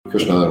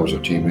Chris Nunn was a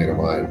teammate of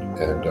mine,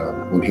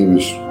 and when he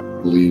was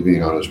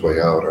leaving on his way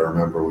out, I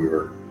remember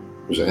it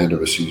was the end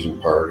of a season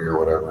party or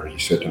whatever, and he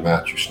said to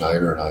Matthew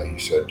Snyder and I, he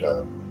said,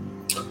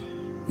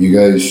 you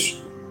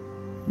guys,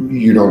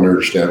 you don't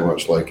understand what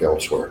it's like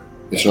elsewhere.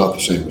 It's not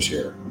the same as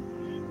here.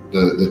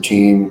 The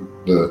team,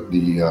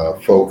 the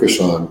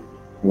focus on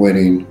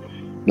winning,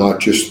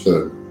 not just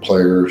the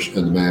players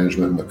and the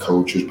management and the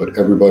coaches, but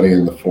everybody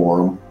in the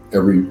forum,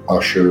 every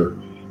usher,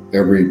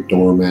 every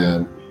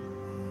doorman.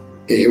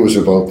 It was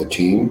about the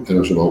team and it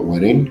was about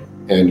winning,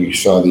 and you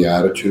saw the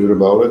attitude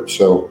about it.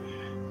 So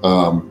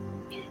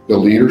the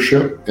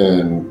leadership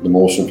and the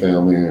Molson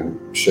family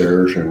and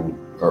Serge and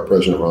our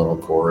president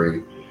Ronald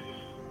Corey,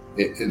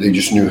 they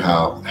just knew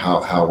how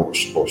it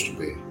was supposed to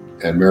be.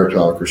 And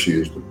meritocracy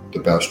is the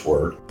best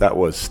word. That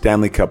was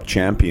Stanley Cup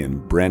champion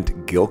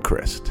Brent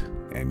Gilchrist,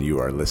 and you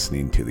are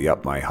listening to the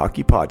Up My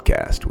Hockey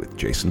podcast with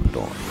Jason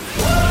Podollan.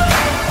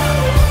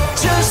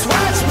 Just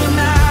watch me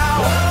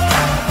now.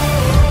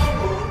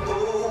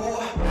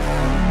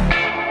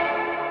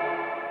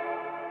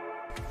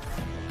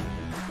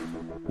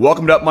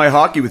 Welcome to Up My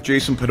Hockey with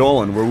Jason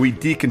Podollan, where we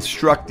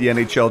deconstruct the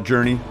NHL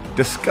journey,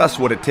 discuss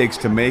what it takes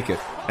to make it,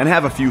 and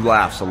have a few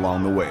laughs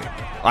along the way.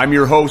 I'm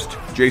your host,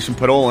 Jason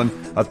Podollan,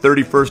 a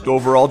 31st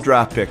overall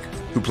draft pick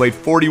who played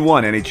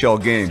 41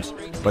 NHL games,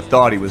 but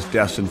thought he was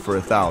destined for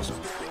 1,000.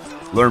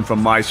 Learn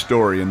from my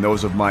story and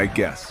those of my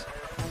guests.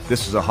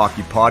 This is a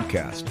hockey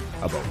podcast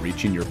about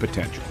reaching your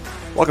potential.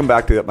 Welcome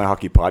back to the Up My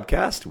Hockey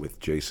podcast with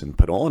Jason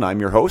Podollan. I'm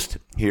your host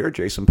here,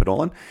 Jason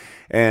Podollan.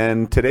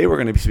 And today we're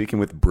going to be speaking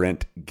with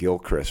Brent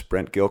Gilchrist.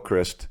 Brent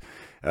Gilchrist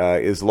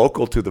is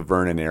local to the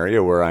Vernon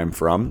area where I'm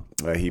from.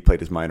 He played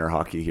his minor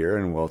hockey here,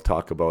 and we'll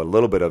talk about a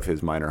little bit of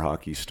his minor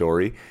hockey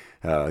story.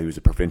 He was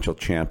a provincial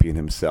champion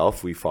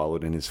himself. We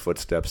followed in his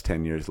footsteps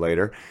 10 years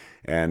later.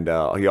 And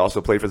he also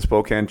played for the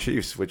Spokane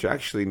Chiefs, which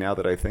actually, now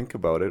that I think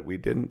about it, we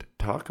didn't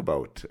talk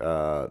about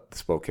the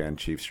Spokane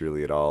Chiefs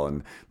really at all,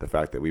 and the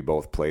fact that we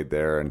both played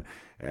there,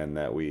 and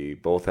that we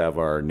both have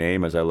our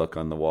name, as I look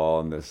on the wall,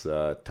 in this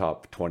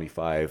top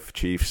 25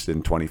 Chiefs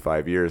in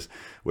 25 years,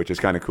 which is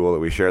kind of cool that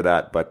we share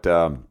that. But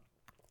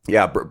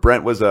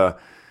Brent was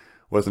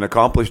an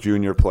accomplished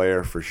junior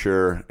player for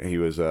sure. He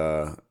was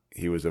a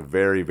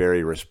very,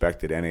 very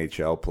respected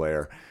NHL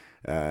player.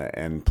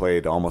 And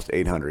played almost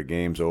 800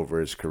 games over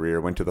his career,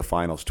 went to the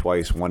finals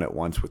twice, won it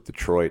once with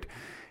Detroit,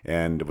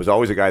 and was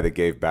always a guy that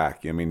gave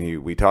back. I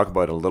mean, we talk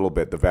about a little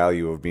bit the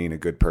value of being a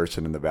good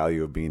person and the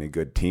value of being a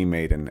good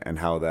teammate, and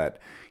how that,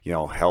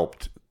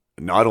 helped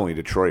not only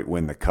Detroit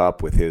win the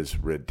cup with his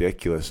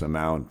ridiculous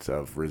amount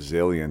of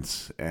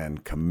resilience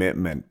and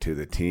commitment to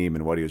the team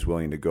and what he was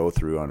willing to go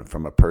through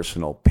from a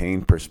personal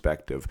pain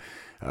perspective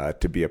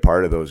to be a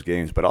part of those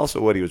games, but also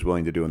what he was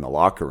willing to do in the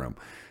locker room.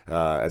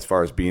 As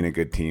far as being a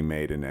good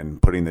teammate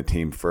and putting the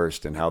team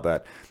first, and how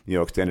that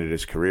extended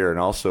his career, and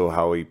also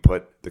how he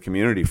put the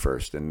community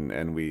first.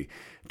 And we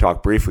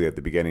talked briefly at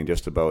the beginning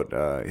just about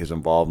his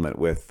involvement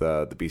with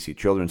the BC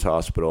Children's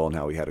Hospital, and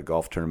how he had a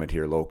golf tournament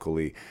here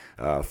locally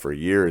for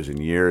years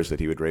and years that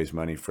he would raise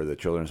money for the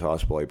Children's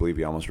Hospital. I believe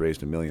he almost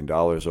raised $1 million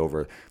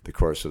over the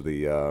course of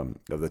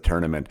the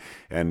tournament,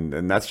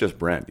 and that's just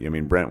Brent. I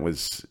mean, Brent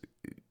was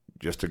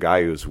just a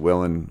guy who was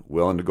willing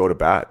to go to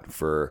bat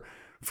for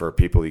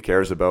people he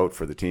cares about,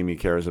 for the team he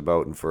cares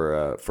about, and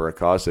for a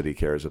cause that he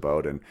cares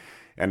about. And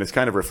it's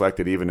kind of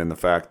reflected even in the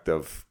fact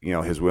of,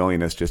 his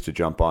willingness just to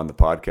jump on the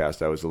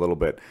podcast. I was a little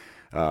bit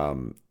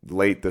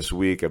late this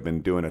week. I've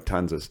been doing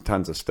tons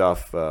of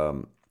stuff,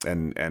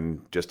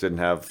 and just didn't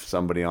have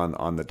somebody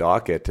on the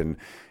docket, and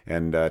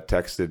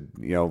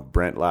texted,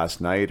 Brent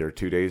last night or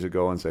 2 days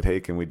ago and said, hey,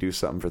 can we do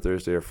something for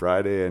Thursday or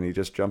Friday? And he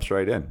just jumps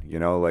right in,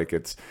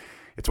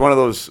 it's one of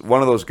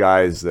those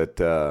guys that,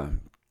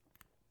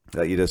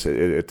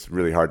 it's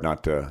really hard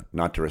not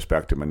to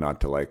respect him and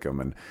not to like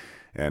him,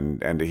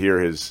 and to hear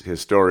his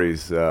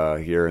stories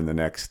here in the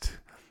next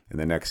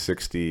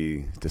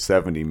 60 to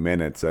 70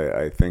 minutes.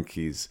 I think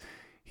he's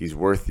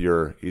worth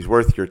your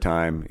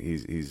time.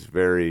 He's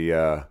very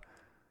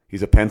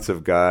he's a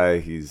pensive guy.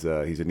 He's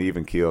an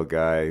even keel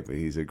guy, but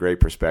he's a great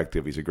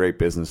perspective. He's a great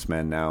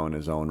businessman now in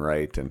his own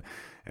right, and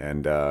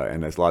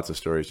has lots of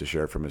stories to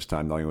share from his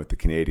time, not only with the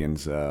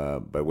Canadians,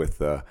 but with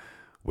the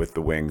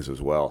Wings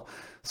as well.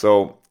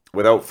 So,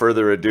 without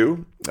further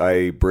ado,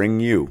 I bring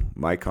you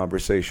my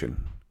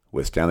conversation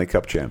with Stanley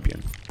Cup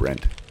champion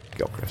Brent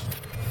Gilchrist.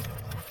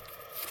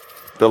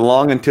 The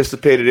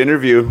long-anticipated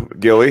interview,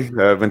 Gilly.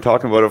 I've been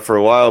talking about it for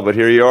a while, but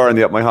here you are on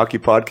the Up My Hockey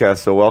podcast,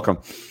 so welcome.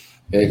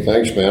 Hey,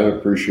 thanks, man. I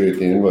appreciate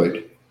the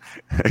invite.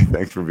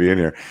 Thanks for being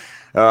here.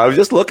 I was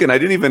just looking. I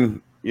didn't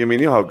even, you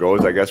know how it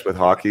goes, I guess, with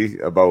hockey,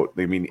 about,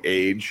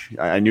 age.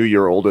 I knew you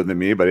were older than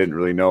me, but I didn't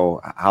really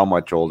know how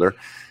much older.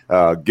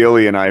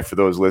 Gilly and I, for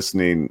those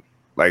listening,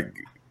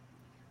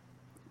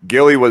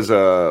 Gilly was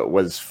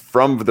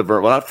from the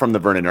not from the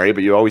Vernon area,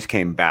 but you always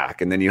came back,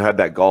 and then you had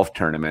that golf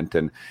tournament,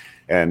 and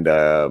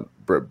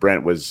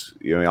Brent was,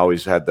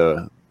 always had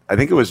I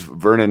think it was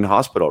Vernon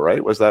Hospital,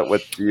 right? Was that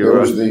what you? It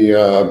was the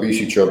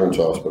BC Children's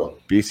Hospital.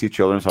 BC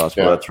Children's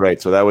Hospital. Yeah. That's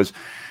right. So that was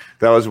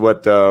that was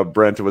what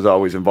Brent was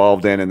always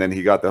involved in, and then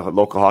he got the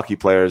local hockey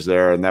players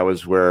there, and that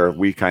was where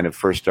we kind of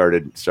first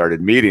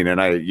started meeting.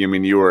 And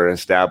you were an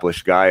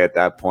established guy at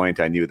that point.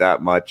 I knew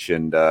that much,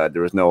 and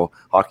there was no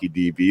hockey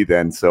DB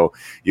then, so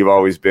you've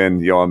always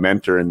been a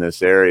mentor in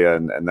this area,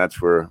 and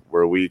that's where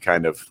we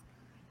kind of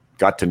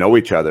got to know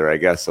each other, I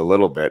guess, a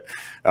little bit.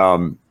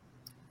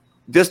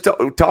 Just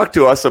talk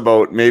to us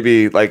about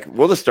maybe, like,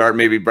 we'll just start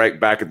maybe right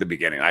back at the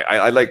beginning.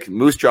 I like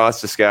Moose Jaw,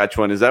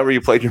 Saskatchewan. Is that where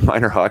you played your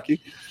minor hockey?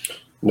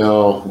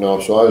 No.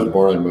 So I was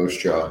born in Moose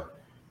Jaw.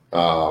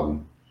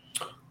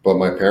 But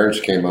my parents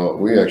came out.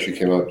 We actually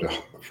came out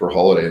for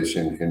holidays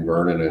in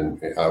Vernon,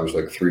 and I was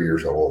like 3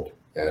 years old.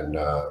 And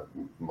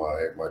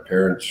my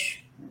parents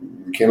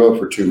came out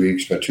for 2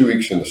 weeks. Spent 2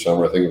 weeks in the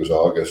summer. I think it was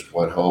August.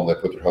 Went home. They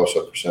put their house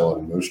up for sale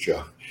in Moose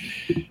Jaw.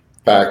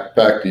 Back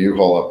to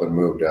U-Haul up and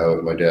moved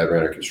out. My dad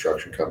ran a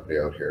construction company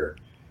out here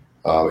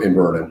in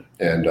Vernon.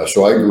 And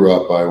so I grew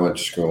up. I went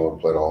to school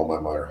and played all my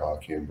minor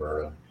hockey in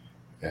Vernon.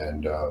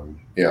 And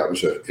it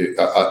was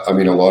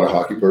a lot of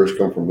hockey players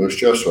come from Moose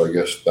Jaw, so I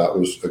guess that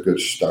was a good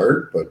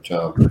start. But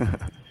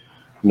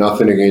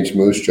nothing against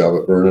Moose Jaw,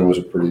 but Vernon was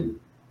a pretty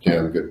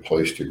damn good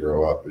place to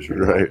grow up, as you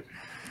know. Right.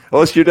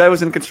 Well, so your dad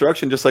was in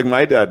construction, just like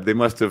my dad. They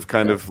must have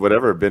kind of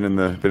been in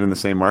the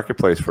same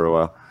marketplace for a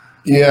while.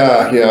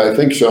 Yeah, I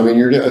think so. I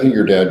mean, I think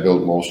your dad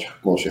built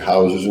mostly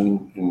houses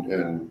and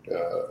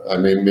I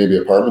mean, maybe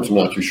apartments. I'm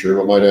not too sure,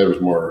 but my dad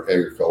was more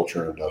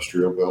agriculture and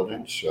industrial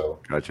buildings. So,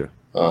 gotcha.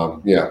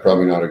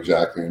 Probably not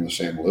exactly in the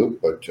same loop,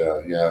 but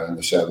in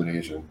the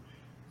 70s and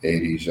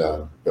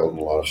 80s, building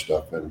a lot of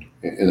stuff and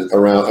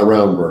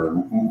around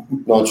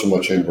Vernon, not so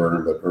much in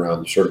Vernon, but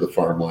around sort of the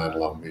farmland,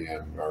 Lumbee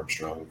and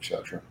Armstrong,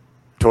 etc.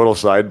 Total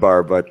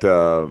sidebar, but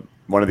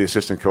one of the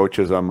assistant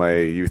coaches on my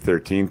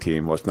U13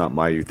 team, well, it's not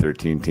my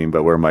U13 team,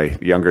 but where my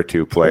younger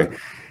two play,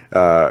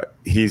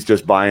 he's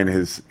just buying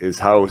his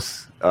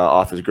house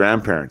off his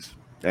grandparents.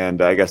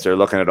 And I guess they're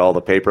looking at all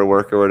the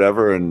paperwork or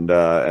whatever,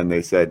 and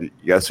they said,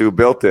 guess who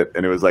built it?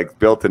 And it was like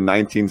built in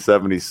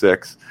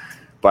 1976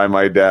 by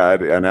my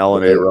dad on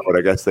LNA Road.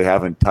 I guess they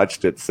haven't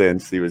touched it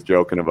since. He was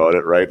joking about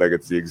it, right? Like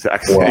it's the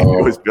exact same.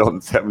 It was built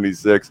in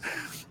 76,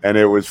 and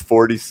it was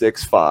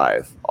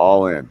 46.5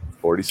 all in.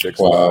 46.5.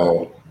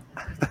 Wow.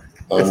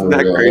 Isn't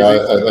that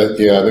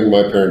crazy? I think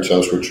my parents'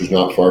 house, which was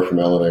not far from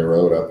LNA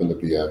Road up in the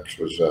BX,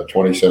 was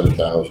 $27,000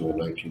 in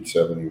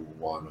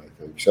 1971, I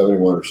think,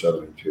 71 or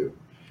 72.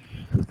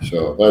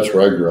 So that's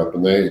where I grew up,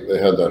 and they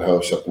had that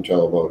house up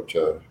until about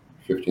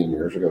 15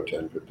 years ago.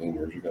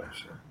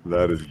 So.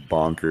 That is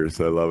bonkers.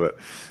 I love it.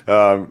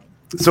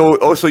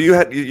 So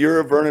you're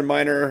a Vernon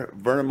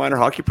Minor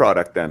hockey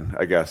product then,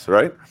 I guess,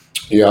 right?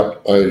 Yeah,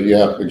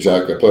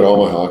 exactly. I played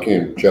all my hockey,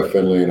 and Jeff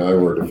Finley and I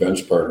were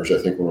defense partners,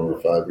 I think, when we were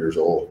 5 years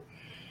old.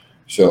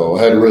 So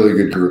I had a really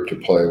good group to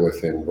play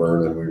with in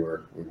Vernon.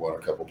 We won a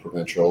couple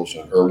provincials,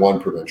 one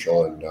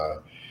provincial, and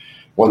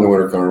won the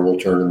Winter Carnival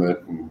tournament,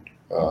 and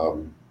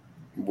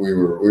we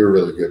were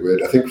really good. We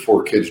had, I think,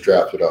 4 kids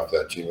drafted off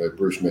that team. We had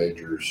Bruce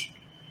Majors,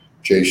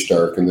 Jay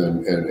Stark, and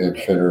then and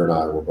Finner and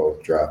I were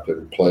both drafted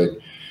and played.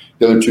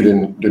 The other two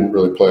didn't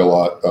really play a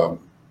lot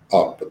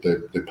up, but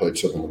they played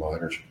some in the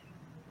minors.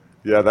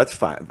 Yeah, that's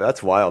fine.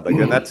 That's wild.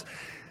 Again,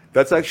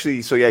 that's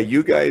actually, so yeah,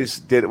 you guys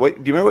did, what,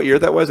 do you remember what year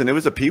that was? And it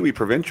was a Pee Wee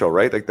Provincial,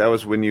 right? Like that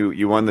was when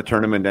you won the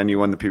tournament and you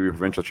won the Pee Wee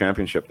Provincial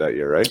Championship that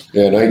year, right?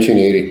 Yeah,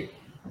 1980.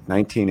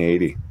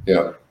 1980.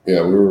 Yeah,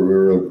 we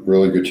were a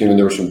really good team, and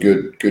there were some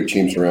good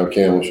teams around.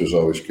 Kamloops was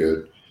always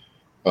good.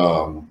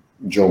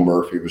 Joe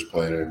Murphy was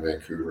playing in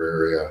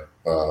Vancouver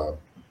area.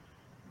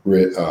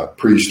 Ken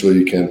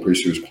Priestley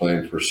was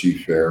playing for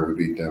Seafair. We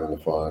beat them in the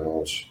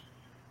finals.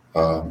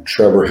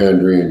 Trevor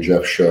Hendry and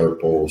Jeff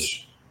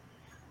Sharples,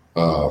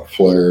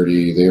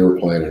 Flaherty, they were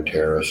playing in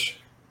Terrace.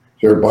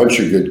 There were a bunch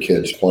of good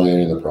kids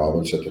playing in the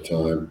province at the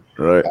time.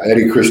 Right.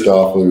 Eddie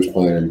Christoffoli was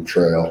playing in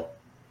Trail.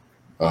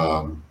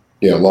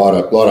 A lot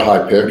of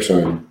high picks.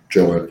 I mean,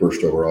 Joe went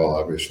first overall,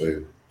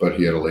 obviously, but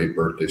he had a late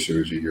birthday, so he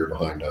was a year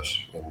behind us.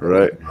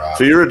 Right.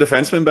 So you were a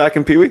defenseman back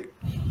in Pee Wee?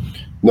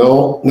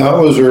 No, that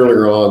was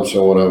earlier on.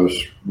 So when I was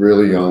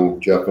really young,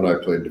 Jeff and I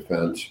played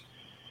defense.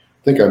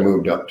 I think I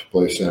moved up to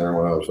play center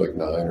when I was like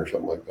 9 or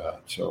something like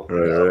that. So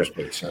I was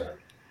played center.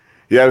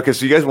 Yeah,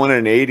 because you guys won it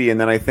in 80, and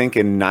then I think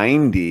in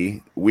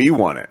 90 we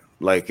won it.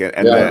 Like, and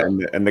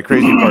the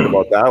crazy part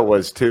about that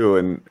was too,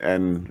 and I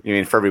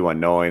mean, for everyone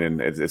knowing, and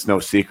it's no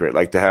secret,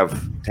 like to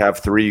have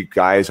 3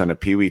 guys on a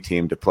Pee Wee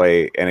team to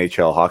play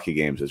NHL hockey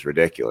games is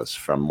ridiculous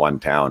from one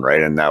town,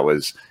 right? And that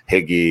was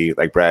Higgy,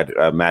 like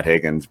Matt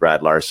Higgins,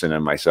 Brad Larson,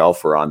 and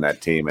myself were on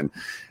that team,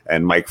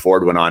 and Mike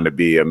Ford went on to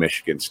be a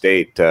Michigan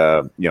State,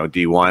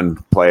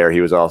 D1 player.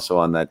 He was also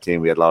on that team.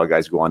 We had a lot of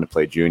guys go on to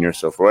play junior.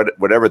 So for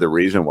whatever the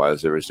reason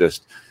was, there was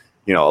just,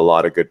 a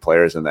lot of good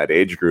players in that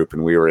age group,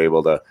 and we were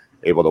able to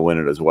win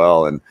it as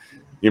well. And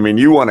I mean,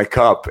 you won a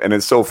cup, and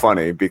it's so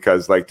funny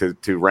because like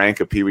to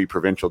rank a Pee Wee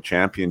Provincial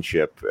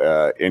Championship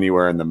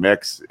anywhere in the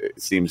mix, it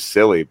seems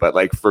silly. But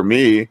like for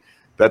me,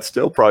 that's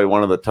still probably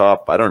one of the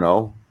top, I don't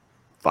know,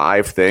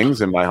 5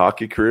 things in my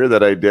hockey career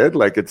that I did.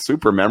 Like, it's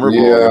super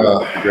memorable.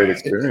 Yeah. It's a great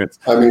experience.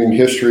 I mean,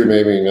 history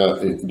maybe not,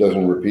 it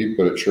doesn't repeat,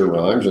 but it sure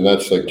rhymes. And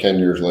that's like 10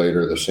 years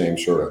later, the same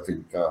sort of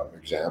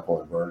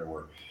example in Vernon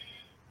where,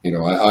 you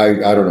know, I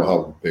don't know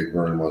how big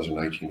Vernon was in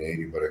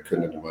 1980, but it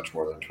couldn't have been much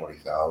more than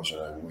 20,000.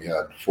 And we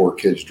had 4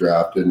 kids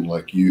drafted. And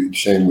like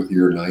same with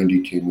your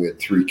 90 team, we had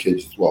 3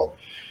 kids, well,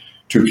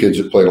 2 kids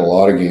that played a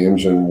lot of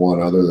games and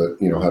 1 other that,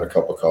 you know, had a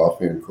cup of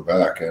coffee in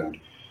Quebec.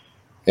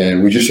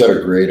 And we just had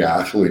a great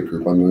athlete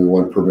group. I mean, we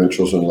won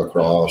provincials in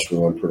lacrosse, we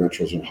won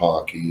provincials in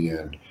hockey.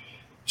 And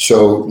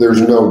so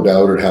there's no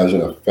doubt it has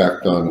an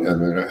effect on, I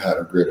mean, it had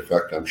a great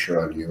effect, I'm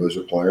sure, on you as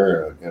a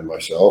player and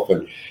myself.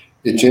 And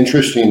it's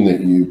interesting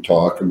that you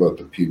talk about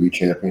the Pee Wee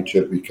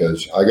Championship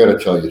because I got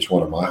to tell you, it's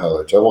one of my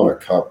highlights. I won a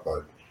cup,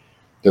 but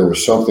there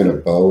was something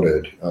about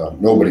it.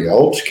 Nobody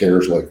else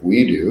cares like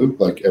we do.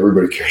 Like,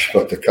 everybody cares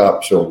about the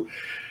cup. So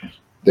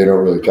they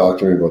don't really talk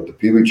to me about the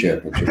Pee Wee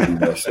Championship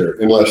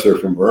unless they're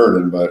from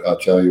Vernon. But I'll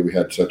tell you, we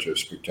had such a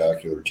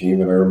spectacular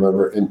team. And I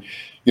remember, and,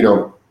 you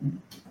know,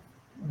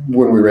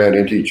 when we ran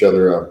into each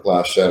other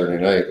last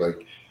Saturday night,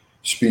 like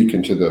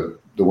speaking to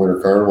the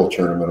Winter Carnival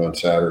tournament on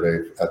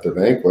Saturday at the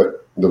banquet,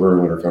 the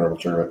Vernon Winter Carnival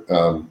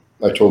tournament,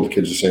 I told the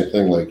kids the same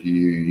thing. Like,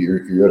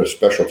 you're at a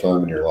special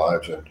time in your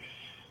lives, and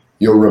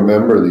you'll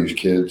remember these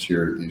kids,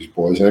 these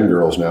boys and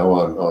girls now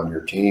on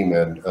your team.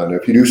 And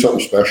if you do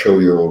something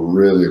special, you'll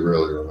really,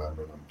 really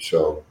remember them.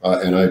 So,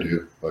 and I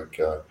do, like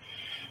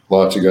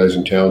lots of guys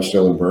in town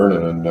still in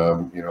Vernon,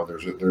 and you know,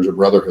 there's a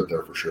brotherhood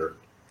there for sure.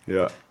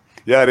 Yeah.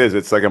 Yeah, it is.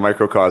 It's like a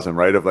microcosm,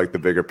 right, of like the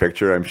bigger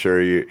picture. I'm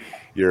sure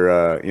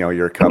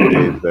your cup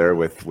days there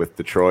with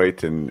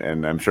Detroit,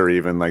 and I'm sure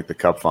even like the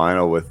cup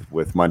final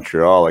with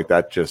Montreal, like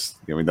that. Just,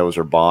 I mean, those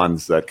are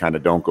bonds that kind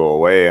of don't go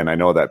away. And I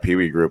know that Pee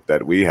Wee group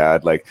that we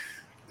had, like,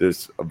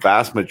 there's a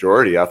vast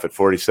majority up at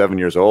 47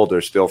 years old,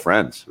 they're still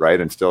friends, right,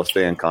 and still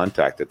stay in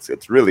contact.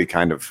 It's really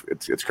kind of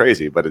it's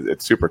crazy, but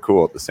it's super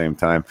cool at the same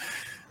time.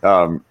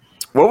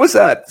 What was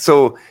that?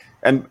 So.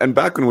 And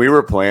back when we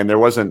were playing, there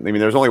was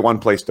only one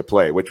place to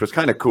play, which was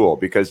kind of cool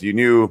because you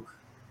knew,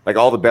 like,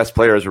 all the best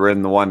players were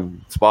in the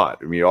one spot.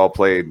 I mean, you all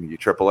played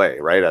AAA,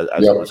 right? As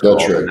yep, it was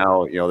called. Right. And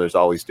now, you know, there's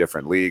all these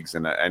different leagues,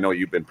 and I know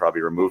you've been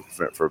probably removed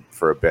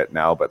for a bit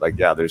now, but like,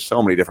 yeah, there's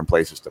so many different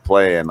places to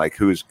play, and like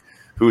who's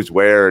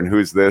where and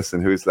who's this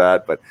and who's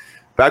that. But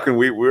back when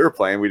we were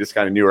playing, we just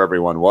kind of knew where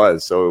everyone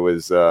was, so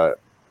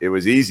it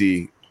was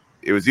easy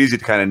to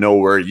kind of know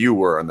where you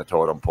were on the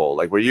totem pole.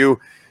 Like, were you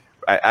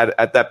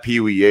at that Pee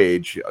Wee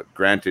age,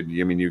 granted,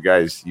 I mean, you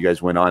guys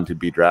went on to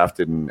be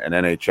drafted and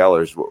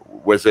NHLers.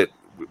 Was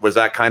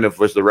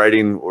the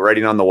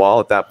writing on the wall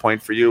at that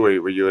point for you?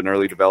 Were you an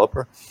early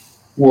developer?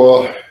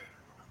 Well,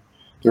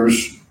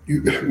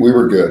 we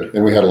were good,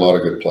 and we had a lot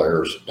of good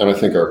players. And I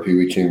think our Pee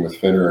Wee team with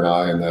Finner and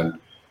I, and then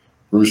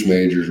Bruce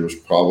Majors was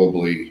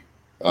probably,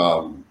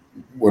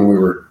 when we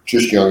were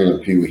just young in the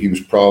Pee Wee, he was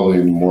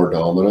probably more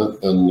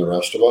dominant than the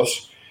rest of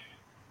us,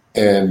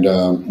 and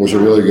was a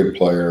really good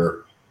player.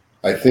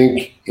 I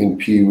think in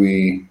Pee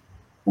Wee,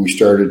 we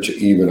started to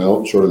even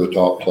out sort of the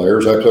top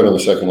players. I played on the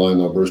second line,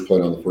 though Bruce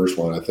played on the first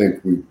line. I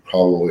think we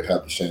probably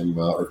had the same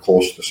amount, or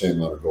close to the same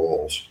amount of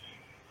goals.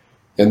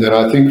 And then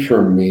I think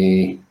for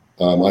me,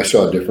 I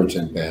saw a difference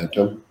in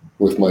bantam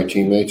with my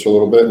teammates a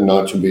little bit, and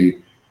not to be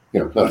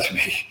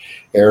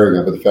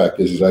arrogant, but the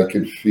fact is I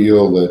could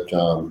feel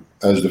that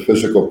as the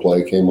physical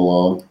play came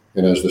along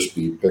and as the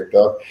speed picked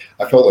up,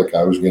 I felt like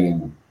I was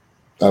getting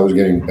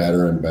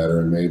better and better,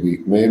 and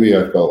maybe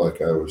I felt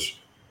like I was,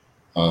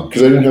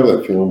 because I didn't have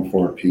that feeling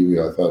before in Pee Wee.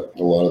 I thought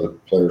a lot of the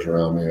players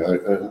around me,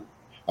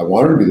 I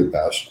wanted to be the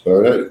best,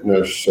 but I didn't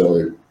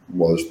necessarily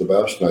was the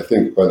best. And I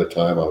think by the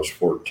time I was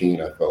 14,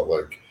 I felt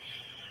like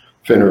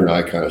Finner and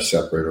I kind of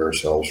separated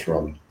ourselves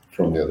from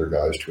the other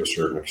guys to a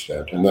certain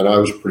extent. And then I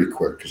was pretty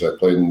quick because I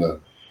played in the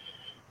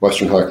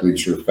Western Hockey League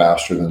sort of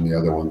faster than the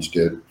other ones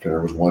did.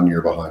 Finner was 1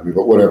 year behind me,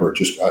 but whatever. It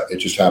just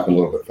happened a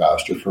little bit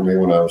faster for me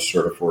when I was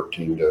sort of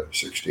 14 to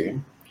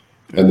 16.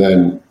 And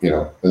then, I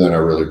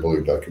really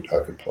believed I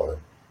could play.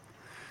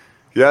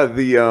 Yeah.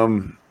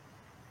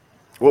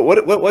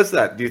 What was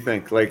that? Do you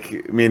think? Like,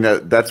 I mean,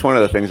 that's one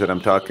of the things that I'm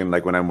talking,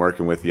 like when I'm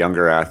working with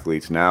younger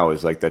athletes now,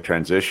 is like the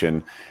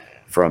transition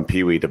from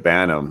Pee Wee to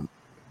Bantam,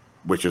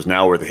 which is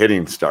now where the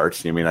hitting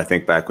starts. I mean, I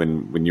think back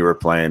when you were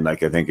playing,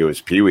 like, I think it was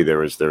Pee Wee, there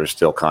was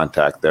still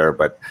contact there,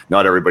 but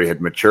not everybody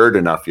had matured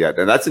enough yet.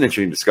 And that's an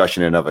interesting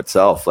discussion in of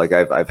itself. Like,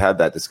 I've had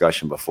that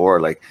discussion before.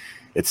 Like,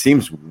 it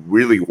seems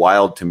really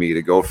wild to me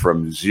to go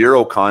from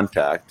zero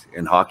contact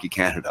in Hockey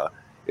Canada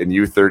in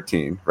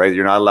U13, right?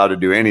 You're not allowed to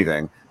do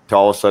anything, to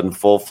all of a sudden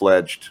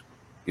full-fledged,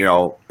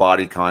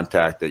 body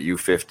contact at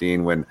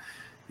U15 when,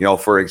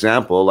 for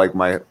example, like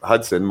my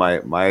Hudson,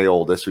 my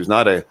oldest, he's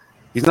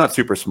not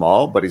super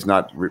small, but he's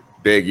not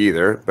big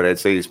either. But I'd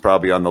say he's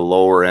probably on the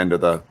lower end of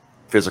the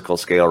physical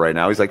scale right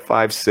now. He's like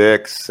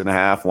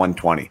 5'6.5",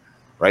 120,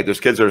 right? There's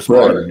kids that are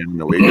smaller than him in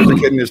the league. There's a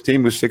kid in his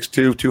team who's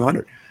 6'2",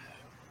 200.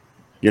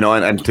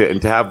 And to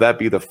have that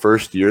be the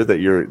first year that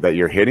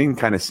you're hitting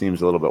kind of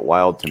seems a little bit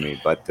wild to me.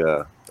 But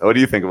what do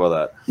you think about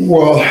that?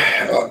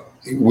 Well,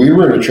 we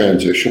were in a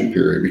transition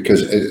period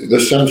because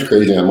this sounds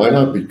crazy. I might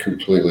not be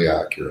completely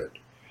accurate,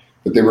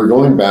 but they were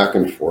going back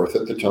and forth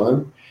at the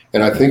time.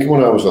 And I think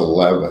when I was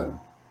 11,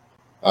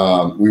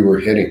 we were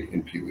hitting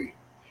in Pee Wee.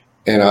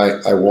 And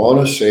I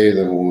want to say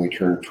that when we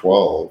turned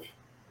 12,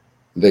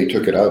 they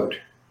took it out.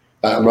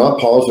 I'm not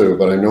positive,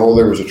 but I know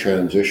there was a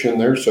transition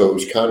there. So it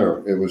was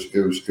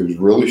it was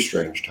really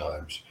strange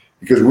times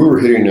because we were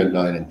hitting at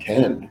 9 and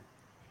 10.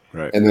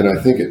 Right. And then I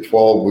think at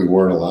 12, we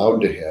weren't allowed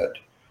to hit.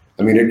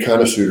 I mean, it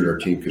kind of suited our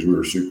team because we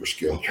were super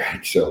skilled,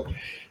 right? So,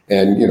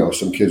 and, you know,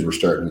 some kids were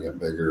starting to get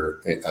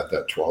bigger at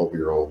that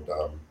 12-year-old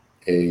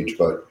age.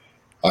 But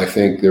I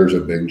think there's a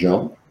big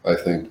jump. I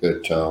think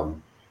that,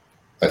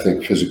 I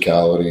think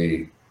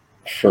physicality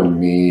for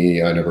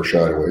me, I never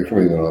shied away from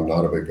it. Even though I'm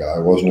not a big guy. I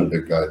wasn't a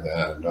big guy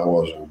then. I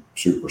wasn't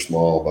super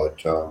small,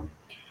 but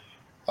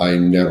I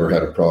never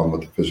had a problem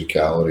with the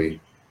physicality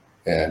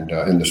and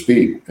the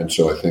speed. And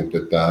so I think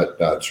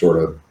that sort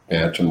of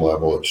bantam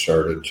level, it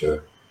started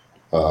to,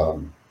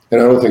 and I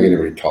don't think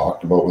anybody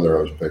talked about whether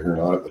I was big or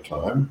not at the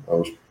time. I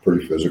was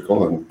pretty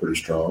physical and pretty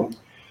strong.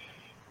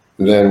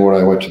 And then when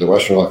I went to the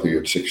Western Hockey League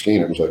at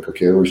 16, it was like,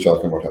 okay, everybody's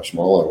talking about how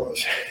small I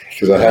was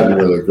because I hadn't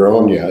really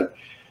grown yet.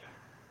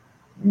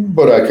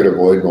 But I could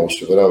avoid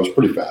most of it. I was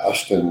pretty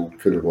fast and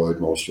could avoid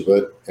most of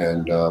it.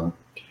 And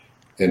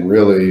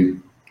really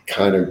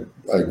kind of,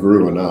 I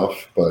grew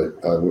enough,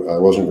 but I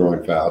wasn't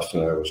growing fast.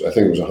 And I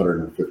think it was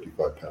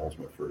 155 pounds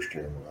my first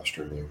year in the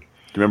Western League. Do you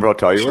remember how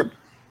tall you were?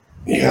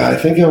 Yeah, I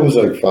think I was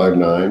like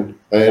 5'9".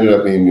 I ended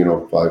up being,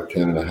 5'10"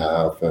 and a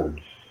half. And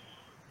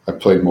I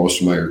played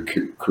most of my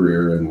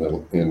career in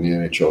the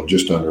NHL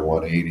just under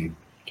 180.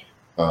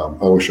 I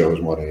wish I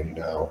was 180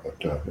 now,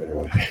 but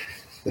anyway.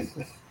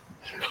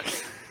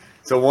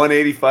 So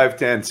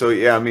 185-10. So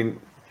yeah, I mean,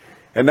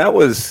 and that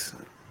was,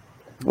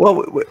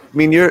 well, I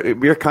mean,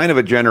 you're kind of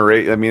a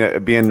generation. I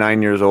mean, being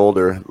 9 years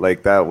older,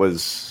 like that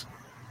was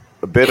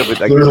a bit of it.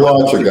 Like, there's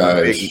lots of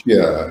guys.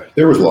 Yeah,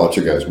 there was lots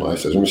of guys my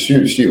size. I mean,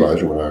 Steve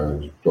Yzerman and I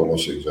was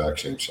almost the exact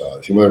same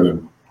size. He might have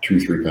been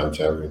 2-3 pounds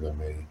heavier than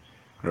me.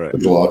 Right.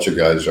 There's lots of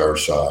guys our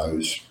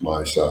size,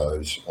 my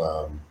size,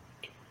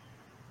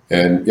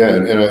 and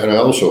I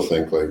also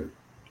think, like,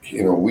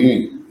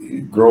 we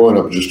growing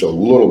up just a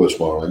little bit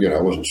smaller. Again,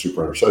 I wasn't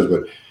super undersized,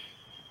 but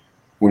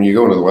when you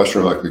go into the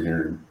Western Hockey League and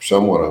you're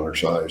somewhat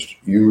undersized,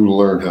 you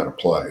learn how to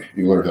play.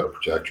 You learn how to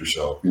protect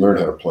yourself. You learn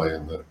how to play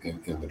in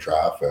the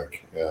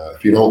traffic.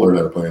 If you don't learn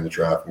how to play in the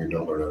traffic and you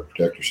don't learn how to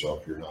protect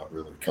yourself, you're not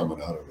really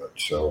coming out of it.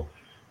 So,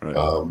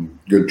 right.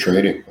 Good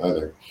training, I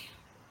think.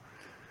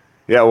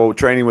 Yeah, well,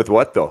 training with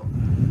what though?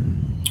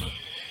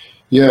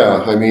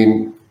 Yeah, I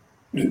mean,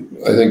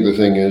 I think the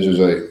thing is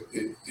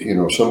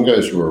some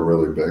guys who were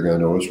really big, I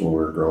noticed when we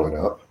were growing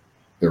up,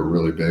 they were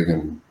really big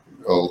and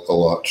a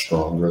lot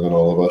stronger than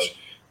all of us.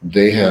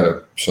 They had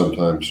in some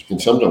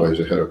ways,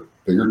 they had a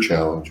bigger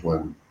challenge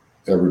when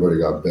everybody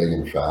got big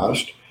and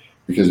fast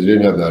because they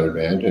didn't have that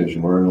advantage,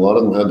 and a lot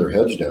of them had their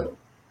heads down.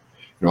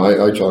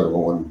 I talk about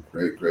one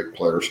great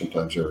player,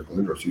 sometimes Eric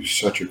Lindros. He's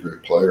such a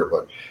great player,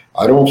 but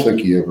I don't think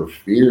he ever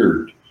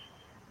feared,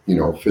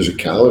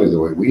 physicality the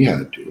way we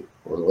had to,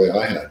 or the way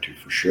I had to,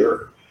 for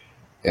sure.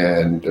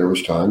 And there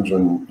was times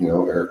when,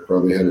 Eric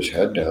probably had his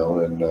head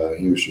down, and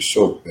he was just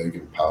so big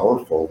and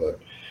powerful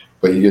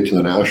but you get to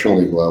the National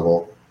League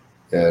level,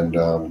 and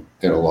a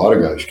lot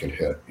of guys can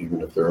hit,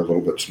 even if they're a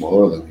little bit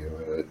smaller than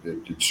you,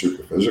 and it's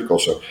super physical.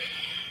 So,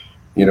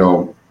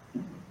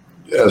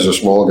 as a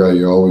small guy,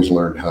 you always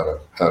learn how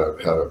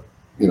to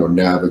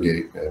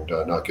navigate and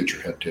not get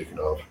your head taken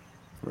off.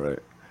 Right.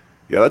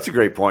 Yeah, that's a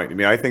great point. I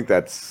mean, I think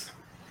that's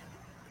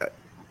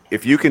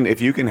if you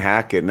can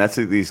hack it, and that's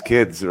these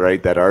kids,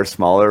 right, that are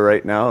smaller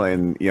right now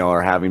and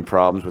are having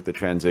problems with the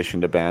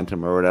transition to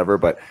bantam or whatever,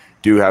 but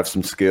do have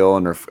some skill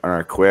and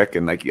are quick,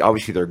 and like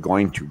obviously they're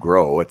going to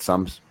grow at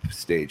some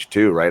stage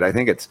too, right? I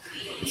think it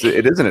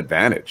is an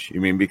advantage. I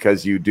mean,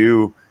 because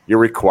you're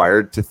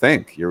required to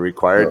think, you're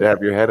required to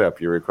have your head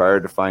up, you're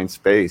required to find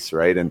space,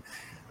 right? And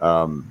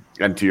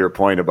to your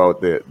point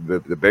about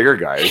the bigger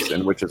guys,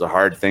 and which is a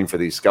hard thing for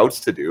these scouts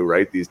to do,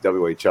 right? These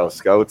WHL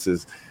scouts,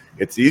 is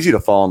it's easy to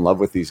fall in love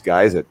with these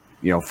guys at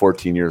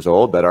 14 years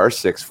old that are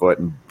 6 foot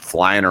and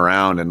flying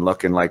around and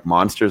looking like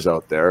monsters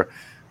out there.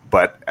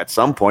 But at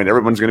some point,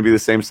 everyone's going to be the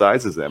same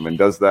size as them, and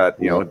does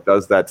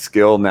that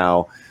skill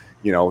now,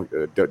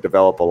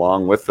 develop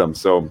along with them?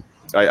 So,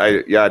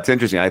 it's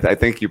interesting. I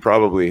think you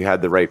probably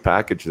had the right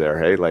package there,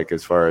 hey, like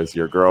as far as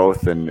your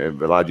growth, and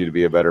it allowed you to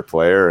be a better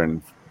player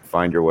and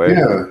find your way.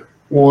 Yeah.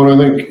 Well,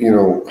 and I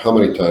think, how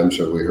many times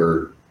have we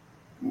heard,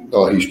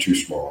 oh, he's too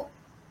small?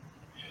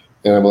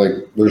 And I'm like,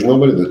 there's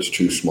nobody that's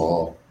too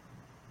small.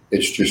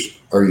 It's just,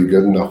 are you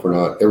good enough or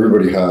not?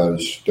 Everybody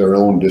has their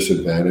own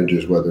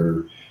disadvantages,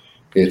 whether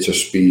it's a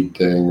speed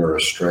thing or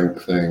a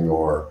strength thing,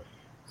 or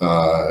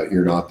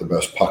you're not the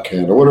best puck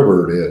handler,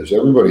 whatever it is.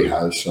 Everybody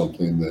has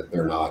something that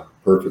they're not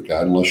perfect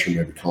at, unless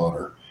you're maybe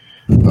Connor.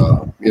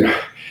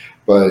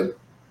 But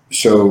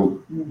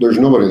so there's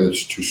nobody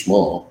that's too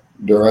small.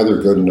 They're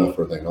either good enough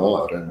or they're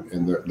not,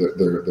 and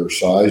their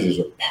size is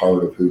a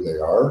part of who they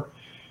are.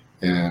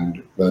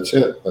 and that's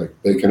it. Like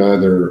they can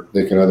either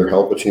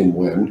help a team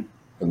win,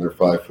 and they're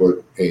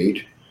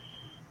 5'8",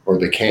 or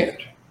they can't,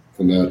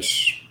 and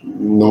that's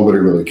nobody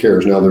really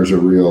cares. Now there's a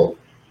real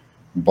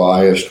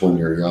bias when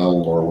you're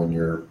young, or when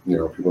you're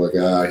people are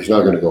like he's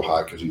not going to go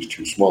high because he's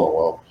too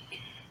small.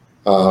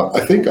 Well,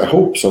 I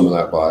hope some of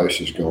that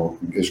bias is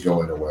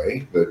going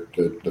away. That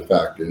the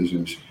fact is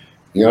you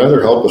can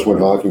either help us win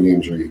hockey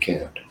games or you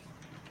can't.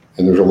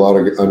 And there's a lot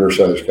of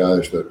undersized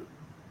guys that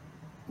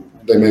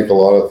they make a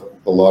lot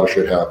of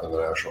shit happen in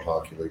the National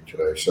Hockey League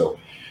today. So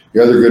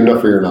you're either good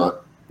enough or you're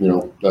not.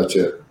 That's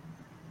it.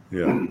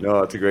 Yeah,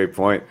 no, that's a great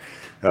point.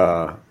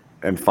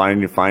 And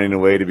finding a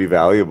way to be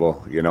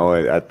valuable,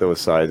 at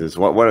those sizes.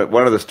 One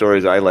of the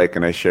stories I like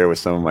and I share with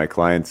some of my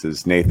clients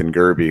is Nathan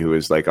Gerby, who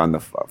is like on the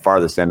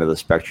farthest end of the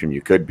spectrum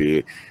you could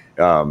be.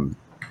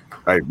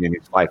 I mean,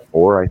 he's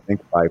 5'4", I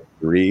think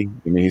 5'3".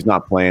 I mean, he's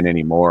not playing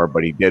anymore,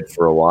 but he did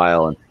for a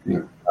while.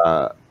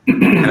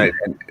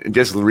 And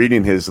just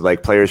reading his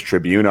like Players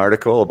Tribune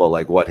article about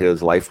like what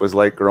his life was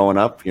like growing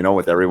up,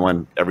 with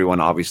everyone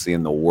obviously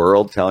in the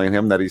world telling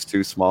him that he's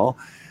too small.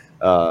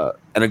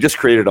 And it just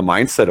created a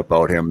mindset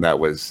about him that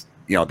was,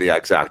 the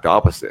exact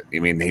opposite. I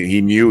mean,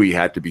 he knew he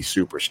had to be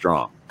super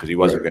strong because he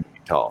wasn't going to be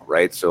tall,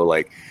 right? So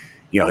like,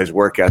 his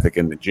work ethic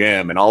in the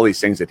gym and all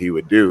these things that he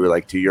would do,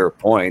 like to your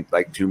point,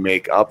 like to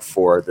make up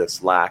for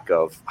this lack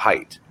of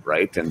height,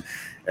 right? And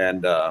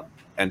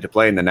to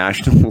play in the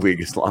National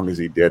League as long as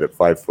he did at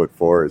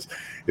 5'4"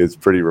 is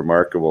pretty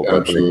remarkable.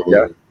 Absolutely.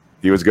 But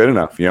he was good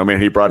enough.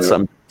 He brought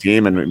something to the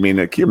team, and I mean,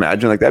 can you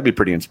imagine? Like that'd be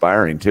pretty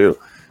inspiring too.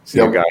 See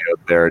a guy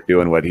out there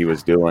doing what he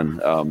was doing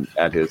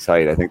at his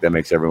height. I think that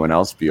makes everyone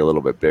else be a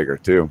little bit bigger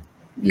too.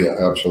 Yeah,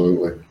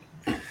 absolutely.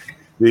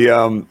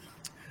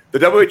 The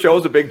WHL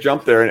is a big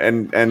jump there,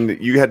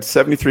 and you had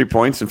 73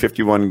 points in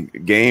 51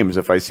 games,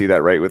 if I see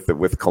that right, with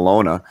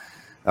Kelowna.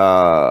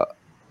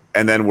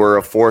 And then we're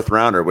a fourth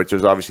rounder, which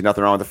is obviously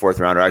nothing wrong with the fourth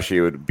rounder. Actually,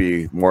 it would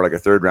be more like a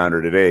third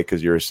rounder today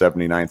because you're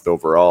 79th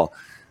overall.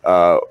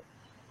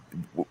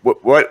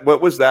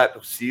 What was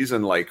that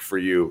season like for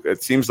you?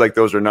 It seems like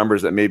those are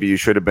numbers that maybe you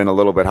should have been a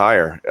little bit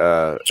higher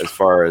as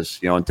far as,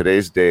 in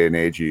today's day and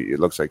age, it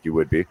looks like you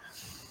would be.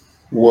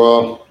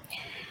 Well,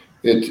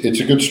 it's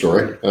a good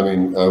story. I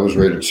mean, I was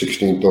rated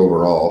 16th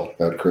overall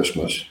at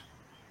Christmas,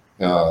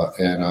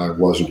 and I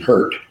wasn't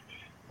hurt.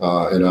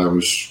 And I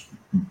was,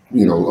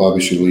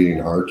 obviously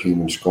leading our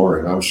team in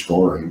scoring. I was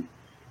scoring.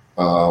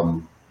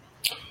 And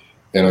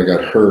I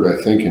got hurt, I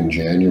think, in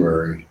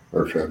January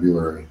or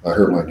February. I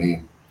hurt my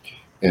knee.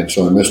 And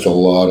so I missed a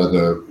lot of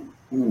the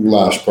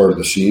last part of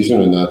the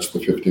season, and that's the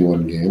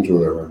 51 games or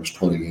whatever. I missed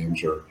 20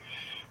 games or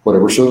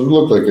whatever. So it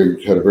looked like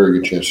I had a very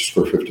good chance to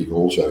score 50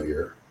 goals that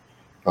year.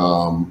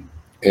 And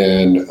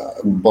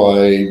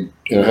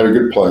I had a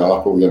good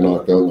playoff, but we got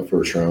knocked out in the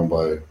first round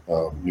by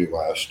New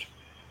West.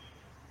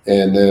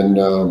 And then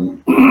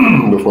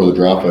before the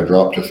draft, I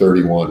dropped to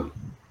 31.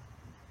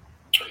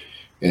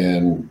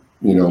 And,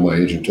 my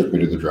agent took me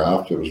to the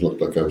draft. It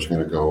looked like I was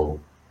going to go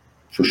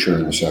for sure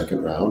in the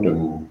second round.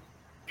 And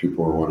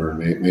people were wondering,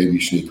 maybe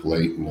sneak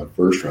late in the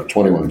first round.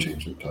 21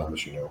 teams at the time,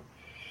 as you know.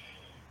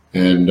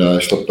 And I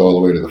slipped all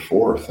the way to the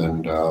fourth.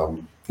 And,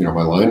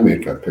 my line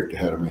mate got picked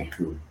ahead of me,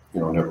 who,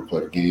 never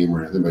played a game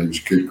or anything, but he was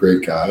a good,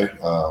 great guy.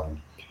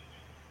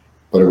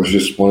 But it was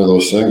just one of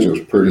those things. It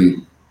was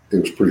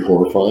pretty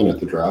horrifying at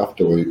the draft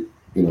to wait,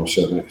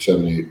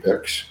 78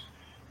 picks.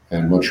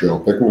 And Montreal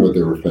picked me, but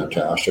they were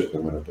fantastic the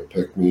minute they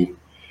picked me.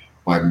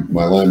 My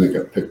line mate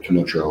got picked to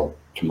Montreal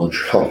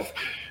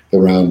the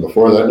round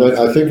before that. And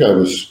I think I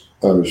was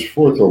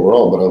fourth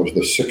overall, but I was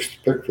the sixth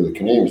pick for the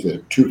Canadiens. They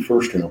had 2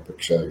 first-round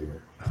picks that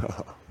year.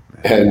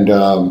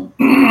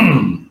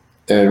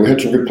 And we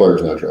had some good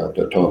players in that draft.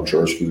 Tom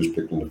Chorsky was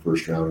picked in the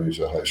first round. He's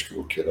a high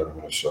school kid out of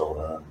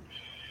Minnesota. And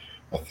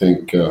I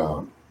think,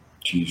 the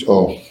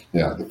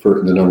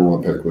number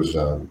 1 pick was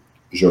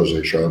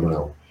Jose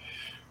Charbonneau,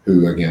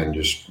 who, again,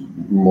 just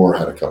more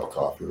had a cup of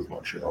coffee with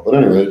Montreal. But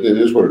anyway, it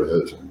is what it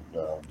is. And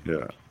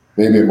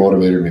maybe it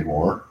motivated me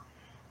more.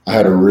 I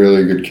had a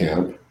really good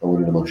camp. I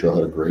went into Montreal,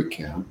 had a great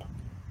camp.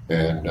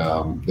 And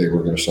they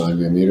were going to sign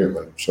me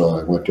immediately. So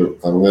I went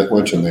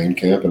to main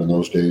camp, and in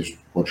those days,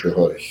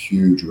 Montreal had a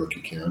huge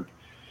rookie camp.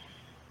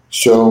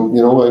 So,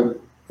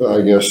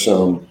 I guess,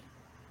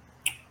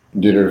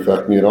 did it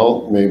affect me at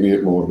all? Maybe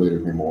it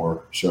motivated me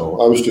more. So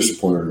I was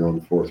disappointed to go in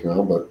the fourth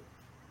round, but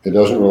it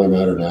doesn't really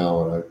matter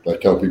now. And I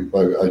tell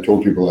people, I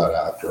told people that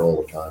after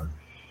all the time.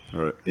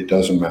 All right. It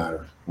doesn't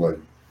matter.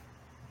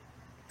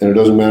 And it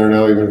doesn't matter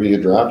now even if you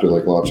get drafted.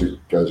 Like lots of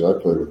guys I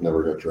played with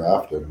never got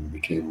drafted and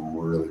became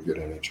really good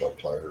NHL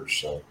players.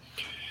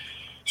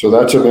 So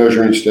that's a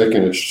measuring stick,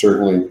 and it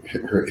certainly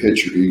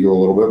hits your ego a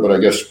little bit. But I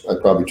guess I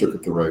probably took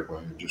it the right way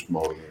and just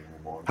motivated me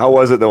more. How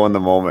was it though in the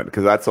moment?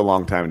 Because that's a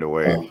long time to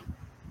wait.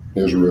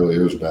 It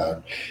was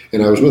bad.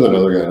 And I was with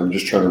another guy. I'm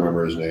just trying to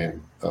remember his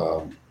name.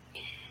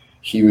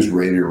 He was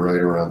rated right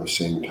around the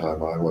same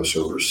time I was,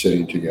 so we were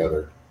sitting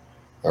together,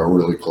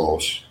 really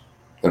close.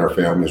 and our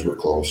families were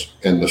close,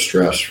 and the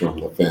stress from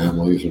the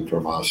families and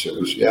from us, it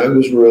was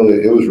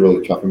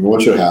really tough. I mean,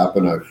 once it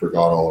happened, I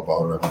forgot all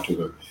about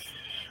it.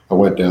 I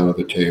went down to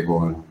the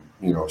table, and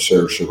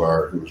Serge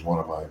Savard, who was one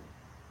of my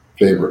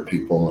favorite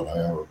people that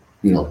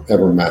I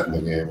ever met in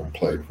the game and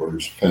played for. He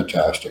was a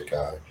fantastic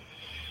guy.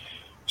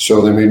 So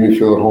they made me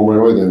feel at home right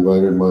away. They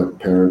invited my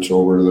parents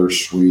over to their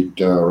suite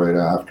right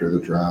after the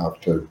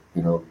draft to,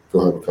 go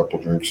have a couple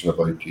drinks and a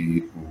bite to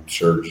eat, and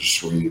Serge's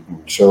suite.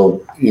 And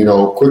so,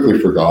 quickly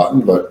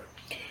forgotten, but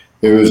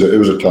it was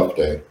a tough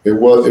day. It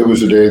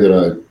was a day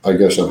that I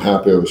guess I'm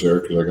happy I was there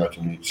because I got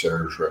to meet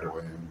Serge right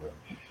away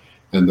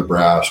and the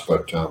brass,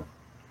 but it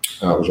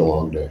was a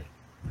long day.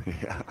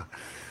 Yeah,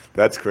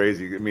 that's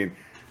crazy. I mean,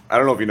 I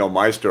don't know if you know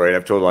my story.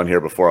 I've told it on here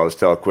before. I'll just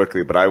tell it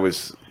quickly, but I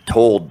was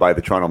told by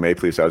the Toronto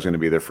Maple Leafs I was going to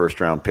be their first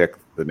round pick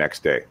the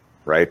next day,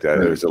 right?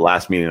 It was the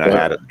last meeting I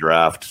had at the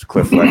draft.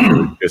 Cliff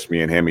Fletcher, just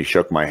me and him. He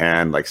shook my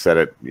hand, said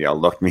it,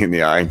 looked me in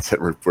the eye and said,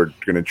 we're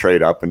going to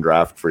trade up and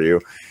draft for you.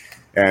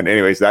 And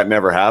anyways, that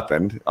never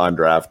happened on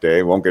draft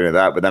day. Won't get into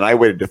that. But then I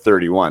waited to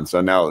 31.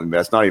 So now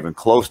that's not even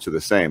close to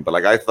the same.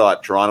 But I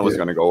thought Toronto was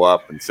going to go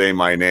up and say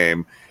my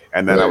name.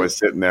 And then I was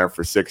sitting there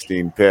for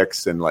 16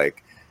 picks and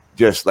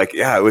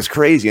it was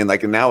crazy.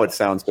 And now it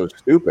sounds so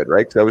stupid,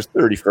 right? Because I was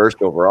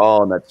 31st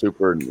overall and that's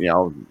super,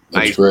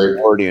 nice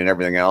awarding and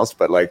everything else.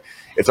 But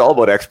it's all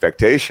about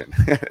expectation.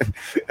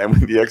 And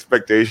when the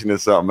expectation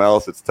is something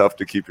else, it's tough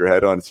to keep your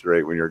head on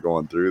straight when you're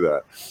going through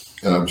that.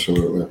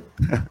 Absolutely.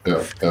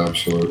 Yeah,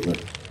 absolutely.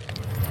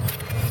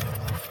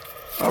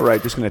 All right,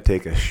 just going to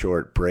take a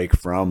short break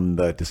from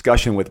the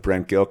discussion with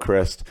Brent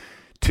Gilchrist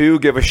to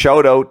give a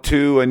shout out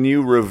to a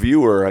new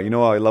reviewer.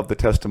 I love the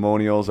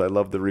testimonials. I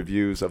love the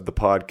reviews of the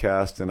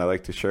podcast, and I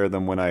like to share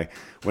them when I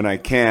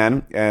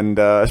can, and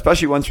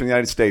especially ones from the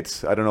United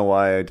States. I don't know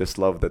why. I just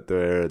love that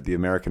the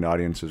American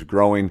audience is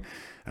growing.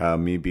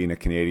 Me being a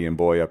Canadian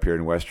boy up here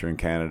in Western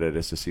Canada,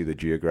 just to see the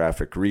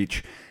geographic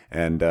reach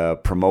and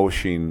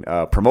promoting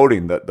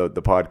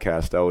the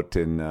podcast out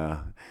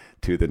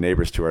to the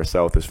neighbors to our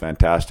south is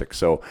fantastic.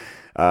 So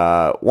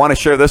want to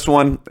share this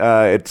one.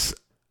 It's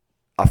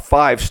a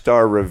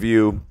 5-star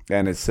review,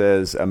 and it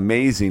says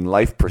 "Amazing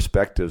life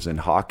perspectives in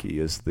hockey"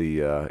 is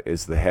the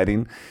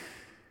heading,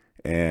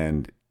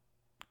 and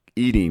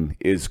eating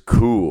is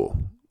cool.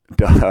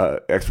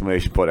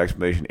 Exclamation point,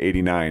 exclamation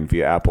 89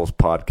 via Apple's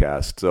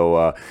podcast.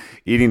 So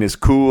eating is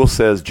cool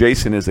says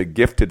Jason is a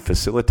gifted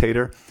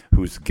facilitator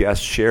whose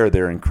guests share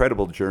their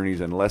incredible journeys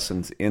and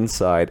lessons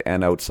inside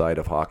and outside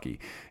of hockey.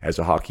 As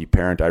a hockey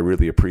parent, I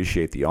really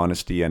appreciate the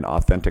honesty and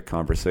authentic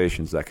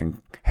conversations that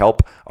can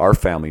help our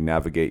family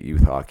navigate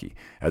youth hockey.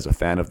 As a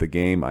fan of the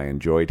game, I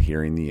enjoyed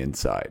hearing the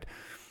inside.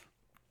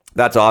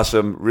 That's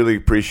awesome. Really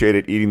appreciate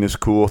it. Eating is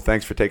cool.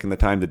 Thanks for taking the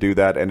time to do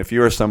that. And if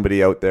you are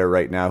somebody out there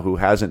right now who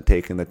hasn't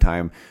taken the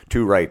time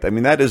to write,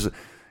 there's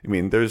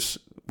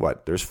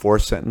 4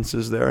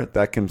 sentences there.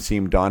 That can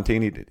seem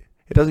daunting. It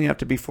doesn't have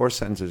to be 4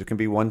 sentences. It can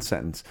be 1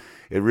 sentence.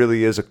 It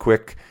really is a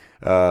quick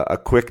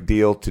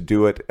deal to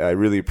do it. I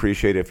really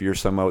appreciate it if you're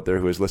some out there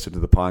who has listened to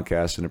the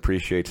podcast and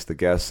appreciates the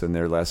guests and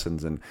their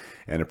lessons and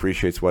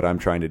appreciates what I'm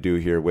trying to do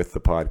here with the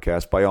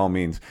podcast. By all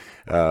means,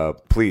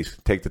 please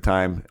take the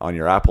time on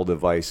your Apple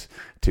device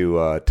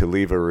to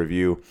leave a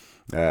review.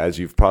 As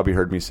you've probably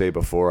heard me say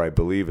before, I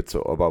believe it's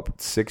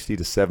about 60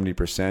 to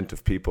 70%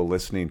 of people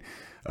listening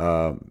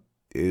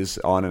is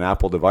on an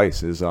Apple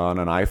device, is on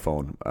an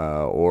iPhone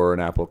or an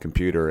Apple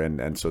computer.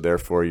 And so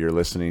therefore you're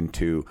listening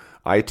to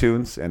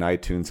iTunes, and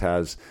iTunes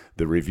has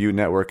the review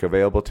network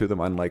available to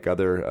them, unlike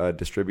other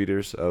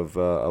distributors of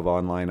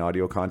online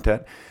audio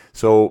content.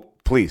 So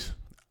please,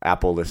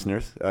 Apple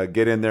listeners,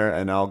 get in there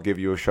and I'll give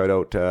you a shout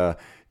out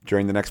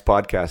during the next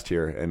podcast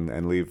here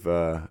and leave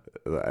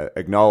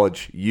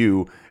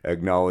acknowledging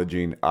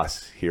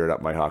us here at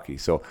Up My Hockey.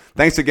 So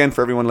thanks again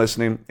for everyone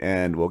listening,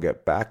 and we'll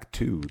get back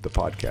to the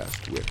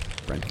podcast with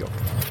Brent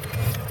Gilchrist.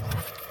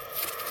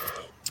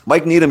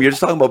 Mike Needham, you're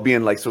just talking about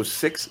being so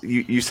 6.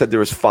 You said there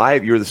was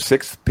 5. You were the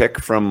 6th pick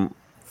from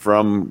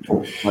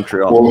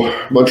Montreal.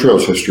 Well,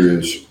 Montreal's history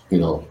is, they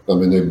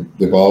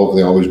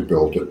always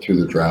built it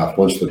through the draft.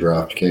 Once the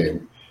draft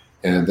came,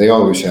 and they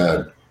always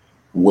had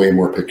way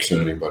more picks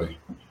than anybody.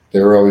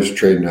 They were always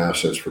trading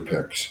assets for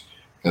picks,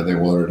 and they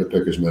wanted to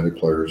pick as many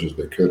players as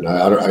they could. And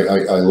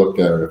I looked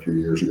at it a few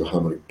years ago,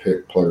 how many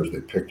players they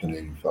picked in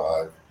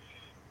 '85.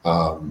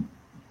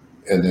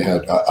 And they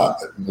had,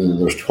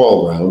 there's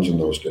 12 rounds in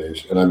those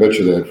days, and I bet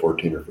you they had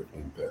 14 or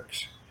 15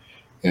 picks,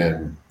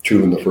 and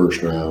 2 in the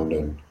first round,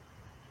 and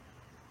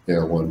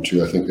 1,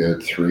 2, I think they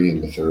had 3 in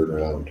the third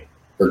round,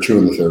 or 2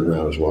 in the third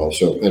round as well.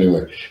 So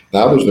anyway,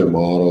 that was their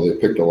model. They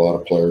picked a lot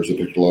of players. They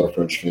picked a lot of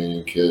French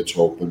Canadian kids,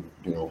 hoping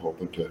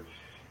to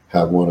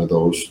have one of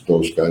those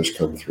guys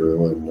come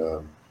through, and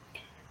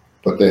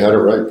but they had it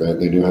right.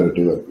 They knew how to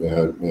do it. They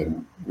had,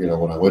 and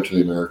when I went to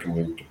the American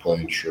League to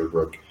play in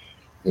Sherbrooke,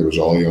 it was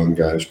all young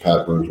guys.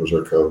 Pat Burns was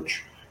our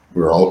coach.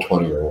 We were all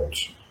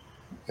 20-year-olds.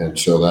 And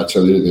so that's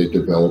how they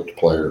developed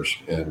players,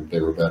 and they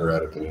were better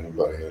at it than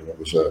anybody. And it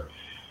was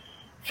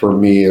for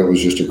me, it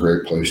was just a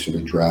great place to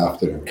be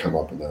drafted and come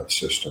up in that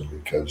system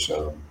because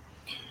it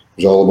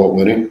was all about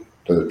winning.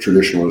 The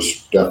tradition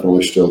was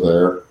definitely still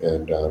there,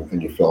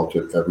 and you felt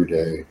it every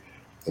day,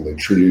 and they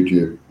treated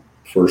you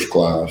first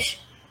class,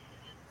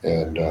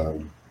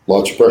 and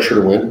lots of pressure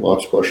to win,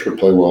 lots of pressure to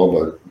play well,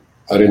 but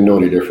I didn't know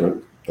any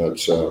different.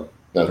 That's right.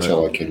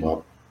 How I came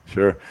up.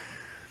 Sure.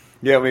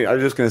 Yeah, I mean, I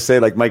was just going to say,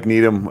 like Mike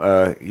Needham,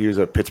 he was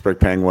a Pittsburgh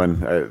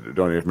Penguin. I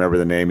don't even remember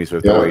the name. He's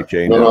with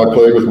OHA now. No, I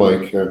played with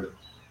Mike. Yeah.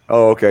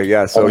 Oh, okay,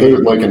 yeah. So I played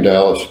with Mike in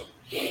Dallas.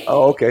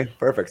 Oh, okay,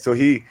 perfect. So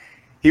he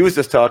was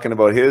just talking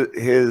about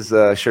his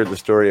shared the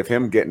story of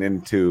him getting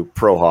into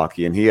pro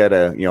hockey, and he had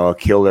a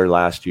killer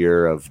last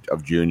year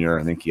of junior.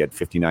 I think he had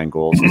 59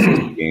 goals in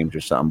 60 games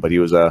or something. But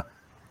I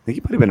think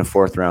he might have been a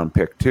 4th round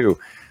pick too.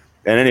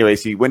 And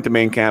anyways, he went to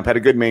main camp, had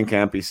a good main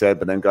camp, he said,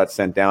 but then got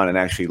sent down and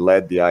actually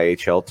led the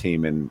IHL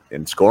team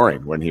in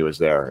scoring when he was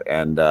there.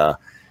 And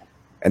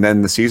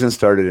then the season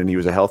started, and he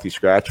was a healthy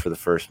scratch for the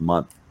first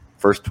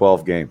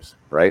 12 games,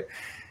 right?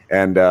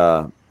 And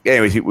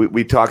anyways,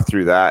 we talked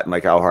through that and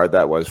like how hard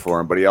that was for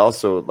him. But he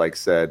also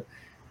said,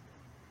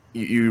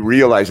 you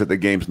realize that the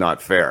game's not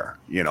fair,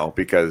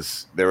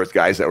 because there was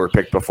guys that were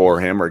picked before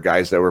him or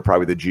guys that were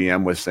probably the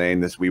GM was saying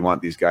this, we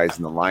want these guys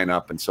in the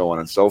lineup and so on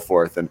and so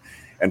forth.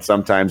 And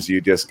sometimes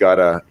you just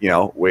gotta,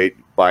 wait,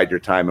 bide your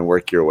time and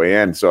work your way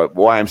in. So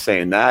why I'm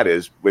saying that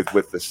is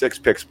with the 6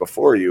 picks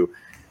before you,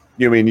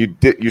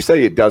 you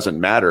say it doesn't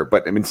matter,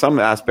 but I mean, some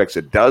aspects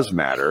it does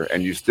matter,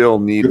 and you still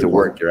need to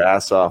work your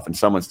ass off, and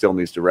someone still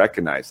needs to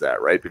recognize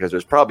that, right? Because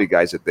there's probably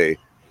guys that they,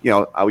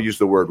 I'll use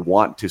the word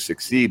want to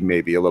succeed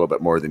maybe a little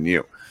bit more than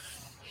you.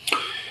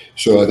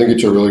 So I think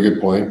it's a really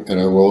good point, and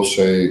I will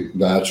say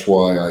that's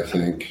why I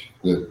think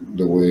that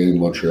the way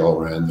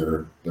Montreal ran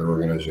their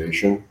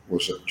organization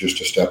was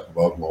just a step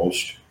above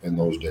most in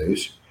those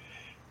days.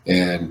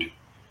 And,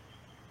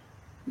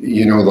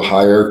 the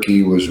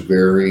hierarchy was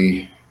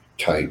very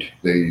tight.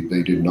 They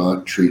did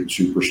not treat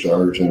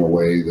superstars in a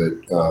way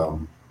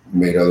that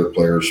made other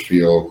players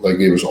feel like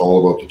it was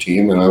all about the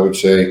team. And I would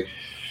say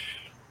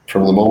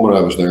from the moment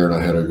I was there and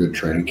I had a good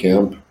training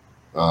camp,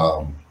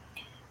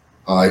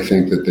 I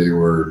think that they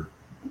were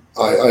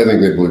I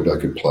think they believed I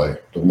could play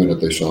the minute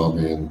they saw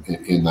me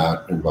in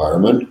that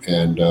environment.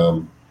 And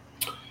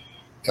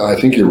I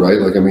think you're right.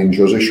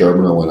 Jose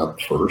Charbonneau went up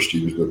first.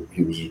 He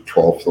was a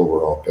 12th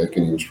overall pick,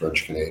 and he was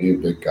French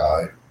Canadian, big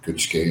guy,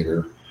 good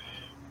skater.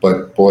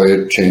 But boy,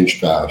 it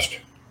changed fast.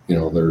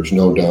 There's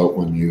no doubt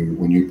when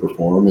you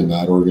perform in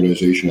that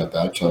organization at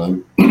that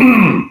time,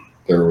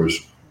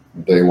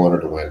 they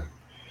wanted to win.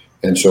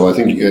 And so I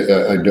think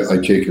I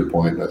take your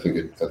point. I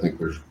think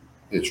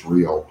it's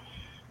real.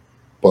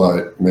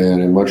 But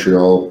man, in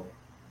Montreal,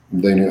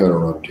 they knew how to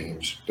run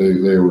teams.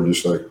 They were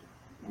just like,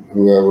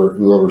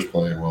 whoever's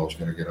playing well is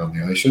going to get on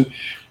the ice. And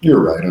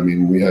you're right.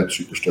 We had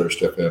superstar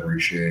Stéphane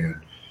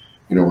Richer,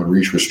 and when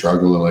Riche was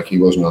struggling, he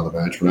wasn't on the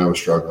bench. When I was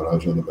struggling, I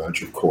was on the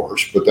bench, of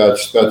course. But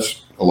that's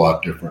a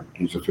lot different.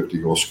 He's a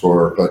 50-goal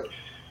scorer. But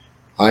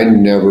I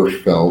never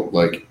felt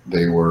like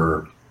they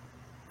were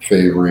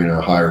favoring a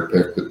higher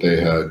pick that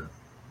they had,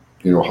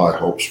 high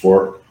hopes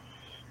for.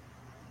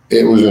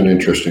 It was an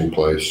interesting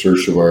place.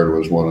 Serge Savard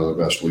was one of the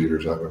best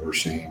leaders I've ever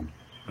seen.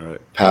 Right.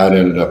 Pat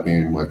ended up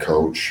being my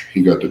coach.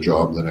 He got the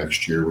job the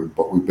next year,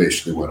 but we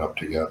basically went up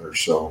together.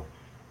 So,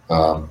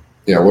 what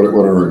an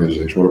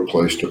organization, what a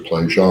place to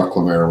play. Jacques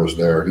Lemaire was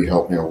there. He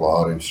helped me a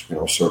lot. He's,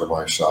 sort of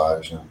my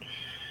size.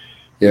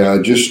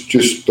 And,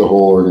 just the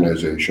whole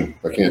organization.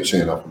 I can't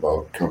say enough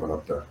about coming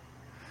up there.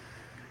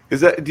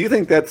 Do you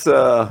think that's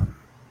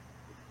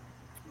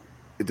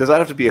does that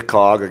have to be a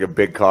cog, like a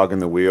big cog in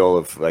the wheel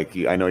of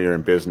I know you're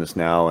in business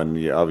now,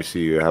 and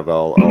obviously you have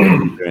all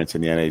experience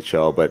in the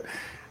NHL, but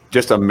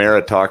just a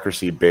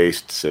meritocracy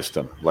based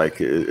system,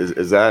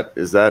 is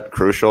that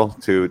crucial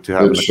to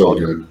have? It's so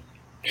good.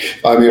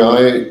 I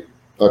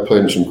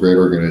played in some great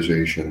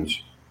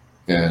organizations,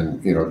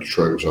 and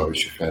Detroit was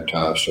obviously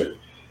fantastic.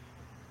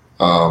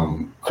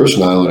 Chris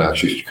Nyland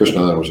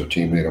was a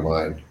teammate of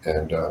mine,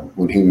 and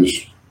when he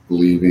was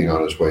leaving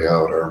on his way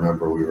out, I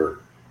remember it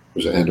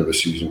was the end of a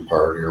season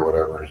party or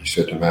whatever, and he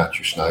said to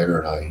Matthew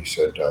Snyder and he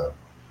said,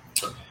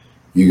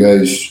 you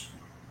guys,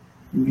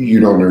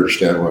 you don't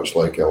understand what it's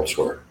like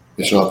elsewhere.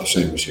 It's not the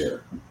same as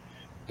here.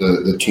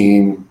 The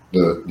team,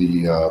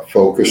 the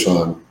focus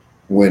on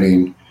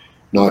winning,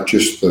 not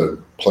just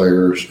the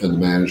players and the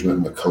management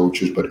and the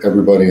coaches, but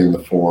everybody in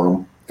the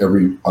forum,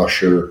 every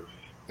usher,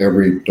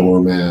 every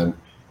doorman,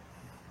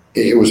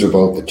 it was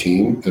about the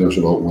team and it was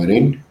about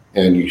winning,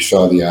 and you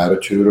saw the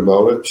attitude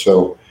about it.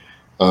 So,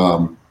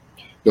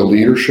 the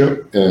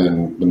leadership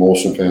and the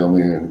Molson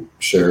family and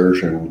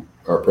Serge and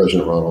our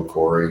president, Ronald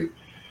Corey,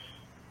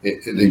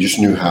 they just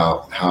knew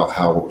how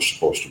it was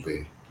supposed to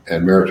be.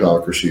 And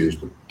meritocracy is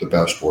the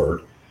best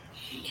word.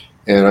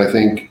 And I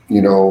think,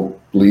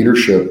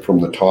 leadership from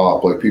the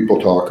top, people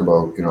talk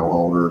about,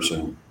 owners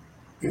and,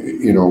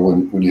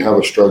 when you have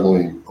a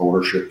struggling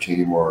ownership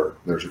team or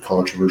there's a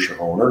controversial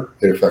owner,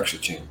 it affects the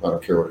team. I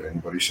don't care what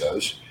anybody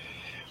says.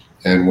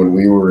 And when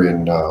we were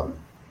in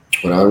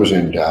when I was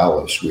in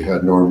Dallas, we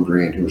had Norm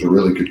Green, who was a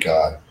really good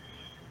guy,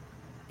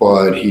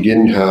 but he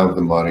didn't have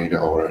the money to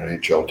own an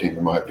NHL team,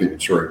 in my opinion.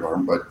 Sorry,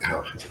 Norm, but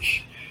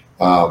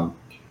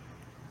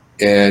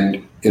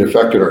and it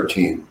affected our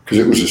team because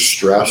it was a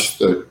stress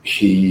that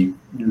he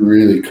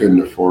really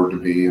couldn't afford to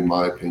be, in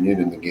my opinion,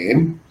 in the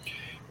game.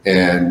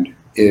 And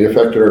it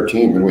affected our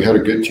team, and we had a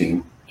good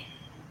team.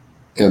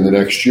 And the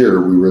next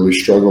year, we really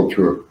struggled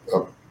through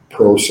a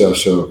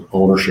process of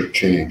ownership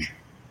change.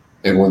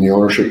 And when the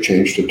ownership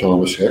changed to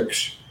Thomas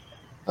Hicks,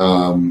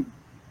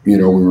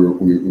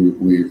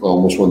 we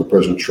almost won the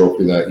President's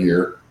Trophy that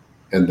year.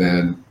 And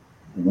then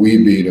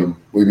we beat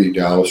them. We beat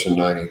Dallas in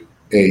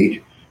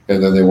 '98.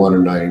 And then they won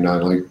in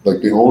 '99.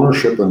 Like the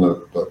ownership and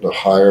the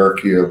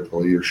hierarchy of the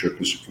leadership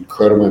is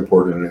incredibly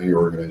important in any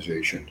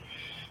organization.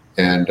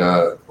 And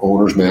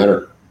owners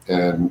matter,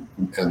 and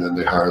then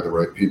they hire the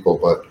right people.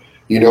 But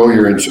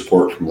you're in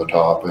support from the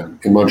top. And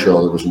in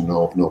Montreal, there was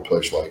no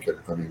place like it.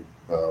 I mean,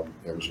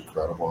 it was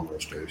incredible in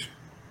those days.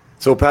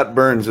 So Pat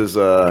Burns is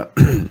I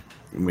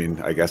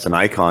guess an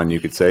icon, you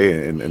could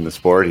say, in the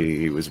sport.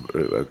 He was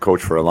a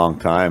coach for a long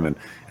time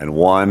and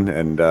won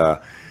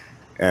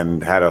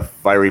and had a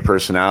fiery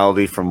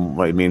personality from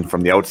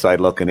the outside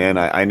looking in.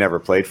 I never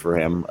played for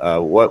him.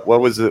 What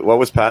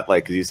was Pat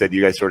like? Because you said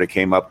you guys sort of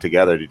came up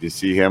together. Did you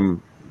see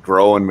him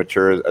grow and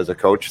mature as a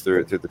coach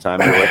through the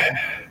time you were with him?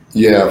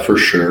 Yeah, for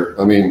sure.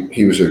 I mean,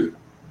 he was a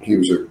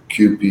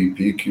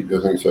QPP, I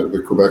think it's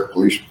the Quebec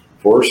Police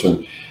Force,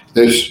 and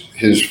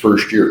his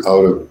first year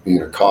out of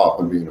being a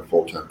cop and being a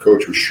full-time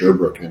coach was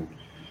Sherbrooke in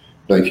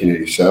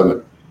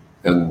 1987.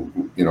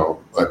 And,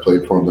 I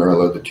played for him there. I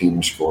led the team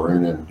in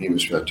scoring, and he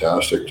was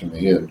fantastic to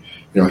me. And,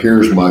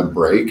 here's my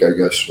break, I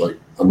guess. Like,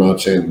 I'm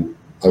not saying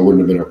I wouldn't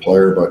have been a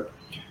player, but,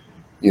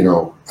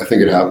 I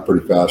think it happened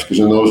pretty fast. Because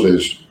in those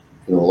days,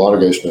 a lot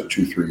of guys spent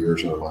 2-3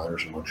 years in the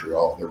minors in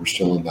Montreal. They were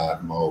still in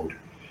that mode.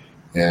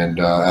 And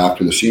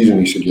after the season,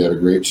 he said, you had a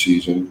great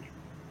season.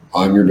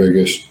 I'm your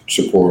biggest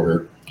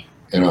supporter.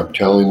 And I'm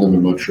telling them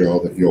in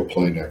Montreal that you'll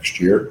play next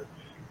year.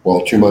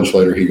 Well, 2 months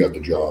later, he got the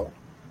job.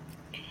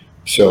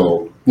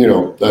 So,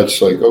 that's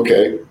like,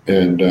 okay.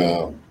 And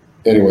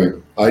anyway,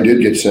 I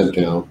did get sent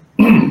down.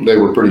 They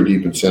were pretty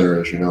deep in center,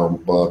 as you know,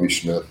 Bobby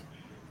Smith,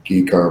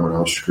 Guy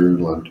Carmino,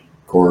 Skrudland,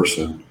 of course.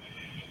 And,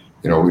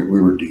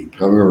 we were deep.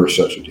 I remember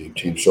such a deep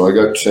team. So I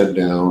got sent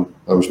down.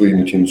 I was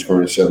leading the team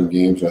scoring in 7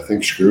 games. And I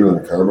think Skrudland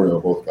and Carmino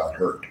both got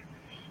hurt.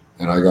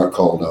 And I got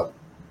called up.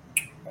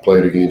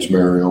 Played against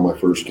Mario my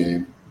first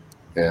game.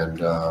 And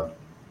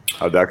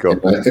how'd that go?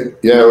 It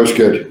was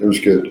good. It was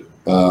good.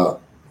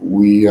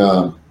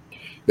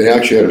 They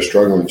actually had a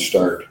struggling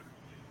start.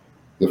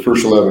 The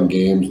first 11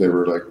 games, they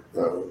were like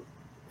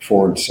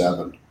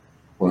 4-7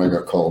 when I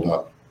got called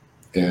up,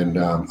 and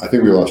I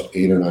think we lost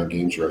 8 or 9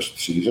 games the rest of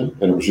the season.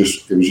 And it was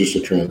just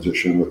a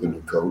transition with a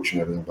new coach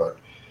and everything. But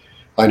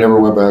I never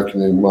went back to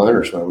the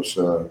minors. That was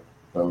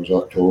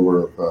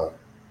October of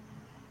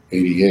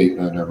 '88,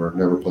 and I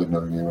never played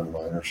another game in the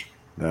minors.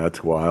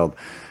 That's wild.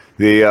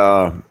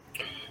 I'll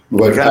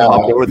go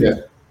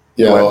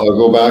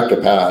back to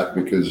Pat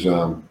because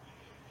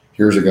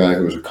here's a guy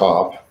who was a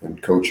cop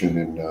and coaching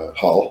in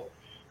Hull,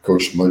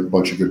 coached a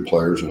bunch of good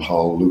players in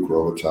Hull, Luke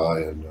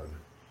Robitaille,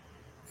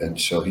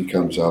 and so he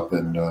comes up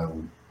and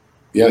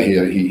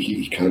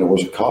he kind of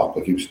was a cop.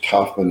 Like, he was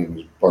tough and he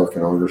was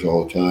barking orders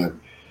all the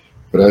time.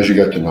 But as you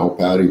got to know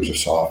Pat, he was a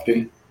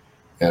softie,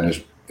 and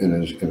his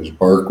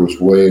bark was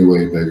way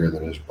bigger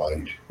than his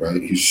bite.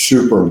 Right? He's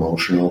super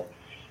emotional.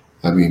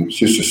 I mean, he's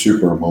just a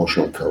super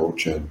emotional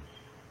coach,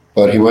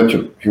 but he went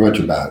to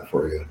bat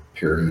for you.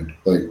 Period.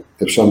 Like,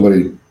 if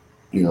somebody,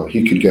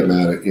 he could get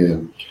mad at you,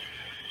 and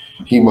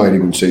he might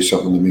even say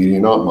something in the media.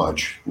 Not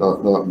much,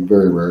 not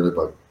very rarely,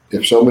 but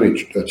if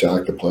somebody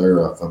attacked a player,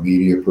 a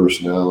media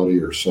personality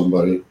or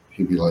somebody,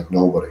 he'd be like,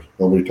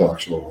 nobody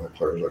talks about my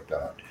players like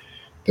that.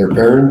 Their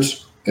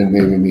parents and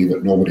maybe me,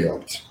 but nobody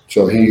else.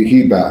 So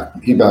he backed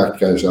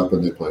guys up,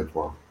 and they played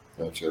for him.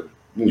 That's it.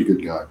 He's a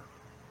good guy.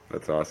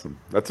 That's awesome.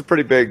 That's a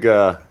pretty big,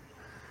 I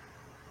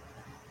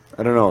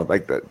don't know,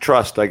 like the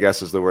trust, I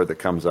guess, is the word that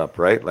comes up,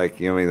 right? Like,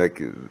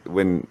 like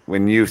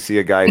when you see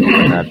a guy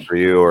doing that for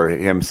you, or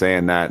him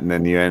saying that, and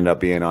then you end up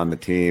being on the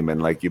team,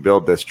 and like you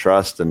build this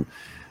trust. And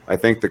I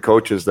think the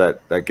coaches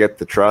that get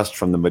the trust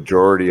from the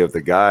majority of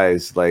the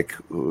guys, like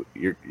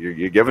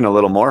you're giving a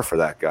little more for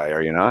that guy,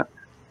 are you not?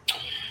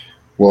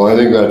 Well, I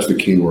think that's the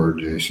key word,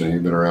 Jason.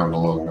 You've been around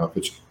long enough.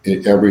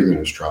 Everything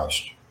is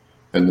trust.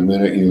 And the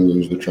minute you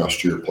lose the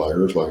trust to your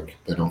players, like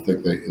they don't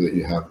think that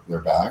you have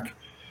their back,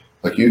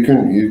 like you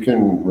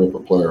can rip a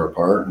player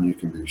apart, and you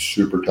can be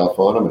super tough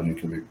on them, and you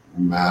can be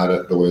mad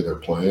at the way they're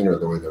playing or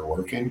the way they're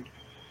working,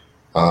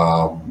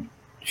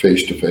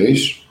 face to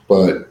face.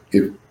 But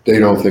if they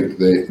don't think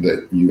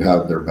that you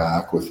have their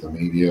back with the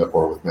media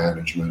or with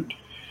management,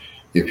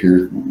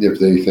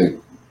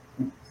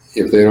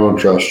 if they don't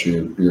trust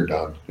you, you're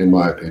done. In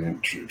my opinion,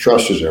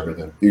 trust is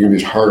everything. You can be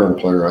as hard on a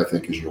player, I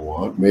think, as you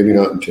want. Maybe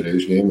not in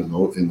today's game, in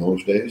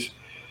those days.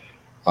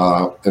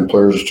 And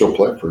players will still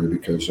play for you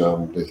because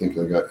they think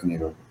they got,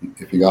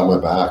 if you got my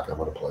back, I'm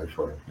going to play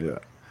for you. Yeah.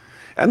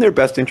 and their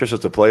best interest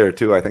as a player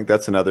too. I think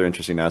that's another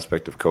interesting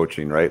aspect of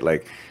coaching, right?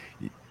 Like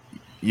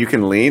you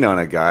can lean on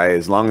a guy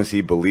as long as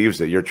he believes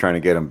that you're trying to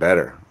get him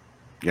better.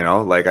 You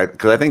know, like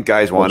because I think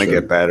guys want to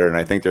get better, and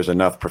I think there's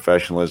enough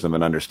professionalism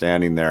and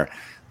understanding there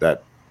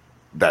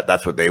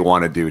that's what they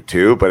want to do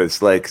too. But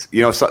it's like,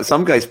 you know,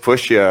 some guys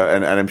push you,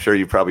 and I'm sure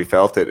you probably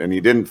felt it, and you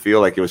didn't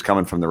feel like it was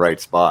coming from the right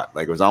spot.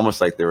 Like it was almost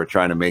like they were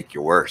trying to make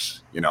you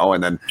worse, you know.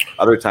 And then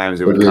other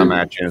times it would come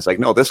at you, and it's like,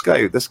 no, this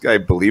guy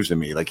believes in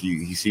me. Like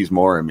he sees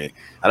more in me.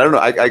 I don't know.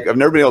 I've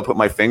never been able to put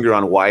my finger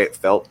on why it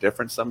felt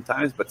different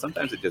sometimes, but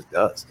sometimes it just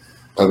does.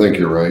 I think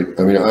you're right.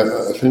 I mean,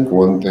 I think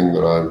one thing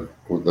that I've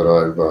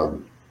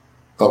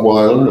well,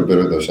 I learned a bit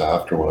of this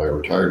after when I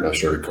retired and I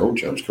started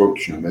coaching. I was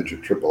coaching in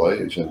midget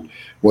AAAs, and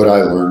what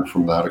I learned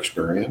from that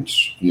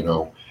experience, you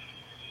know,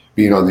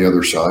 being on the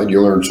other side,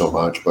 you learn so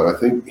much. But I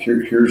think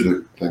here's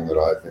the thing that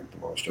I think the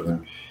most of,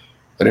 and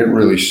I didn't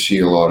really see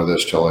a lot of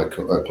this till I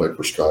played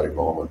for Scotty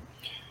Bowman,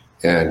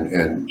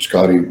 and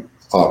Scotty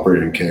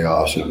operated in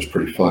chaos, and it was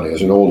pretty funny.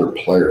 As an older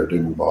player, it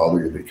didn't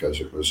bother you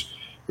because it was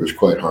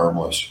quite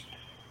harmless.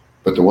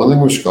 But the one thing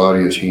with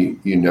Scotty is you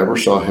never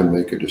saw him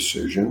make a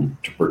decision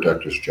to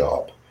protect his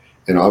job.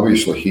 And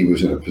obviously he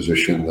was in a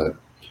position that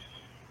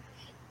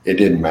it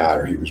didn't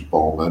matter. He was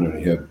Bowman and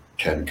he had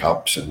 10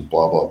 cups and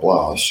blah, blah,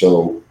 blah.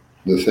 So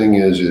the thing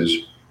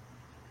is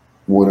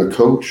when a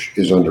coach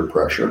is under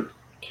pressure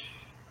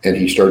and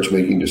he starts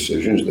making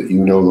decisions that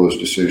you know those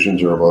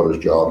decisions are about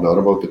his job, not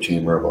about the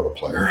team or about a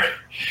player.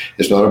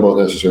 It's not about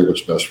necessarily what's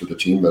best for the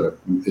team, but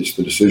it's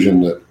the decision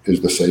that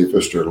is the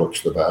safest or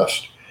looks the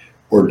best.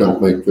 Or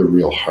don't make the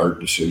real hard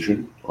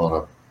decision on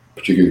a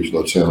particularly,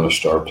 let's say, on a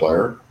star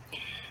player.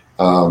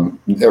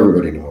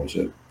 Everybody knows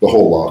it. The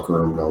whole locker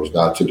room knows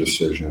that's a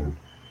decision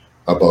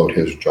about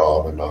his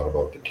job and not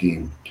about the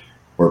team.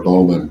 Where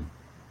Bowman,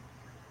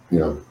 you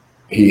know,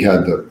 he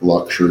had the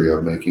luxury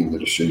of making the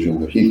decision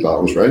that he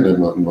thought was right.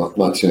 And I'm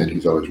not saying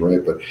he's always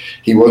right, but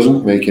he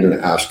wasn't making an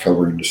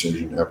ass-covering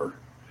decision ever.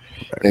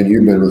 And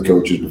you've been with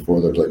coaches before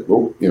that's like,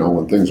 well, you know,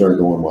 when things aren't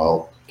going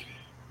well,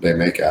 they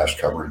make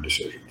ass-covering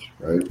decisions.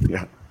 Right?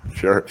 Yeah,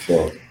 sure.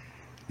 So,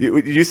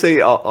 did you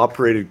say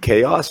operated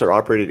chaos or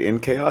operated in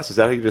chaos? Is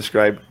that how you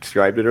described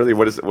it earlier?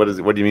 What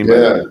do you mean by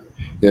that?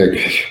 Yeah.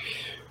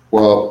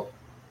 Well,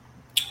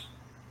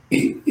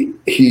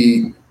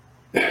 he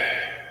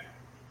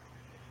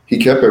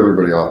kept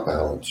everybody off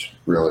balance,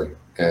 really,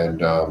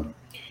 and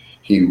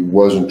he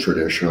wasn't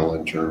traditional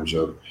in terms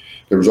of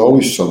there was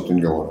always something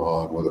going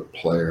on with a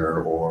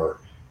player or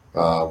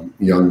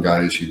young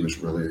guys. He was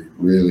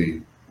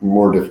really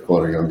more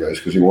difficult on young guys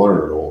because he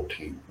wanted an old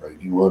team, right?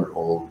 He wanted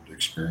old,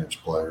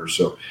 experienced players.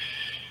 So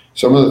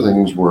some of the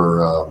things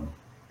were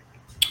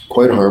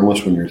quite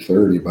harmless when you're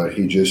 30, but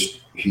he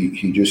just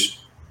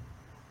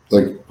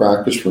like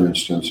practice, for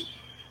instance.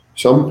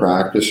 Some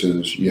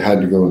practices you had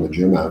to go in the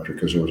gym after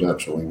because there was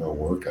absolutely no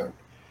workout.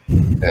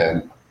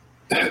 And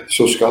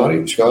so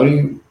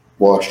Scotty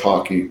watched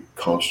hockey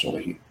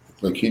constantly.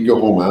 He'd go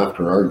home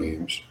after our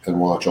games and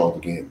watch all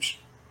the games.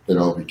 They'd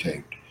all be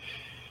taped.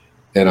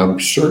 And I'm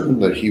certain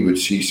that he would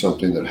see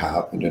something that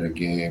happened in a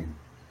game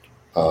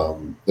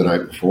the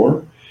night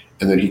before,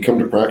 and then he'd come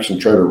to practice and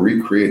try to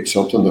recreate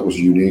something that was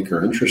unique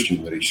or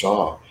interesting that he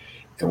saw.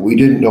 And we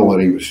didn't know what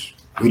he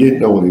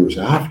was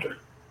after.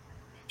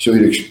 So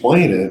he'd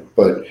explain it,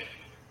 but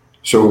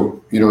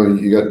so, you know,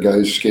 you got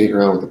guys skating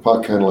around with the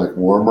puck kind of like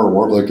warm,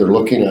 like they're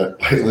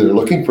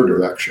looking for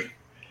direction.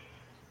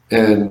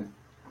 And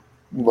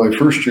my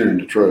first year in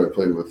Detroit, I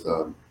played with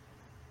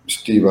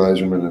Steve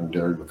Yzerman and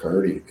Darren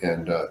McCarty,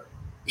 and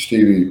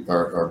Stevie,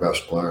 our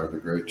best player, the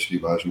great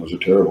Steve Yzerman, was a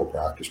terrible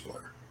practice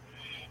player.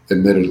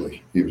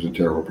 Admittedly, he was a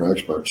terrible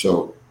practice player.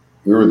 So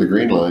we were the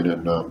green line,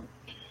 and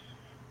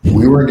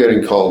we weren't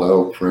getting called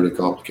out for any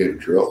complicated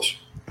drills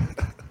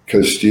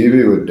because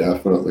Stevie would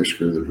definitely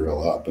screw the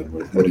drill up.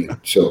 And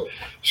so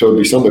it'd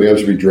be somebody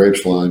else, it'd be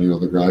Drape's line, you know,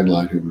 the grind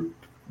line, who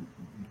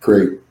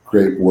were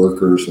great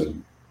workers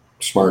and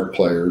smart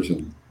players,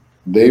 and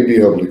they'd be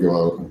able to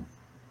go out and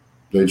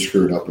they'd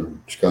screw it up,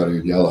 and Scotty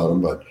would yell at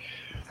them, but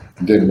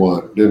didn't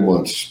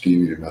want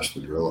Stevie to mess the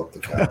drill up the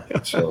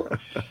cap. So,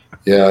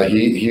 yeah,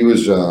 he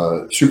was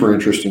a super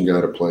interesting guy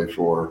to play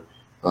for.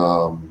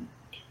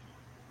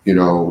 You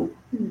know,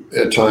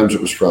 at times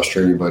it was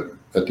frustrating, but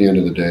at the end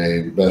of the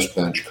day, best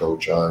bench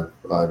coach I've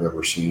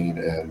ever seen,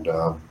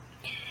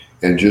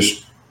 and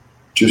just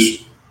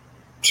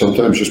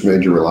sometimes just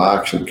made you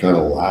relax and kind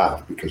of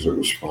laugh because it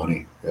was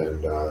funny,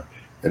 and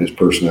his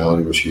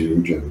personality was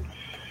huge, and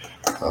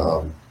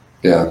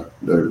yeah,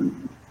 there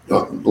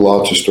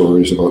lots of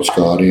stories about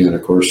Scotty, and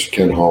of course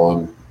Ken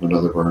Holland,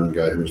 another Vernon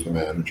guy who's the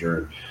manager,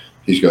 and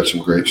he's got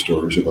some great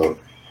stories about,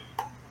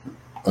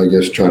 I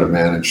guess, trying to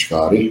manage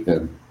Scotty.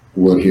 And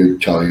what he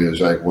would tell you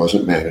is I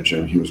wasn't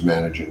managing him, he was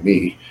managing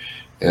me.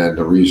 And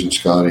the reason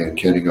Scotty and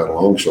Kenny got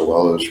along so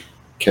well is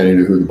Kenny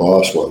knew who the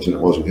boss was, and it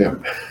wasn't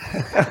him.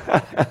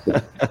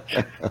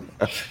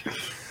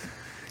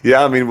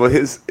 Yeah, I mean, well,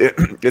 it's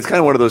kind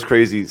of one of those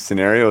crazy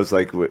scenarios,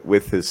 like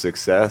with his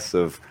success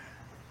of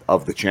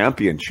the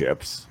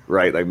championships,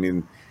 right? I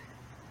mean,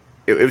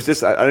 it was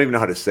just, I don't even know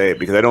how to say it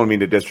because I don't mean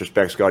to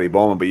disrespect Scotty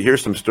Bowman, but you hear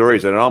some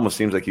stories and it almost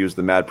seems like he was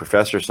the mad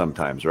professor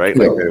sometimes, right?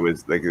 Yeah.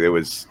 Like it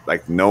was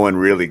like no one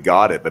really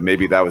got it, but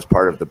maybe that was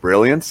part of the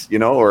brilliance,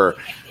 or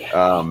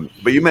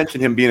but you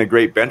mentioned him being a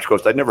great bench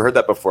coach. I'd never heard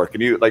that before.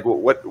 Can you, like,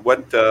 what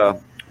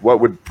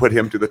would put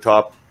him to the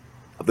top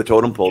of the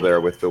totem pole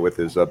there with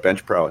his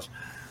bench prowess?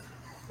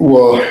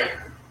 Well,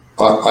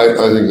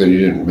 I think that he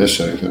didn't miss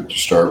anything to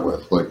start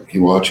with. Like, he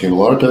watching him, a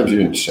lot of times he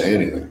didn't say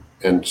anything,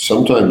 and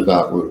sometimes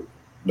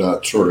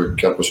that sort of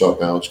kept us off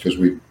balance because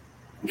we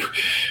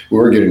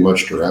weren't getting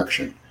much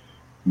direction.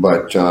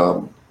 But I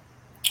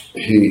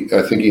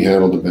think he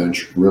handled the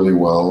bench really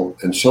well.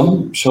 And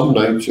some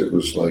nights it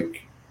was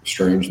like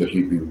strange that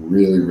he'd be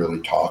really, really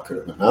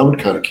talkative, and that would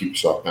kind of keep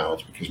us off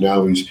balance because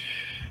now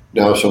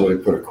somebody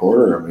put a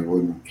quarter on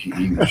me.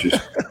 He was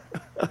just.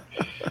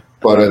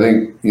 But I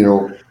think I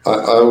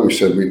always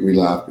said we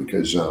laughed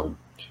because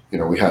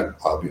we had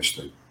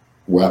obviously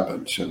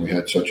weapons and we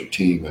had such a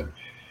team, and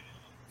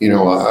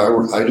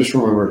I just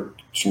remember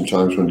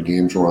sometimes when the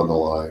games were on the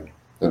line,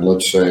 and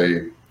let's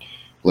say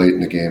late in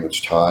the game it's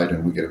tied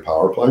and we get a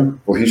power play.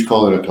 Well, he's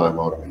calling a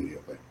timeout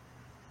immediately,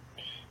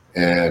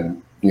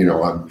 and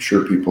I'm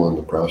sure people in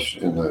the press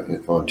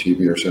on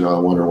TV are saying, "Oh, I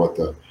wonder what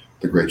the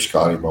great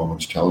Scotty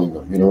Bowman's telling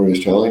them." You know what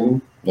he's telling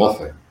them?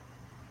 Nothing,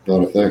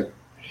 not a thing.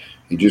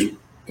 He just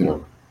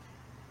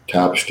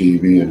tap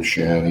Stevie and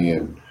Shanny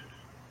and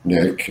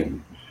Nick,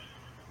 and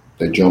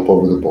they jump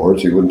over the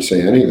boards. He wouldn't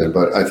say anything,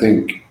 but I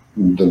think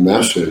the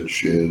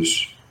message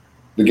is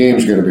the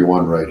game's going to be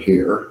won right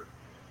here.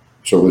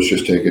 So let's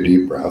just take a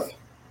deep breath.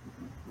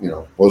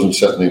 Wasn't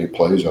setting any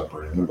plays up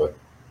or anything, but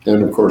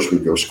then of course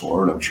we'd go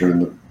score, and I'm sure in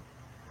the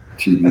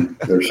TV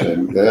they're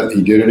saying that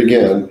he did it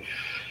again.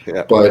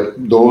 Yeah. But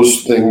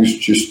those things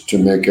just to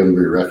make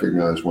everybody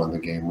recognize when the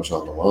game was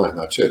on the line.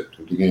 That's it.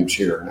 The game's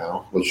here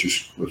now. Let's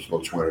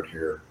win it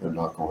here and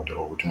not go into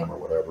overtime or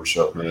whatever.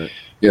 So, right.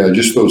 Yeah,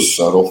 just those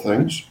subtle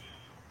things.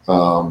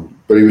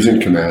 But he was in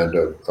command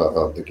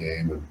of the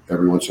game, and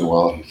every once in a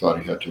while he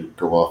thought he had to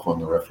go off on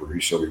the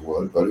referee, so he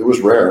would. But it was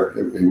rare.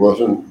 He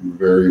wasn't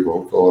very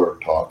vocal or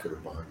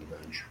talkative behind the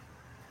bench.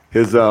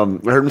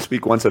 I heard him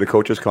speak once at a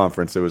coaches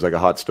conference. There was like a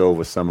hot stove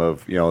with some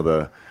of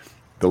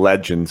the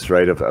legends,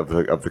 right, of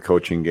the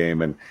coaching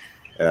game, and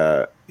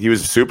he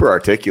was super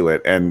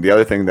articulate. And the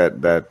other thing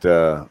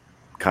that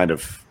kind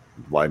of,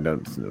 I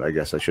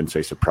guess I shouldn't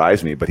say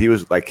surprised me, but he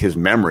was like his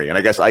memory, and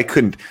I guess I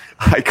couldn't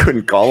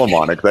call him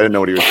on it because I didn't know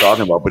what he was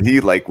talking about. But he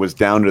was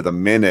down to the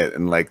minute,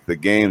 and like the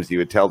games, he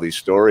would tell these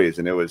stories,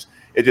 and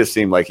it just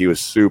seemed like he was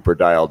super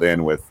dialed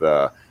in with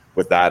that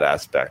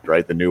aspect,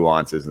 right, the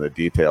nuances and the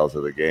details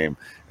of the game.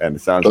 And it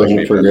sounds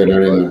doesn't forget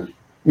anything.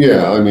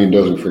 Yeah,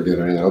 doesn't forget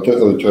anything. I'll tell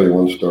you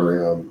one story.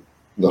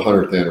 The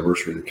 100th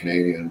anniversary of the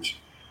Canadiens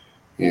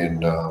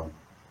in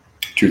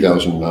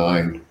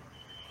 2009,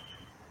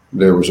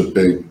 they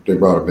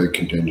brought a big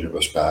contingent of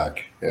us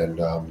back.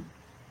 And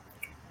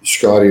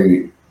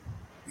Scotty,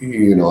 I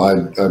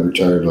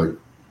retired like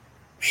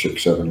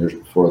 6-7 years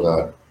before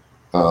that.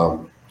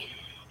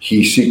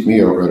 He seeked me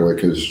out right away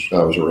because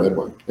I was a Red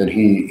Wing. And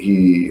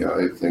he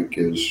I think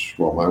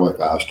my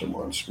wife asked him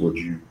once, how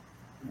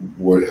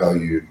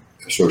you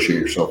associate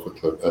yourself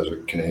as a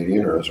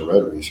Canadian or as a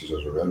Red Wing? He says,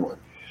 as a Red Wing.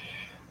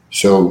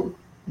 So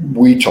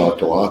we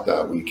talked a lot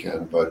that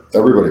weekend, but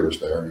everybody was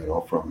there,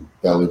 from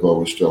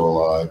Beliveau was still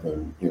alive,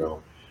 and,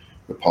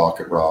 the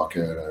Pocket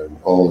Rocket and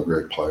all the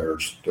great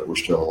players that were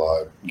still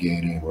alive,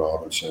 Gainey and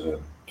Robinson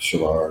and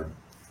Savard.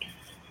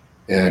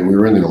 And we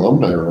were in the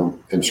alumni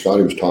room, and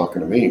Scotty was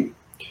talking to me.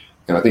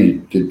 And I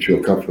think he did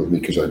feel comfortable with me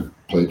because I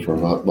played for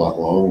him not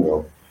long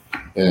ago.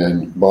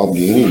 And Bob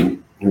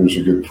Gainey, who was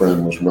a good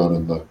friend, was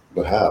running the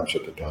Habs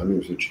at the time. He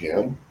was the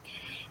GM.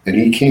 And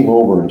he came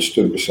over and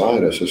stood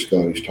beside us as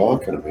Scotty's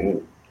talking to me.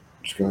 And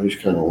Scotty's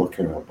kind of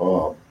looking at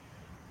Bob,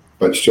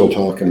 but still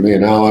talking to me.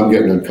 And now I'm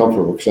getting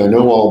uncomfortable because I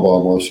know all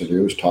Bob wants to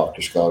do is talk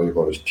to Scotty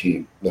about his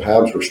team. The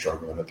Habs were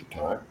struggling at the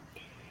time.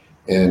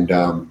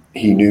 And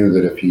he knew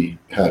that if he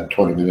had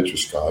 20 minutes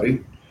with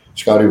Scotty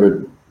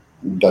would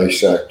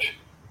dissect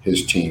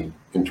his team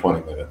in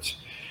 20 minutes.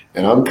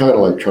 And I'm kind of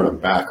like trying to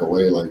back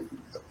away, like,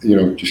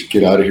 just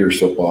get out of here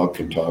so Bob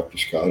can talk to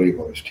Scotty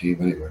about his team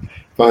anyway.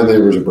 Finally,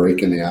 there was a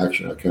break in the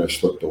action. I kind of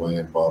slipped away,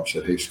 and Bob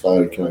said, "Hey,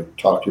 Scotty, can I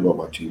talk to you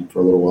about my team for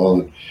a little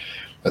while?"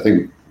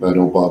 And I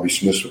know Bobby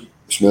Smith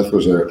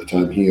was there at the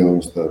time. He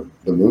owns the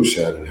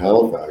Moosehead in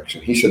Halifax,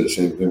 and he said the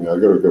same thing. I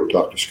got to go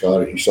talk to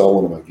Scotty. He saw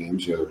one of my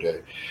games the other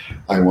day.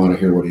 I want to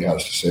hear what he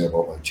has to say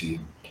about my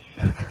team.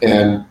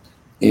 And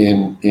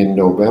in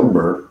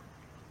November,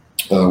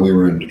 we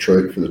were in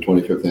Detroit for the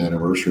 25th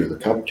anniversary of the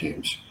Cup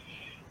teams.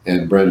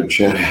 And Brendan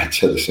Shanahan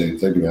said the same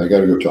thing to me. I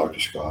got to go talk to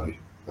Scotty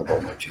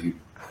about my team.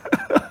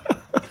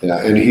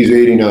 Yeah, and he's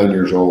 89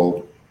 years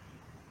old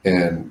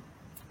and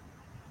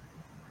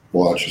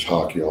watches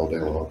hockey all day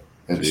long,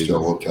 and still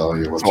will tell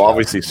you what's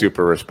obviously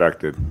super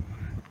respected.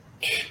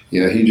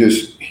 Yeah,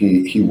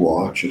 he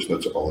watches.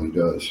 That's all he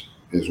does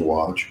is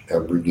watch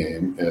every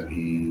game, and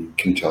he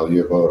can tell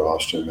you about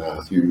Austin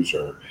Matthews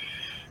or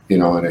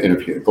and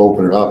if you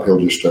open it up, he'll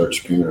just start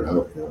spewing it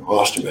out.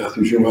 Austin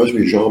Matthews reminds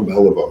me of Jean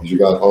Beliveau. He's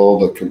got all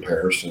the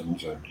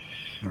comparisons, and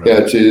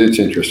it's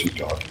interesting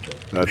talking to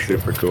him. That's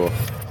super cool.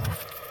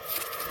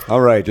 All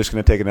right, just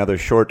going to take another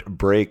short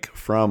break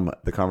from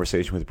the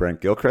conversation with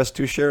Brent Gilchrist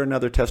to share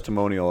another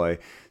testimonial. I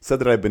said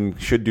that I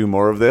should do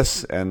more of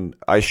this, and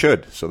I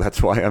should, so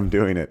that's why I'm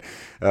doing it.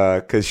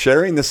 Because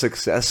sharing the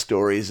success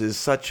stories is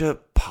such a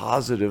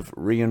positive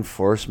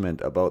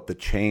reinforcement about the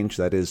change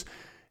that is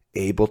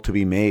able to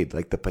be made,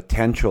 like the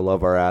potential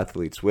of our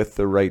athletes with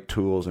the right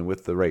tools and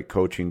with the right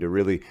coaching to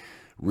really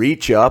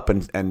reach up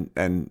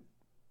and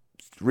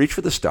reach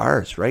for the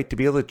stars, right? To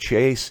be able to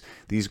chase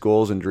these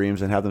goals and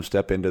dreams and have them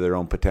step into their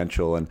own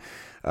potential. And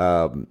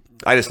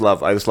I just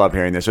love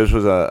hearing this. This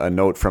was a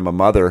note from a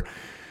mother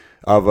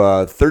of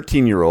a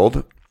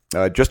 13-year-old,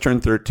 just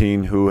turned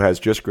 13, who has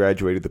just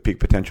graduated the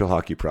Peak Potential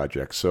Hockey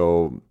Project.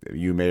 So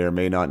you may or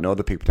may not know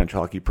the Peak Potential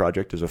Hockey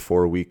Project is a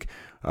 4-week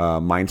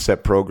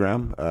mindset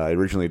program. I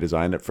originally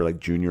designed it for like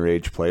junior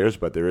age players,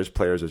 but there is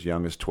players as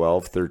young as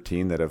 12,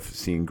 13 that have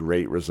seen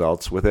great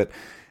results with it.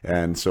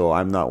 And so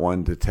I'm not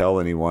one to tell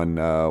anyone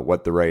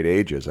what the right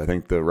age is. I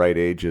think the right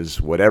age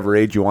is whatever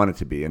age you want it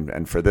to be.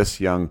 And for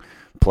this young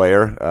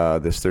player,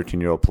 this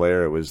 13-year-old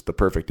player, it was the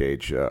perfect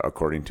age,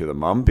 according to the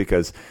mom,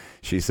 because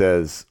she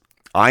says,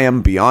 "I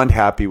am beyond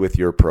happy with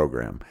your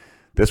program.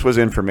 This was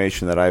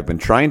information that I've been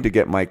trying to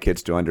get my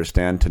kids to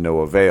understand to no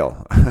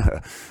avail."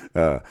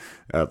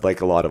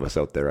 Like a lot of us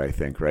out there, I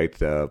think, right?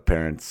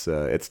 Parents,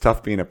 it's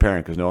tough being a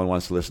parent because no one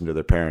wants to listen to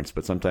their parents,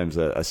 but sometimes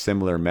a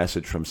similar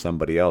message from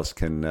somebody else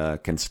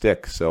can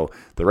stick. So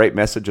the right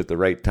message at the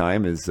right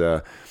time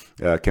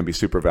can be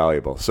super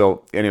valuable.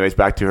 So anyways,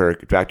 back to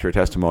her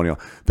testimonial.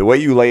 The way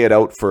you lay it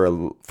out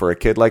for a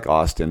kid like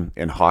Austin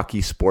in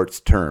hockey sports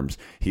terms,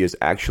 he is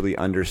actually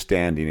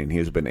understanding and he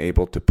has been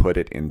able to put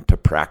it into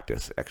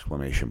practice, !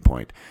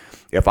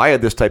 If I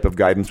had this type of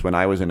guidance when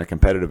I was in a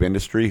competitive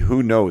industry,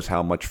 who knows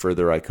how much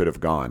further I could have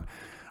gone.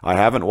 I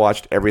haven't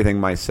watched everything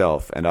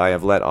myself, and I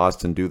have let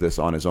Austin do this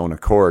on his own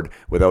accord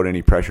without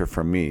any pressure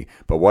from me,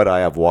 but what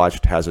I have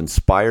watched has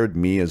inspired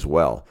me as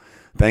well.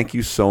 Thank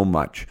you so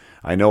much.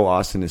 I know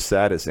Austin is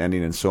sad it's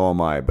ending, and so am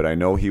I, but I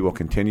know he will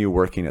continue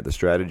working at the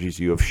strategies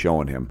you have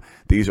shown him.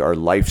 These are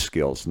life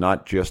skills,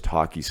 not just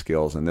hockey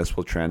skills, and this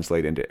will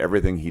translate into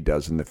everything he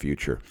does in the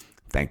future.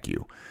 Thank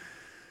you.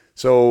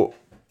 So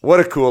what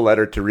a cool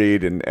letter to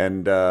read,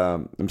 and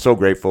I'm so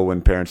grateful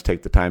when parents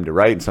take the time to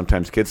write, and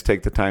sometimes kids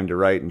take the time to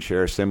write and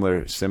share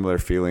similar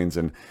feelings,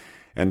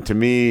 and to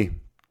me,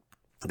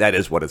 that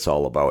is what it's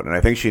all about. And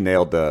I think she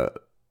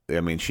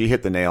she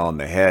hit the nail on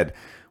the head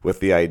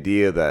with the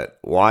idea that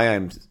why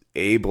I'm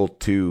able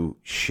to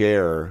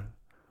share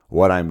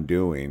what I'm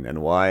doing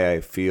and why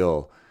I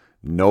feel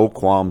no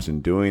qualms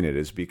in doing it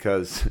is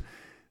because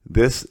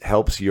this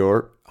helps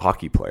your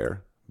hockey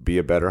player be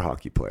a better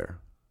hockey player.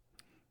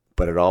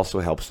 But it also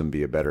helps them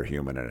be a better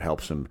human, and it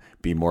helps them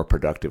be more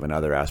productive in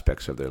other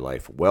aspects of their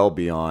life, well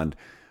beyond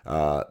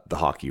the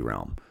hockey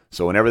realm.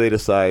 So whenever they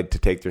decide to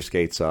take their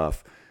skates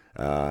off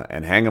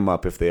and hang them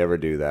up, if they ever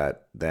do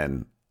that,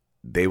 then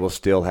they will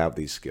still have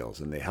these skills,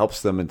 and it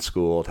helps them in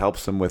school. It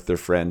helps them with their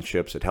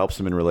friendships. It helps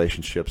them in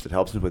relationships. It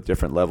helps them with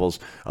different levels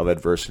of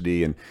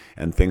adversity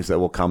and things that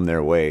will come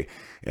their way.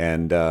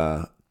 And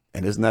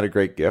isn't that a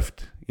great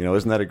gift?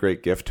 Isn't that a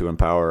great gift to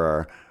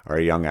empower our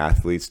young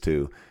athletes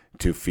to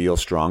feel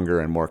stronger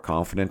and more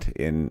confident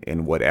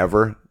in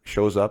whatever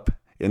shows up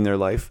in their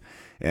life?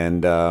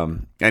 And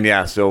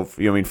yeah, so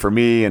for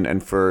me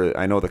and for,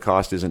 I know the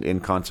cost isn't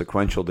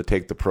inconsequential to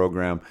take the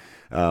program.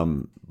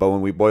 But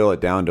when we boil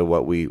it down to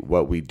what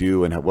we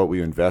do and what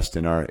we invest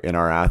in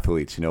our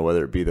athletes,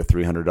 whether it be the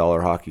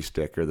 $300 hockey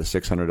stick or the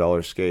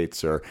 $600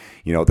 skates or,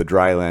 the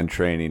dryland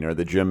training or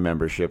the gym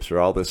memberships or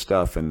all this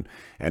stuff. And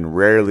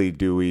rarely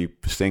do we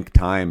sink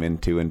time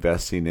into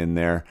investing in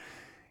their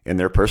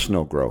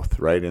personal growth,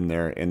 right? In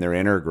their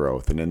inner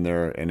growth and in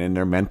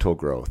their mental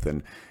growth.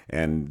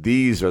 And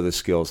these are the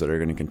skills that are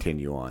going to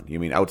continue on.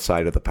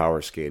 Outside of the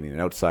power skating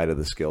and outside of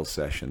the skills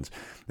sessions.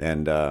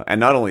 And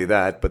not only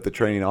that, but the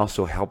training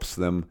also helps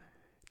them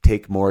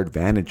take more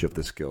advantage of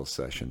the skills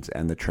sessions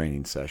and the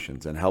training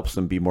sessions and helps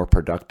them be more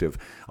productive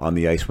on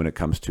the ice when it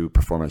comes to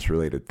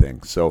performance-related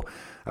things. So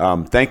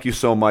thank you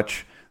so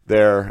much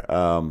there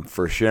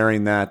for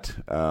sharing that.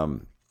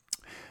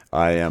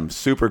 I am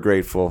super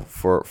grateful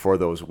for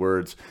those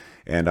words,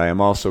 and I am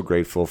also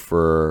grateful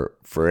for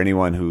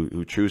anyone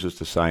who chooses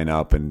to sign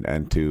up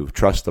and to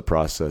trust the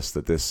process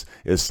that this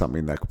is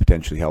something that could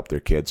potentially help their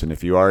kids. And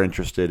if you are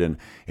interested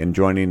in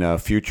joining a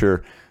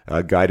future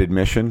guided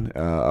mission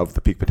of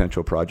the Peak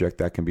Potential Project,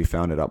 that can be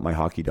found at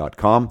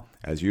upmyhockey.com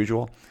as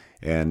usual.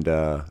 And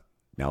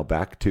now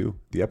back to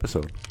the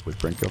episode with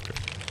Brent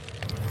Gilchrist.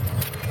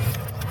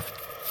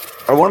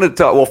 I wanted to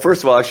talk. Well,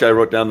 first of all, actually, I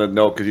wrote down the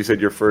note because you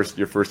said your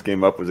first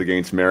game up was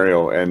against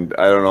Mario, and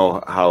I don't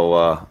know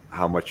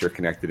how much you're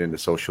connected into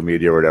social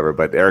media or whatever.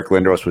 But Eric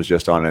Lindros was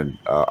just on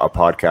a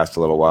podcast a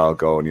little while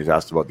ago, and he was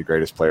asked about the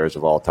greatest players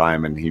of all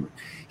time, and he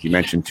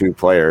mentioned two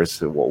players.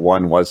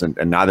 One wasn't,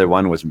 and neither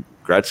one was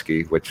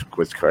Gretzky, which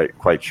was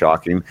quite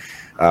shocking.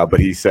 But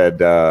he said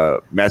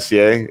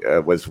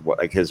Messier was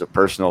like his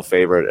personal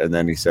favorite, and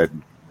then he said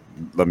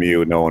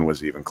Lemieux, no one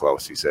was even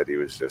close. He said he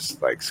was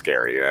just like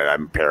scary.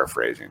 I'm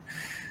paraphrasing.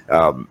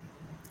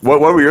 What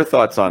were your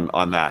thoughts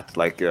on that?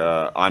 Like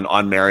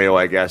on Mario,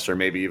 I guess, or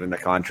maybe even the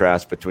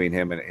contrast between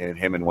him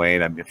and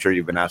Wayne. I'm sure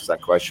you've been asked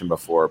that question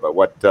before, but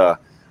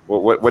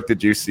what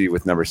did you see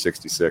with number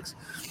 66?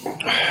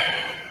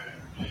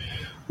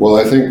 Well,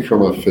 I think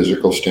from a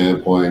physical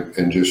standpoint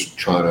and just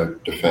trying to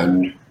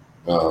defend,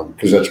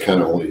 because that's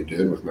kind of all he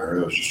did with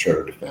Mario, was just try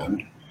to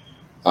defend.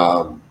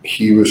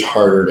 He was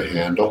harder to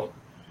handle.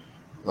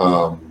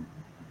 I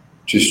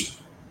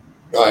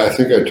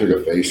think I took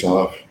a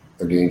face-off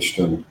against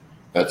him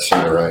at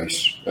center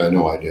ice. I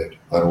know I did.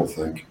 I don't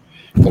think.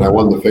 And I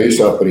won the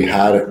face-off, but he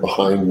had it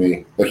behind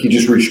me. Like he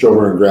just reached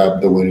over and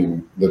grabbed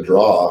the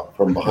draw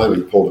from behind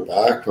me, pulled it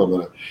back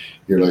from it.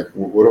 You're like,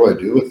 what do I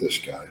do with this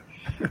guy?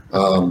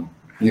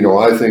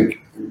 I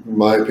think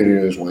my opinion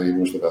is Wayne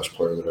was the best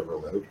player that ever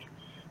lived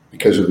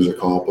because of his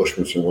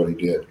accomplishments and what he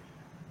did.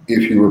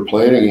 If you were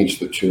playing against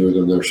the two of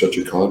them, there's such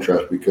a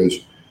contrast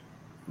because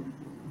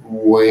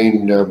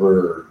Wayne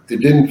it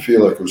didn't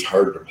feel like it was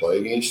hard to play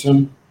against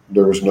him.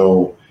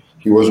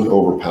 He wasn't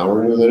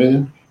overpowering with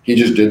anything. He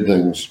just did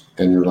things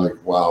and you're like,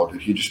 wow,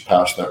 did he just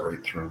pass that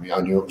right through me?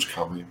 I knew it was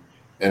coming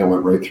and it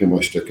went right through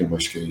my stick and my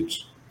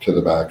skates to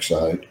the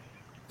backside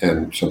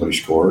and somebody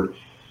scored.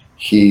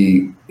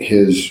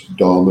 His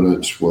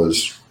dominance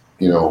was,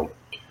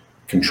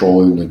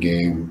 controlling the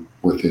game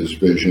with his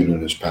vision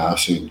and his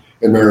passing.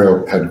 And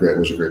Mario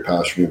was a great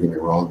passer, don't get me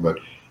wrong, but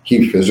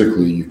he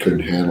physically, you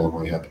couldn't handle him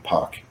when he had the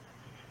puck.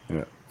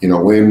 Yeah.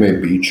 Wayne may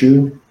beat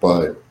you,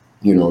 but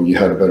you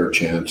had a better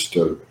chance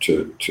to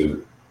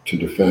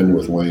defend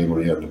with Wayne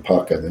when he had the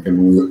puck, I think.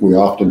 And we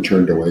often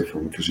turned away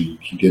from him because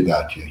he did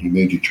that to you. He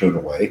made you turn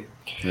away.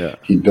 Yeah.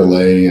 He'd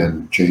delay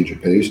and change the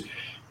pace.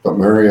 But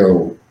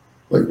Mario,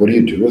 like, what do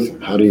you do with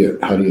him? How do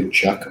you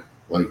check him?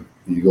 Like,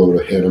 you go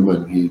to hit him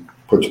and he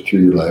puts it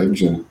through your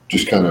legs and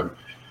just kind of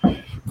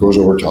goes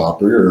over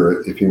top of you,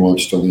 or if he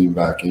wants to lean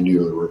back into you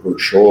with a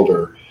reverse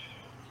shoulder,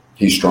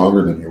 he's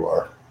stronger than you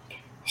are.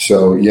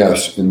 So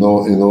yes, in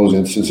those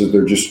instances,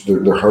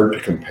 they're hard to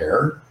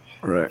compare.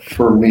 Right.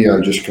 For me, I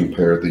just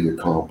compare the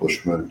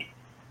accomplishment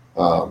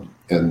and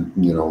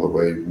the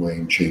way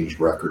Wayne changed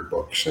record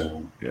books,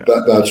 and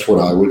that's what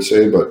I would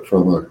say. But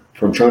from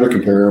trying to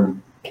compare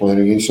him playing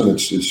against him,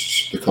 it's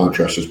the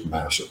contrast is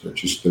massive.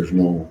 It's just there's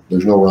no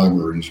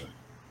rhyme or reason.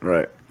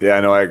 Right. Yeah,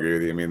 no, I agree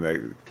with you. I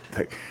mean,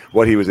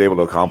 what he was able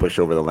to accomplish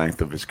over the length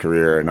of his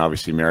career, and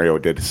obviously Mario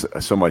did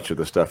so much of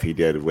the stuff he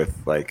did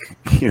with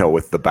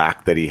with the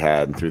back that he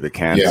had and through the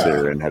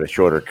cancer and had a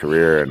shorter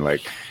career, and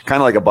kind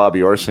of like a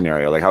Bobby Orr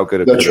scenario. Like how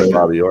good could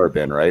Bobby Orr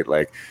been, right?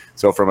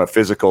 So from a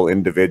physical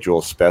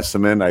individual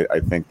specimen,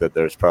 I think that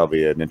there's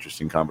probably an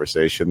interesting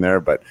conversation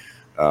there. But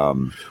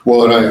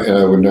well, and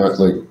I would not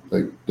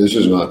like this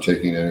is not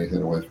taking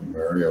anything away from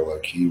Mario.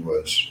 Like he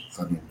was,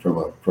 I mean,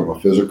 from a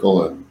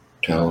physical and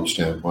talent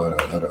standpoint,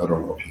 I don't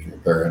know if you can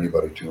compare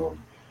anybody to him.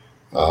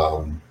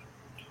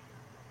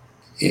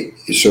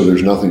 So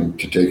there's nothing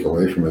to take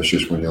away from it. It's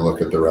just when you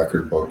look at the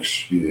record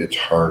books, it's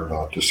hard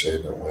not to say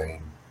that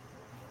Wayne,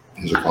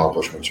 his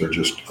accomplishments are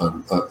just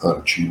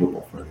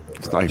unachievable for anybody.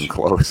 It's not even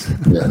close.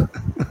 Yeah,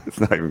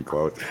 it's not even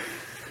close.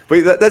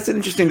 But that's an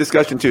interesting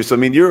discussion too. So I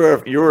mean, you're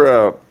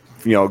a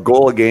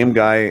goal a game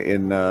guy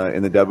in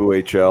the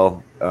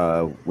WHL.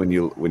 When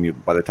you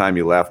by the time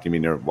you left,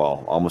 you're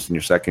almost in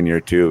your second year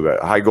too.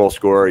 A high goal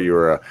scorer, you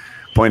were a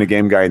point a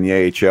game guy in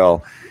the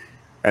AHL,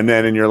 and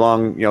then in your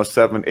long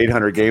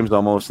 700-800 games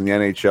almost in the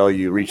NHL,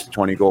 you reached the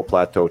 20 goal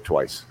plateau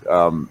twice.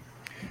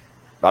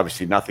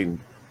 Obviously, nothing,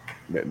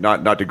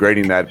 not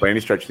degrading that by any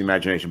stretch of the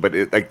imagination, but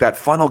that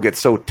funnel gets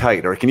so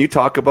tight. Or can you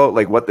talk about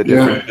what the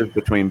difference is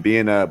between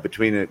being a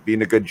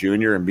good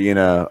junior and being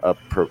a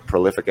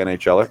prolific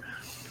NHLer?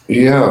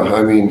 Yeah,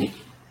 I mean,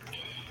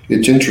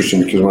 it's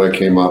interesting because when I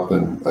came up,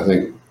 and I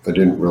think I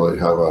didn't really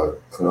have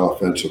an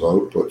offensive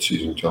output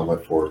season until my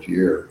fourth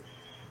year,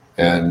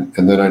 and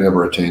then I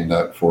never attained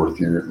those fourth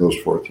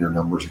year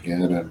numbers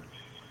again. And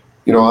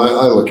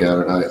I look at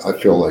it, and I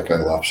feel like I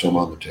left some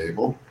on the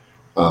table.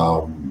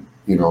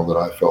 That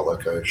I felt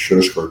like I should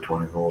have scored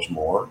 20 goals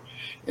more,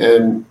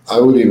 and I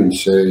would even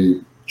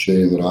say,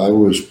 Jay, that I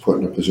was put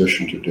in a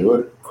position to do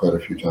it quite a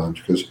few times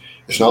because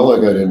it's not like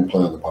I didn't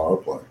play on the power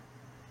play.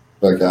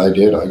 Like I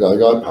did, I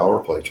got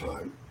power play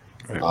time.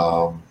 Right.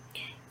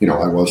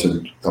 I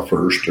wasn't a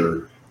first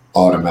or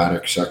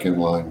automatic second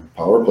line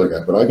power play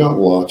guy, but I got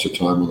lots of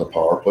time on the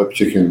power play,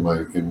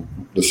 particularly in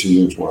the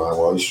seasons when I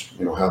was,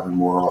 having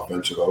more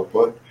offensive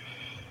output.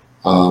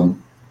 I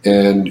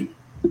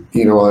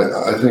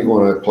think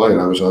when I played,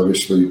 I was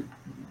obviously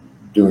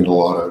doing a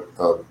lot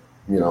of,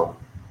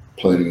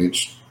 playing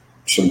against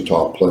some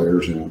top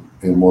players in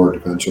more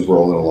defensive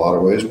role in a lot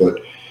of ways, but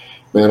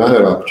man, I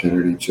had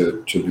opportunity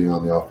to be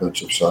on the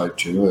offensive side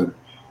too,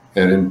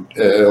 and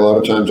a lot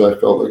of times I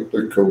felt like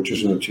the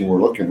coaches and the team were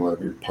looking like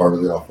you're part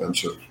of the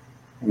offensive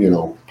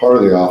part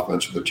of the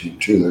offense of the team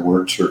too. They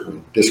weren't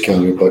certainly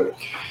discounted, but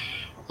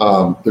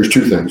there's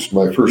two things.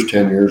 My first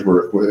 10 years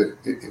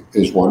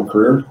is one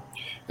career,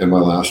 and my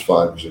last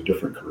 5 is a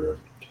different career.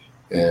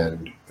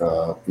 And,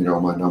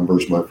 my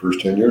numbers my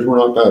first 10 years were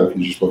not bad. If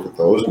you just look at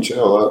those and say,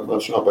 oh,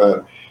 that's not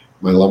bad.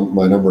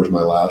 My numbers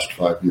my last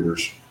 5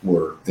 years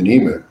were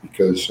anemic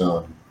because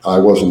I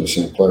wasn't the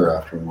same player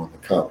after we won the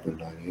Cup in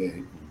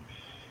 '98.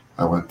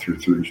 I went through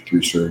three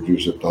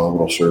surgeries,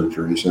 abdominal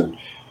surgeries. And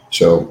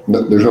so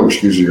there's no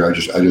excuse here. I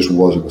just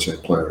wasn't the same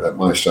player. At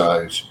my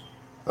size,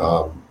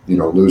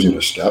 losing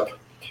a step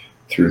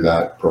through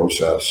that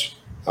process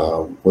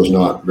was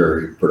not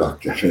very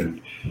productive.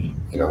 And,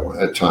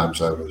 at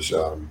times I was,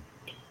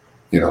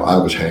 I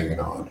was hanging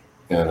on,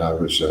 and I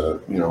was,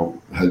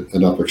 had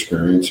enough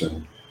experience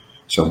and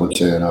some would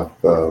say enough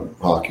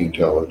hockey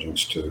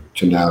intelligence to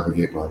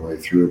navigate my way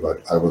through,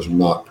 but I was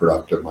not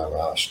productive my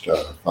last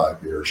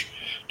 5 years.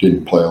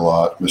 Didn't play a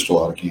lot, missed a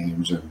lot of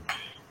games, and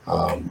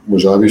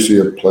was obviously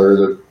a player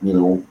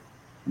that,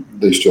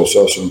 they still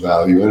saw some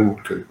value in,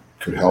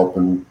 could help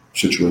in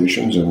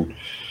situations. And,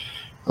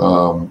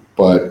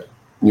 but,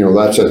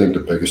 that's, I think,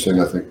 the biggest thing.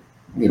 I think,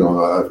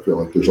 I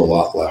feel like there's a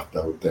lot left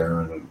out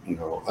there, and,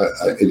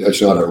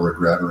 it's not a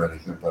regret or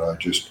anything, but I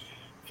just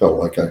felt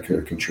like I could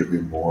have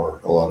contributed more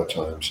a lot of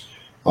times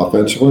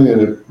offensively,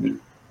 and it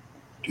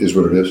is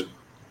what it is.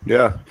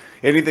 Yeah.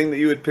 Anything that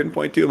you would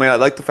pinpoint to? I mean, I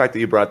like the fact that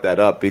you brought that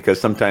up, because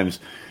sometimes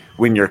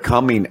when you're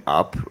coming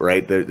up,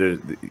 right,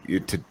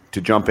 to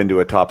jump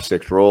into a top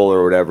 6 role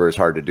or whatever is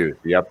hard to do.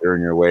 You're up there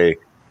in your way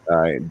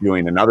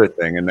doing another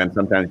thing, and then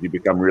sometimes you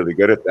become really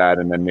good at that,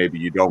 and then maybe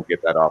you don't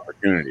get that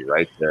opportunity,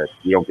 right?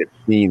 You don't get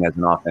seen as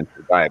an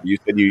offensive guy. But you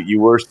said you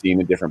were seen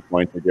at different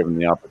points and given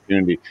the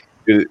opportunity.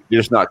 Did it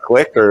just not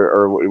click,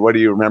 or what do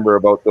you remember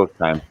about those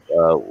times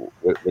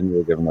when you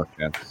were given those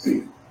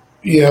chances?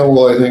 Yeah,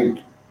 well, I think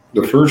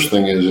the first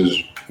thing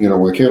is when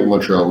we came to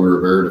Montreal, we were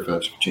a very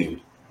defensive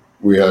team.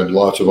 We had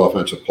lots of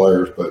offensive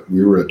players, but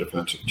we were a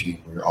defensive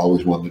team. We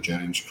always won the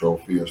Jennings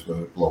Trophy as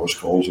the lowest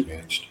goals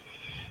against.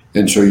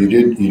 And so you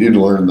did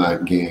learn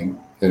that game,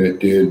 and it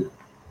did,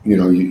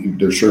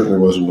 there certainly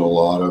wasn't a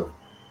lot of,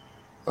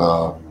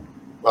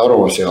 I don't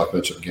want to say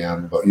offensive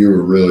gammon, but you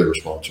were really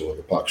responsible with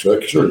the puck. So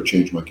that sort of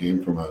changed my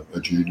game from a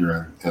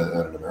junior and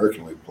an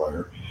American League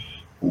player,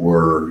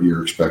 where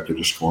you're expected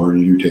to score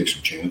and you take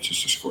some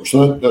chances to score.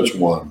 So that's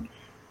one.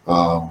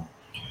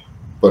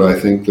 But I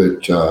think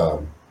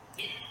that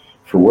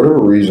for whatever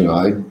reason,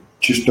 I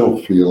just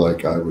don't feel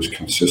like I was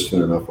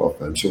consistent enough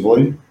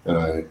offensively,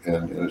 and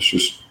it's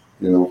just,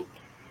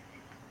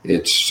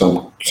 it's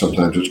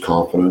sometimes it's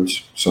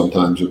confidence,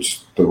 sometimes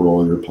it's the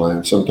role you're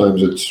playing,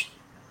 sometimes it's,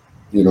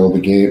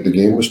 the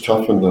game was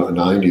tough in the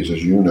 90s,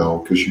 as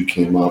because you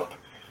came up.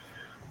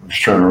 I'm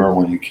just trying to remember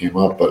when you came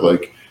up, but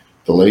like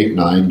the late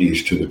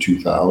 90s to the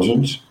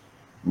 2000s,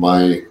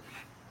 my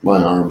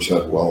arms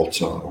had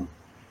welts on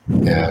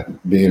them, and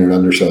being an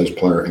undersized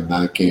player in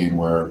that game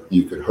where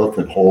you could hook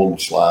and hold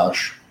and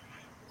slash,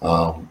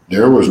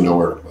 there was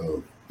nowhere to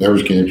move. There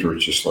was games where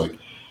it's just like.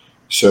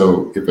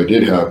 So if I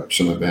did have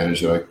some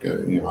advantage that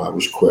I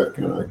was quick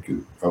and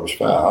I was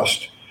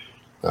fast,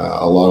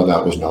 a lot of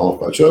that was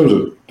nullified.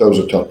 So that was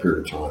a tough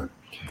period of time.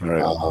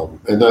 Right.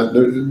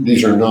 And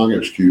these are not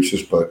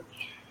excuses, but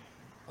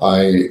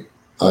I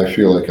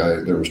feel like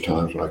there was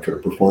times when I could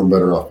have performed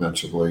better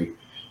offensively,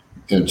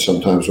 and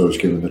sometimes I was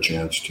given the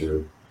chance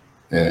to,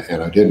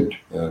 and I didn't.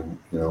 And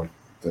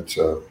it's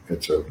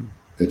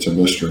a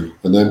mystery.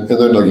 And then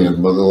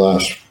again, the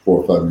last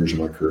 4 or 5 years of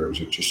my career, I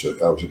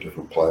was a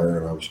different player,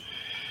 and I was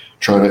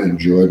trying to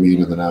enjoy being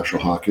in the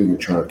National Hockey League and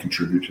trying to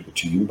contribute to the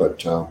team,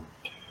 but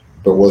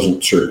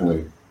wasn't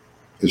certainly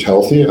as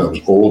healthy. I was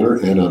older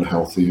and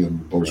unhealthy,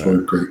 and those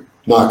weren't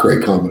not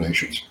great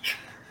combinations.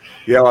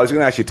 Yeah, well, I was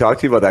going to actually talk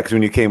to you about that, because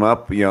when you came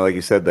up, like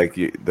you said, like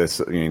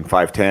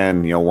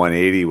 5'10",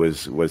 180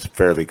 was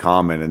fairly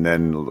common, and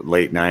then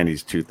late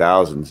 90s,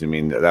 2000s. I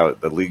mean,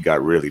 the league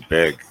got really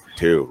big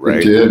too, right?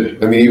 It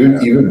did. I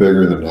mean, even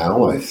bigger than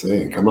now, I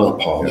think. I'm not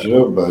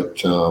positive,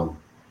 but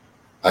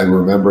I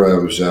remember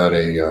I was at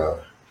a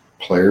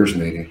players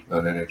meeting,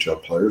 an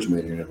NHL players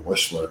meeting in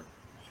Whistler.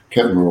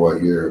 Can't remember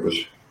what year. It was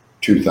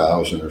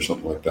 2000 or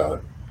something like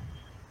that.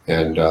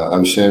 And I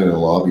was standing in the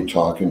lobby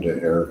talking to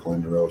Eric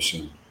Lindros,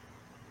 and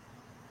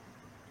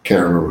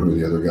can't remember who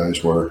the other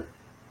guys were.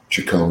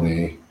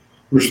 Ciccone. There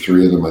was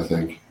 3 of them, I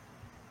think.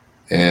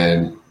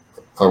 And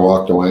I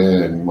walked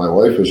away, and my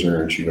wife was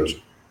there, and she goes,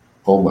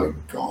 "Oh my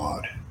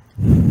God.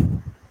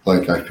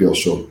 Like, I feel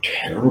so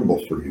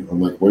terrible for you."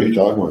 I'm like, "What are you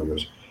talking about?" He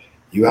goes,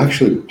 "You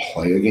actually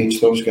play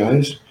against those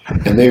guys?"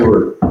 And they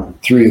were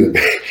 3 of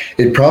them.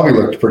 It probably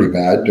looked pretty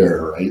bad to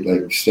her, right?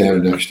 Like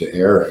standing next to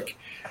Eric.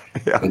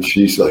 Yeah. And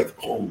she's like,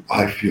 "Oh,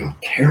 I feel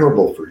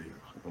terrible for you."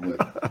 I'm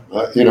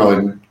like,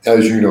 and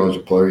as you know, as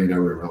a player, you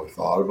never really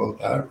thought about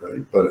that,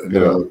 right? But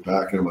then I look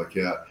back and I'm like,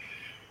 yeah,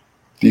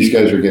 these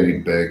guys are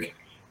getting big.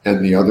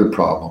 And the other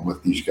problem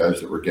with these guys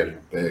that were getting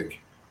big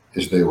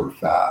is they were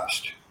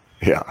fast.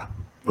 Yeah.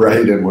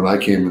 Right. And when I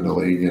came in the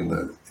league in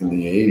the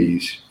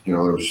 80s, there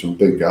was some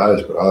big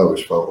guys, but I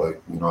always felt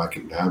like, I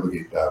could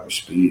navigate that with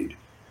speed.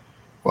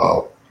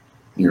 Well,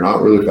 you're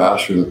not really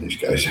faster than these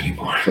guys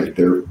anymore. Like,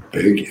 they're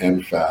big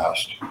and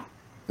fast.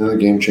 And the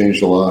game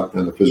changed a lot,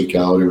 and the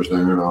physicality was there,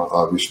 and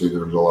obviously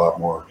there was a lot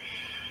more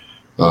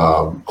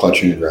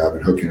clutching and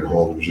grabbing, hooking and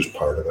holding was just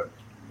part of it.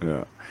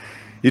 Yeah.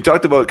 You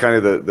talked about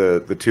kind of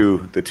the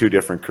two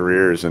different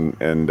careers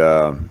and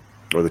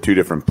or the two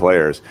different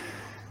players,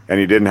 and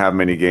you didn't have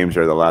many games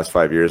there the last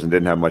 5 years and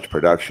didn't have much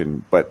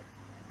production, but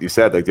you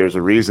said like there's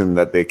a reason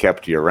that they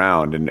kept you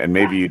around, and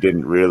maybe you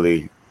didn't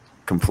really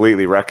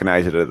completely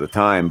recognize it at the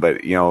time,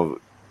 but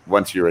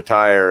once you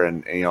retire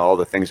and all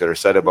the things that are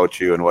said about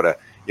you and what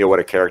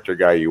a character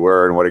guy you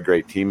were and what a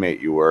great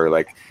teammate you were,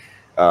 like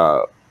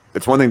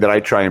it's one thing that I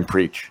try and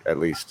preach, at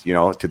least,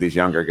 to these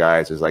younger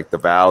guys, is like the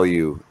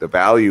value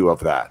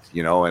of that,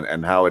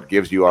 and how it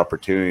gives you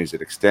opportunities,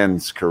 it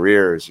extends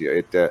careers,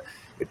 it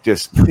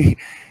just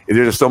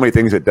there's just so many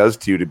things it does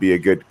to you to be a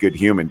good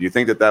human. Do you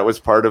think that was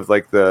part of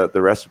like the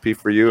recipe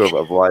for you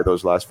of why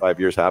those last 5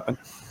 years happened?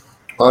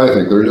 I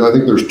think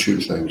there's two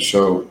things.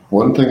 So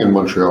one thing in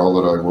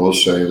Montreal that I will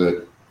say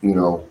that,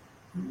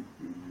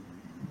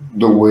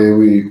 the way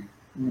we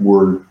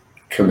were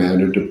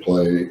commanded to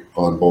play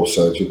on both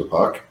sides of the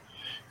puck,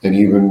 and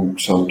even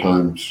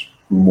sometimes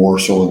more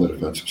so on the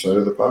defensive side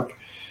of the puck,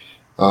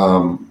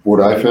 what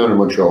I found in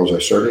Montreal is I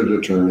started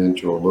to turn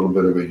into a little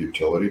bit of a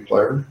utility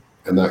player,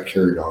 and that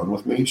carried on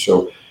with me.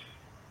 So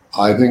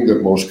I think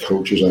that most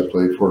coaches I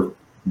played for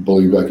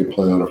believed I could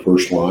play on a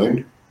first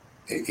line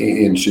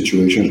in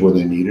situations where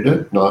they needed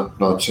it.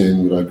 Not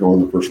saying that I'd go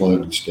on the first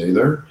line and stay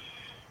there,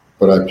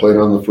 but I played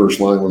on the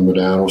first line with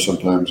Modano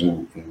sometimes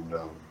in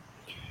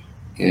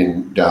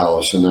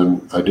Dallas, and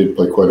then I did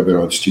play quite a bit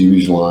on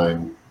Stevie's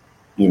line.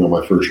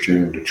 My first year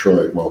in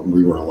Detroit. Well,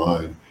 we were a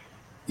line,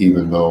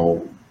 even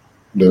though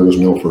there was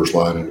no first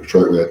line in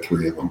Detroit. We had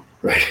three of them,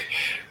 right?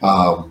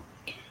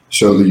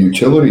 So the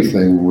utility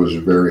thing was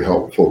very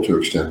helpful to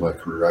extend my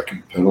career. I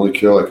could penalty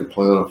kill. I could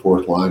play on a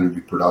fourth line and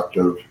be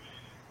productive.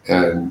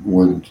 And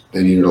when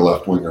they needed a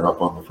left winger up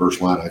on the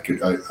first line, I could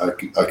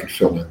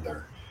fill in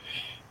there.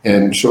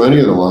 And so any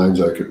of the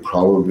lines I could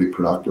probably be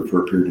productive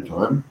for a period of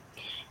time.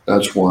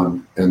 That's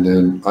one. And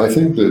then I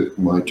think that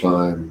my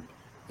time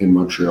in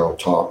Montreal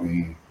taught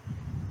me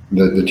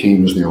that the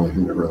team is the only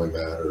thing that really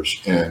matters.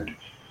 And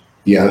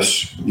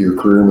yes, your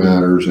career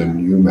matters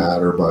and you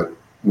matter, but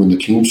when the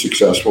team's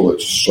successful,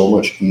 it's so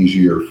much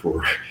easier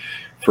for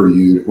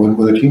you. When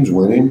the team's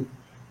winning,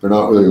 they're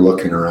not really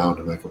looking around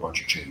to make a bunch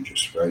of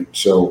changes, right?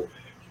 So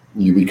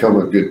you become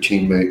a good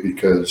teammate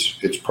because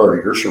it's part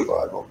of your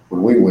survival.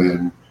 When we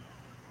win,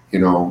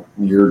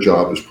 your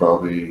job is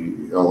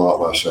probably a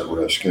lot less at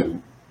risk.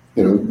 And,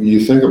 you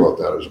think about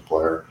that as a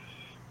player.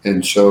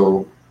 And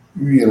so,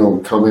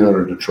 coming out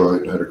of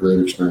Detroit, I had a great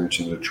experience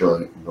in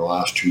Detroit. In the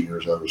last 2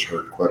 years, I was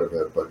hurt quite a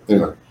bit. But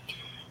anyway,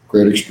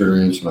 great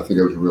experience, and I think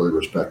I was really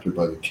respected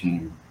by the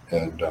team.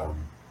 And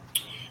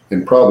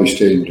probably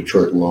stayed in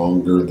Detroit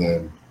longer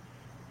than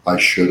I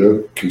should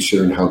have,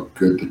 considering how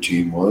good the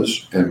team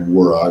was and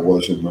where I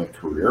was in my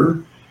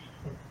career.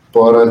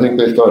 But I think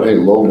they thought, hey,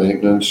 low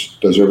maintenance,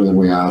 does everything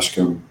we ask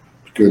him,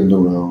 good in the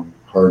room,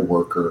 hard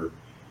worker.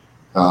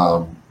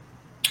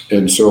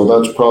 And so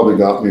that's probably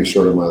got me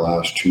sort of my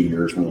last 2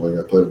 years in the league.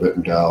 I played a bit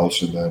in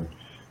Dallas and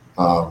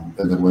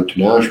then went to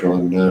Nashville.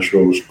 And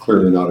Nashville was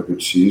clearly not a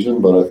good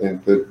season, but I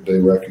think that they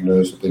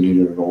recognized that they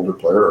needed an older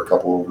player, a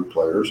couple older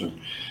players, and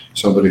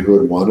somebody who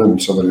had won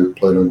and somebody who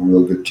played on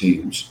real good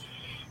teams.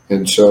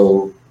 And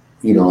so,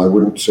 I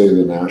wouldn't say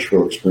the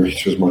Nashville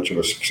experience was much of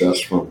a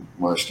success from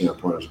my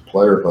standpoint as a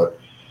player, but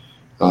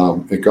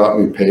it got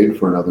me paid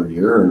for another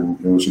year,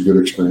 and it was a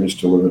good experience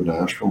to live in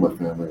Nashville. My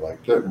family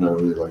liked it, and I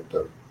really liked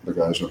the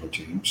guys on the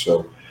team.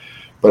 So,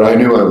 but I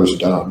knew I was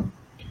done,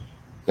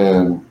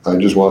 and I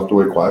just walked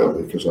away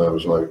quietly because I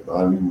was like,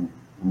 I'm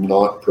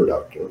not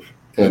productive.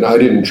 And I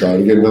didn't try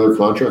to get another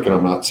contract, and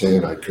I'm not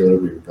saying I could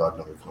have even got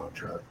another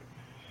contract.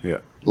 Yeah.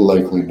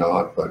 Likely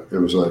not, but it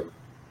was like,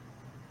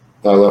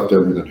 I left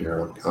everything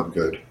here. I'm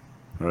good.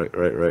 Right.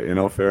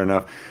 Fair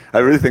enough. I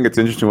really think it's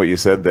interesting what you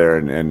said there,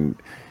 and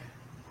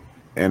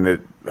it. I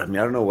mean,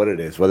 I don't know what it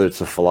is, whether it's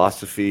a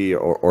philosophy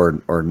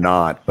or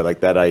not, but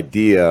like that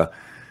idea,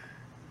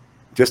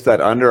 just that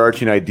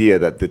underarching idea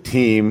that the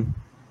team,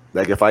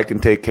 like if I can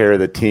take care of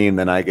the team,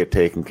 then I get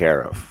taken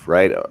care of,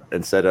 right?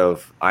 Instead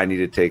of I need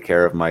to take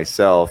care of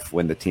myself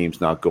when the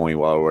team's not going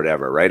well or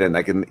whatever, right?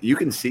 And you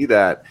can see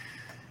that.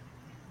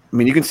 I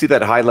mean, you can see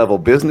that high-level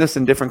business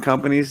in different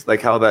companies, like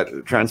how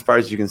that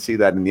transpires. You can see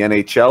that in the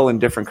NHL in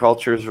different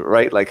cultures,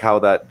 right? Like how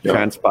that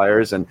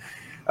transpires. And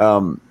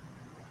if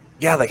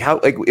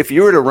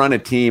you were to run a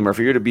team or if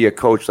you were to be a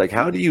coach, like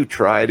how do you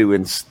try to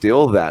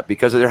instill that?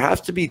 Because there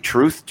has to be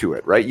truth to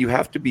it, right? You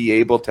have to be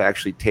able to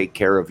actually take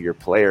care of your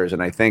players.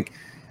 And I think,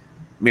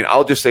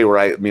 I'll just say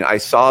I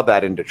saw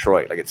that in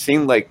Detroit. Like it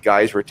seemed like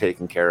guys were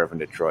taken care of in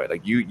Detroit.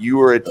 Like you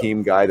were a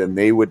team guy, then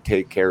they would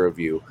take care of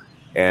you.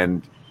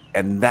 And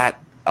that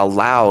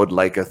allowed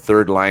like a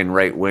third line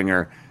right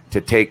winger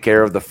to take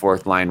care of the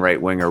fourth line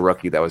right winger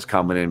rookie that was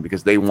coming in,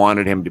 because they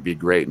wanted him to be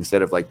great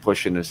instead of like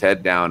pushing his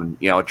head down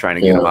and, trying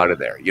to get him out of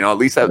there. At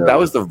least that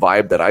was the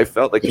vibe that I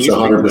felt. Like, it's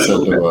 100%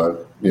 the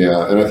vibe.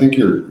 Yeah. And I think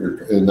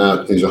you're in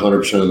that is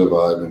 100% of the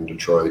vibe in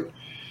Detroit.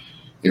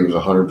 It was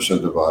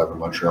 100% the vibe in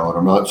Montreal. And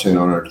I'm not saying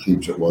on our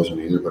teams it wasn't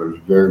either, but it was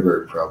very,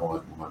 very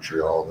prevalent in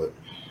Montreal that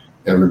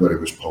everybody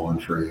was pulling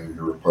for you.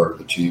 You were part of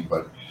the team.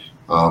 But,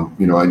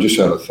 I just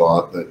had a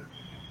thought that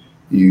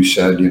you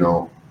said,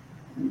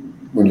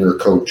 when you're a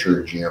coach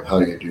or a GM, how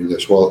do you do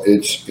this? Well,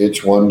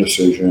 it's one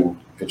decision,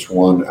 it's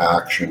one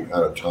action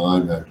at a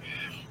time. And,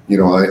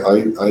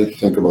 I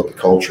think about the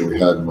culture we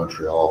had in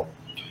Montreal.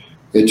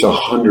 It's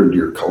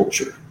 100-year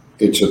culture.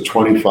 It's a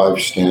 25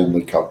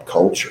 Stanley Cup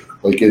culture.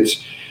 Like,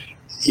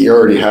 you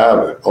already have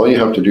it. All you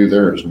have to do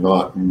there is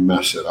not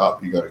mess it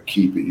up. You got to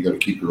keep it. You got to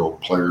keep your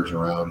old players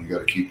around. You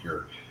got to keep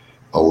your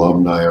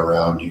alumni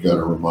around. You got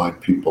to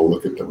remind people,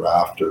 look at the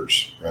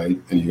rafters,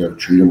 right? And you got to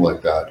treat them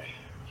like that.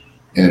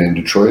 And in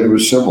Detroit, it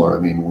was similar.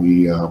 I mean,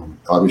 we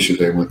obviously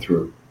they went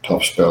through a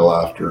tough spell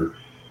after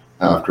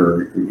a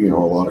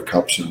lot of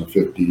cups in the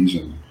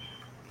 50s, and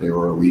they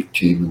were a weak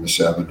team in the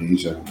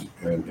 70s and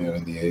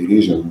in the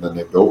 80s, and then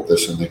they built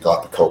this and they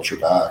got the culture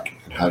back.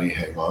 And how do you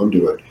hang on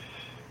to it?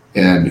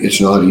 And it's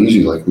not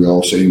easy. Like we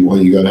all say,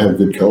 well, you got to have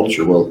good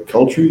culture. Well,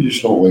 culture, you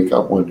just don't wake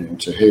up one day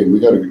and say, hey, we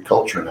got a good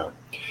culture now.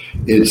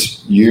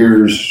 It's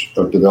years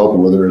of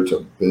development, whether it's a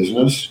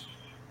business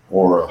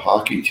or a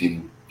hockey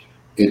team.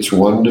 It's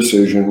one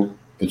decision,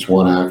 it's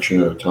one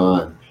action at a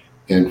time.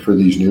 And for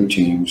these new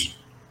teams,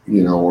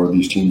 or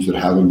these teams that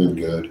haven't been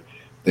good,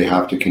 they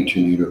have to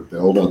continue to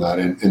build on that.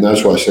 And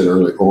that's why I said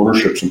earlier,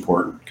 ownership's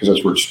important, because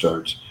that's where it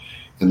starts.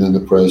 And then the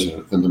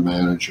president and the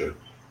manager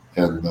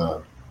and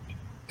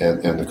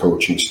the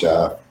coaching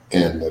staff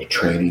and the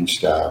training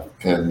staff,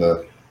 and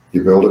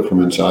you build it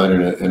from inside,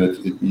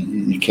 and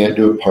you can't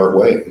do it part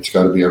way. It's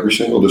got to be every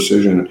single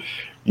decision.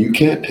 You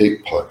can't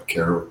take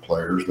care of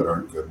players that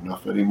aren't good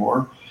enough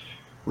anymore,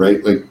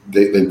 right? Like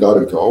they've got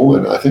to go,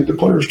 and I think the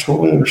players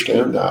totally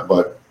understand that.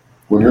 But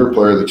when you're a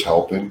player that's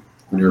helping,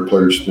 when you're a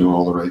player that's doing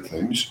all the right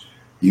things,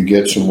 you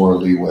get some more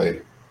leeway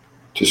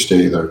to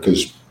stay there.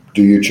 Because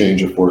do you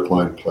change a fourth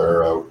line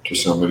player out to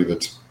somebody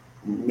that's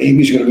maybe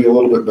he's going to be a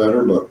little bit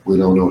better, but we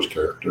don't know his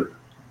character.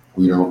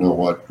 We don't know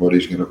what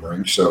he's going to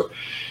bring. So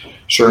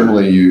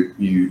certainly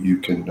you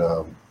can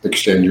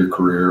extend your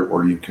career,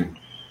 or you can,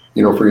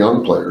 for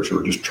young players who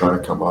are just trying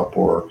to come up,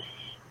 or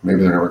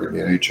maybe they're never going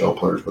to be NHL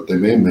players, but they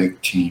may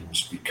make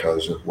teams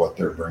because of what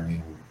they're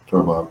bringing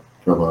from a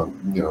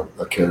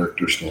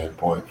character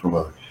standpoint, from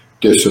a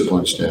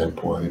discipline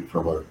standpoint,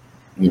 from a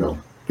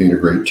being a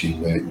great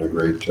teammate and a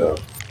great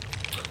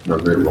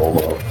role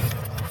model.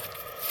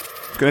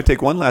 Going to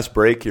take one last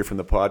break here from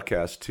the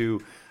podcast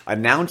to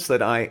announce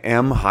that I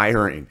am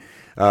hiring.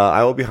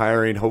 I will be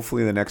hiring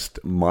hopefully in the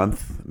next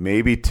month,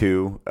 maybe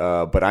two,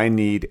 but I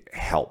need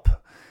help.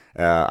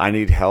 I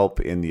need help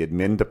in the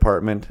admin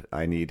department.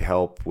 I need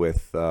help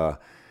with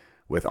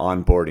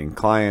onboarding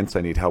clients.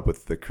 I need help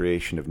with the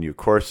creation of new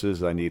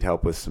courses. I need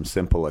help with some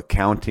simple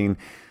accounting.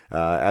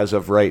 As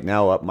of right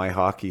now, Up My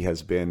Hockey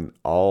has been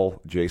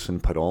all Jason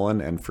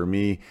Podollan, and for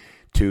me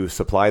to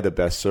supply the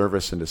best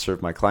service and to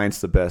serve my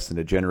clients the best and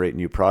to generate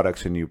new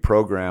products and new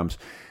programs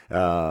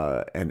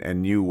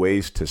and new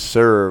ways to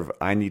serve,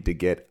 I need to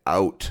get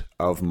out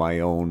of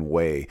my own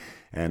way.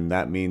 And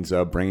that means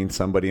bringing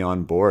somebody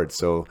on board.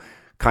 So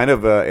kind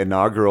of an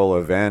inaugural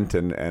event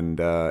and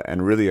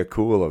really a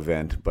cool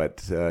event. But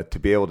to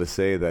be able to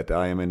say that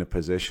I am in a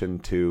position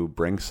to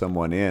bring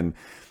someone in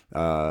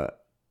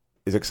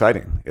is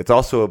exciting. It's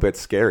also a bit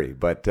scary,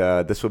 but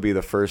this will be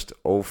the first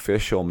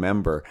official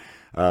member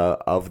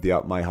of the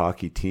Up My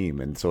Hockey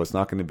team. And so it's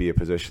not going to be a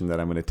position that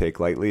I'm going to take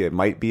lightly. It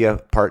might be a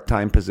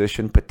part-time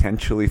position,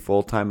 potentially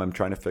full-time. I'm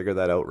trying to figure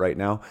that out right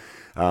now.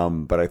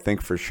 But I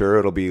think for sure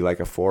it'll be like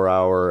a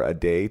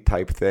 4-hour-a-day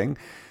type thing.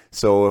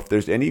 So if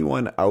there's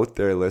anyone out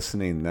there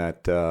listening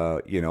that,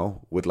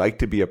 would like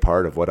to be a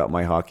part of what Up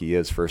My Hockey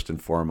is, first and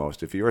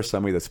foremost, if you are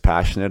somebody that's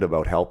passionate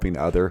about helping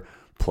other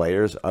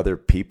players, other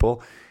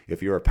people,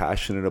 if you are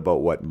passionate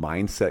about what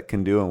mindset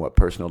can do and what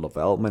personal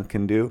development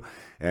can do,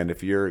 and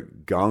if you're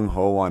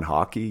gung-ho on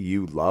hockey,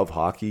 you love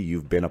hockey,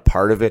 you've been a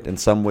part of it in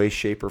some way,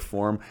 shape, or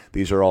form,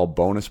 these are all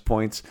bonus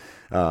points.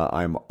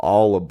 I'm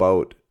all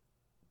about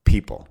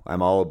people.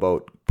 I'm all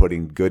about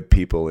putting good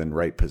people in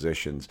right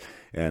positions.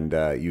 And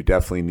you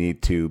definitely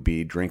need to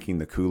be drinking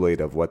the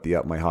Kool-Aid of what the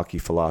Up My Hockey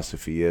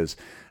philosophy is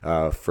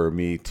for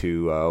me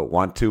to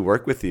want to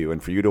work with you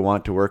and for you to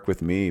want to work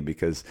with me,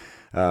 because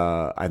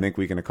I think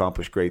we can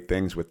accomplish great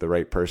things with the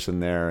right person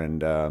there,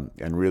 and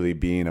really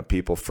being a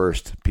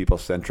people-first,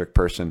 people-centric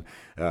person.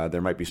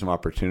 There might be some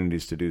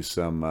opportunities to do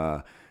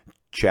some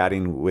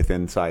chatting with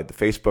inside the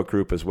Facebook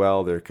group as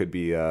well. There could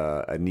be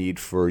a need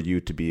for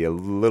you to be a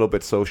little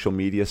bit social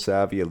media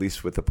savvy, at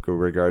least with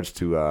regards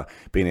to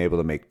being able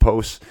to make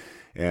posts.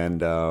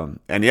 And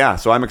yeah,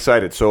 so I'm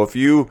excited. So if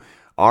you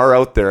are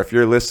out there, if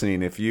you're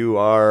listening, if you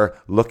are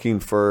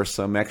looking for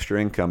some extra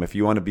income, if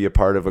you want to be a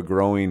part of a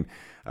growing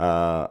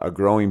a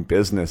growing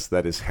business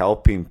that is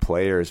helping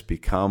players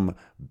become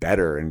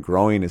better and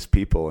growing as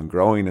people and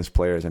growing as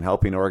players and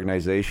helping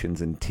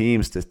organizations and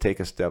teams to take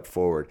a step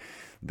forward,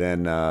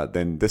 then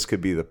this could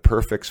be the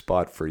perfect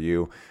spot for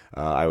you.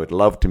 I would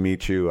love to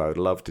meet you. I would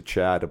love to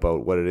chat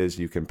about what it is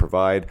you can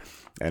provide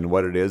and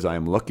what it is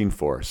I'm looking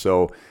for.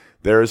 So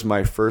there's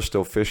my first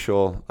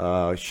official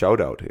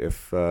shout out.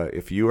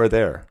 If you are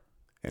there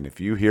and if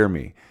you hear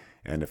me,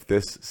 and if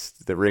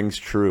the rings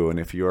true, and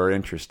if you are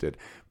interested,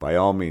 by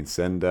all means,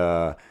 send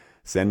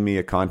me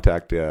a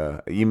contact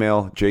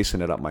email.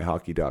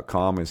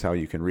 Jason@upmyhockey.com is how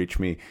you can reach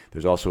me.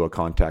 There's also a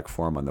contact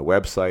form on the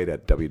website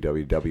at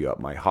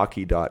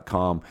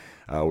www.upmyhockey.com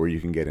where you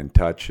can get in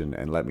touch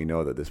and let me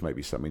know that this might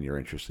be something you're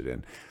interested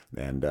in,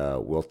 and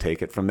we'll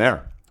take it from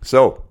there.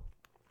 So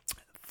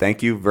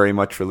thank you very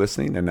much for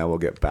listening, and now we'll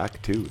get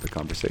back to the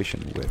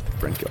conversation with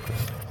Brent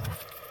Gilchrist.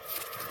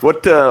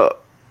 What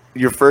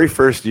your very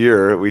first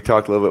year, we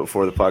talked a little bit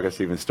before the podcast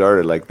even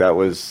started, like that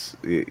was,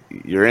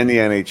 you're in the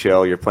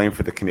NHL, you're playing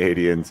for the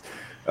Canadians.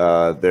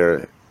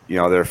 They're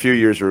a few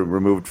years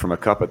removed from a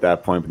cup at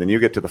that point, but then you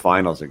get to the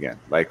finals again.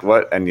 Like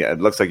what? And yeah,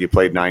 it looks like you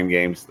played 9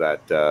 games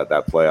that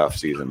playoff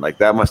season. Like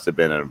that must have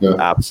been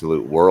an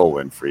absolute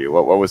whirlwind for you.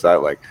 What was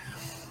that like?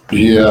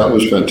 Yeah, it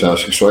was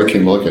fantastic. So I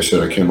came up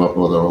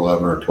with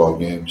 11 or 12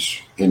 games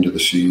into the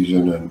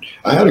season, and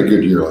I had a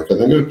good year. Like I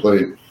think I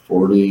played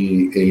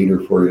 48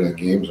 or 49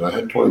 games, and I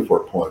had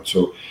 24 points.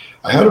 So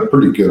I had a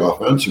pretty good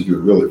offensive year,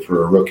 really,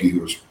 for a rookie who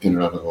was in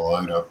and out of the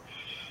lineup.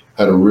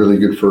 Had a really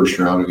good first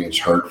round against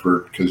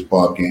Hartford because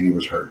Bob Gainey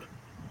was hurt.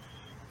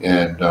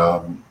 And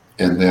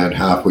then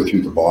halfway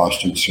through the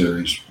Boston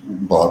series,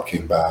 Bob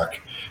came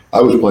back.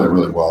 I was playing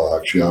really well,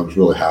 actually. I was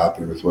really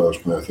happy with what I was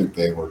playing. I think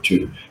they were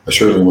too. I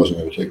certainly wasn't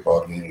going to take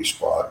Bob Gainey's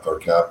spot, our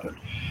captain.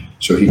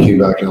 So he came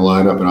back in the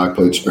lineup, and I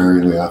played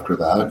sparingly after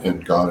that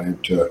and got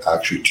into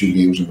actually 2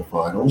 games in the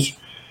finals.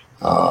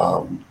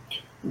 I'll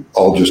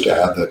just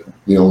add that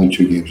the only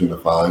 2 games in the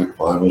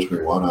finals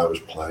we won, I was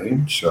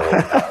playing. So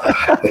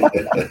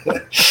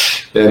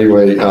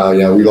anyway,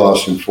 we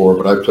lost in 4,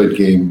 but I played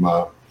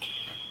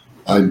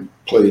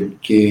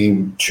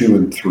game 2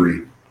 and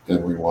 3,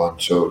 and we won.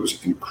 So it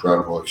was an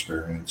incredible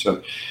experience.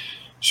 And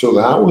so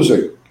that was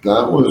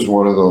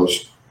one of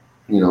those,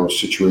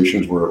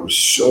 situations where it was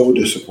so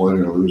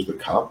disappointing to lose the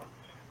cup,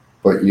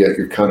 but yet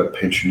you're kind of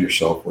pinching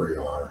yourself where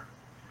you are.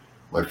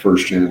 My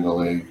first year in the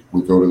league,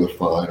 we go to the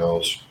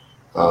finals.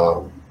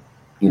 I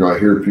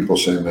hear people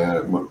say,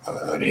 man,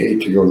 I'd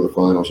hate to go to the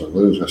finals and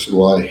lose. I said,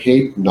 well, I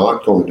hate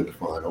not going to the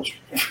finals.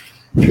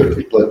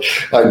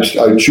 I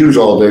choose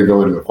all day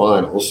going to the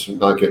finals and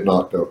not get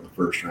knocked out in the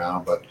first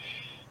round. But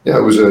yeah,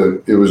 it was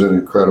an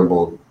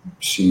incredible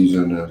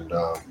season, and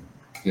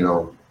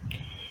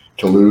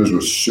to lose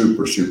was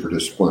super, super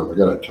disappointing. I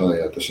got to tell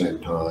you, at the same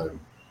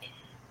time,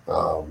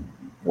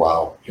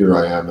 wow, here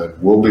I am,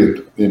 and we'll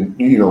be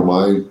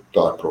my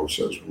thought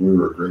process. We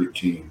were a great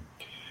team.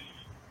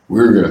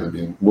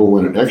 We'll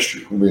win it next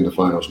year. We'll be in the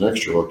finals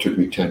next year. Well, it took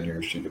me 10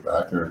 years to get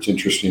back there. It's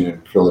interesting,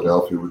 in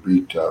Philadelphia, we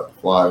beat the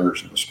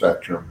Flyers in the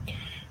Spectrum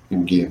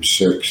in Game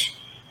 6.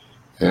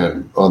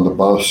 And on the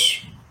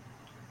bus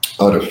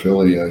out of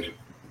Philly,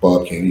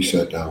 Bob Gainey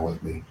sat down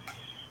with me.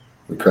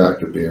 We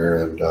cracked a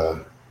beer, and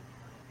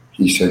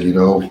he said, we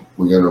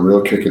got a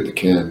real kick at the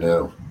can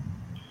now.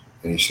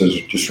 And he says,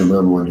 just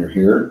remember, when you're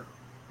here,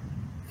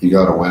 you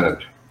got to win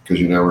it, because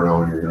you never know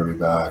when you're going to be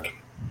back.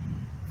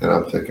 And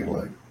I'm thinking,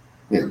 like,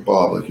 yeah,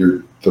 Bob, like,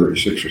 you're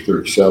 36 or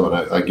 37.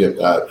 I get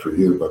that for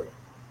you, but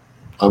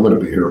I'm going to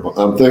be here.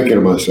 I'm thinking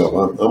to myself,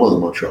 I'm on the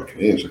Montreal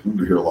Canadiens. I'm going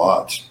to be here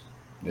lots.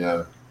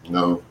 Yeah,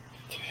 no,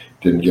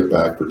 didn't get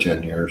back for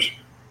 10 years.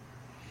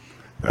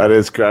 That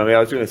is, I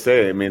was going to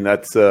say,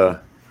 that's,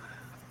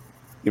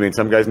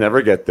 some guys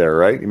never get there,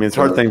 right? It's a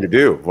hard thing to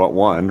do.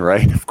 One,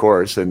 right? Of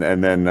course. And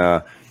then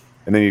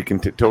you can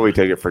totally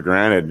take it for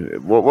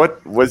granted.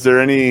 What was there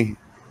any,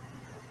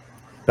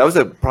 that was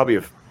probably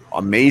an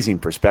amazing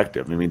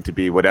perspective. to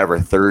be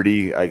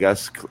 30, I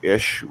guess,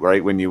 ish,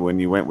 right? When you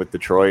went with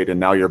Detroit, and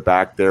now you're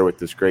back there with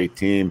this great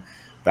team,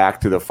 back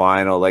to the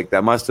final. Like,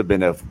 that must have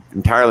been an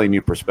entirely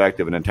new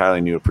perspective, an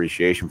entirely new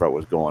appreciation for what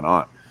was going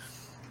on.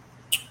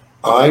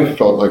 I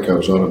felt like I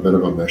was on a bit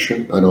of a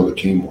mission. I know the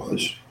team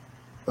was.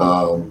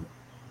 The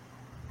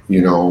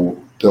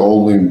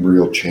only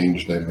real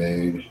change they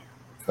made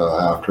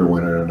after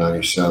winning in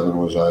 '97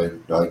 was I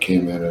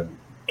came in and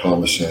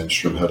Thomas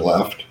Sandstrom had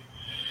left.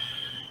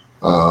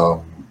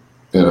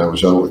 And I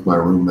was out with my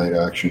roommate,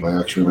 actually, my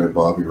ex-roommate,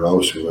 Bobby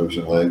Rouse, who lives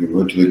in Langley. We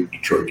went to the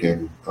Detroit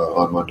game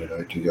on Monday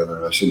night together.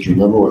 And I said, do you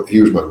remember what,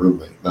 he was my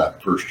roommate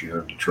that first year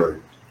in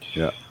Detroit.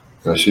 Yeah.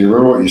 And I said, you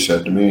remember what you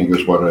said to me? He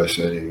goes, what did I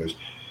say? He goes,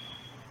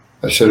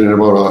 I said, in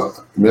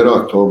about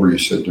mid-October, you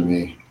said to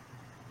me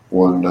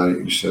one night,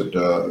 you said,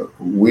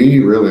 we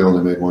really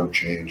only made one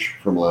change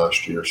from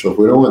last year. So if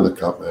we don't win the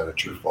cup, man,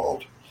 it's your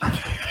fault.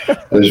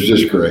 It was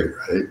just great,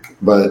 right?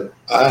 But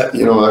I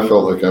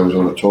felt like I was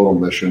on a total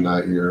mission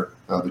that year.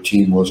 The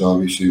team was,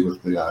 obviously,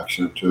 with the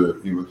accident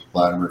with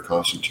Vladimir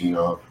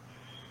Konstantinov.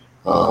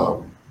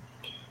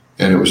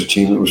 And it was a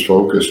team that was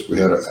focused. We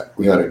had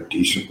a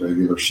decent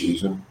regular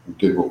season. We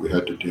did what we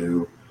had to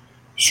do.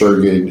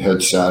 Sergei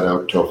had sat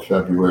out till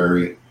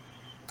February.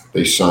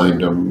 They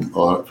signed him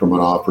from an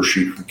offer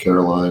sheet from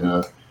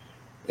Carolina,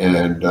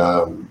 and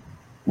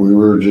we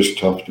were just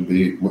tough to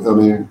beat. I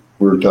mean,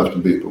 we were tough to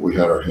beat, but we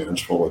had our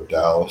hands full with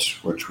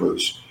Dallas, which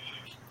was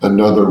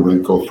another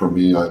wrinkle for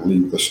me. I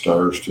leave the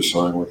Stars to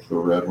sign with the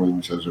Red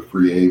Wings as a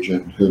free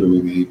agent. Who do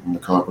we meet in the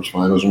conference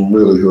finals? And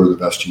really, who are the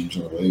best teams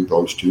in the league?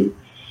 Those two.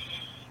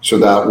 So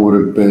that would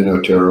have been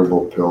a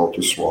terrible pill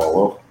to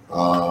swallow.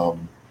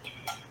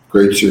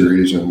 Great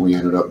series, and we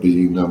ended up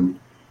beating them.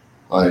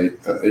 They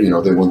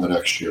won the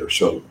next year.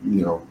 So,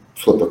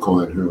 flip a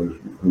coin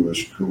who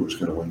was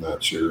going to win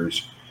that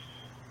series.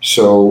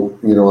 So,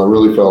 I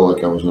really felt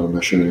like I was on a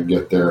mission to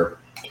get there.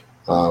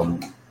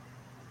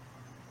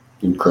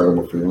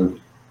 Incredible feeling.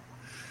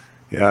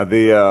 Yeah.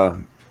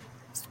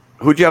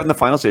 Who'd you have in the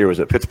finals here? Was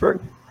it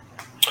Pittsburgh?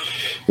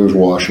 It was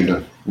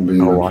Washington.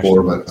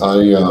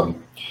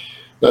 Washington.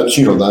 But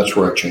that's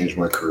where I changed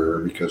my career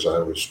because I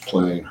was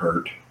playing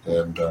hurt,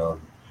 and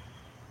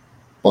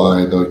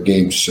by the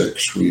game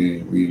 6,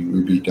 we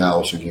beat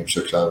Dallas in game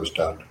 6. I was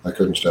done. I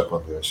couldn't step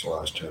on the ice the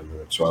last 10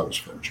 minutes, so I was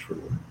finished for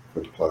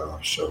the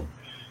playoffs. So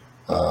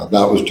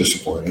that was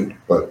disappointing,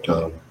 but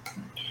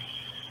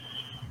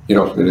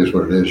it is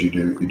what it is. You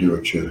do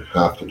what you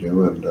have to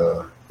do, and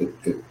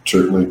it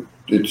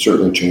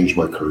certainly changed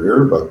my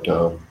career, but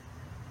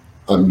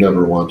I've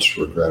never once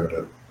regretted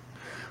it.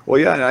 Well,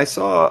 yeah, and I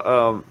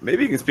saw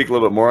maybe you can speak a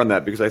little bit more on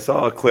that because I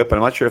saw a clip, and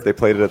I'm not sure if they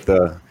played it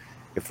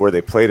where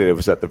they played it. It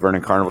was at the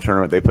Vernon Carnival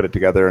tournament. They put it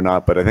together or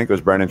not, but I think it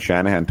was Brendan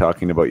Shanahan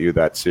talking about you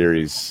that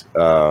series,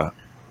 that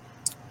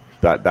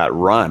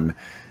run,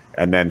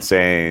 and then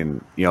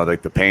saying,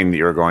 like the pain that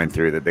you were going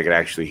through, that they could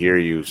actually hear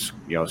you,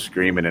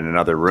 screaming in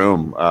another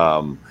room,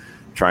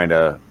 trying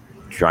to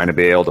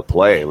be able to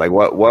play. Like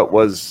what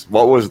was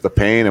the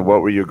pain, and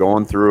what were you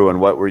going through, and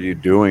what were you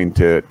doing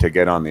to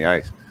get on the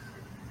ice?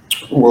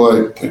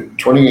 Well,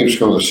 20 games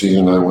ago in the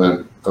season, I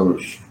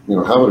was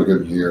having a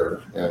good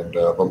year, and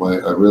but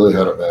I really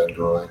had a bad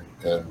groin,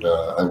 and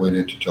I went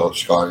in to tell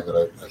Scotty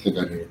that I think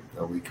I need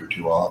a week or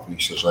two off, and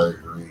he says, I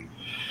agree.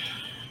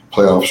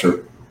 Playoffs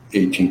are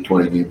 18,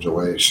 20 games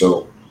away,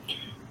 so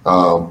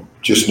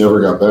just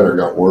never got better,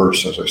 got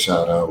worse as I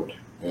sat out,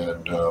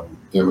 and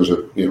it was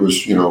a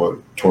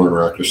torn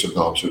rectus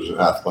abdominis. It was an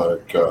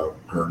athletic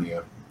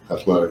hernia,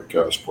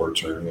 athletic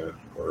sports hernia,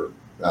 or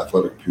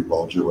athletic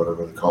pubalgia,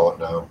 whatever they call it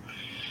now,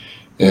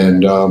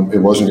 and it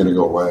wasn't going to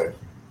go away.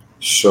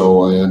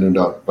 So I ended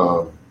up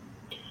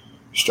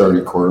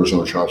starting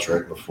cortisone shots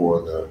right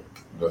before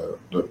the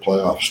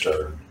playoffs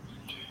started,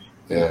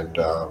 and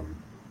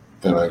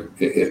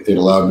it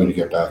allowed me to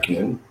get back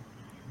in.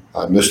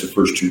 I missed the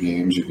first 2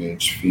 games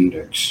against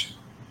Phoenix,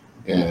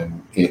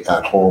 and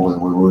at home, and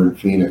we were in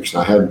Phoenix,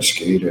 and I hadn't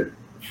skated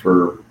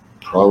for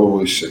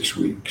probably 6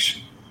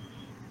 weeks,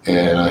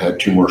 and I had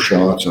 2 more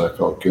shots, and I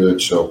felt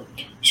good. So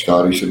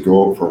Scotty said,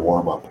 go out for a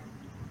warm-up.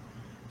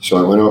 So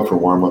I went out for a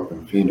warm-up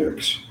in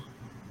Phoenix,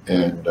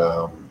 and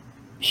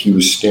he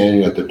was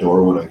standing at the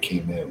door when I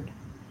came in,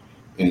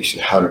 and he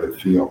said, how did it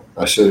feel?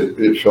 I said,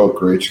 it felt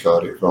great,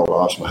 Scotty. It felt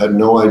awesome. I had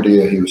no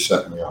idea he was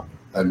setting me up.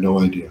 I had no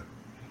idea.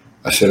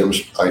 I said,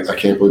 I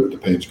can't believe that the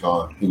pain's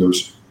gone. He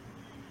goes,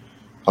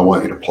 I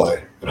want you to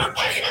play. And I'm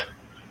like,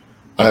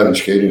 I haven't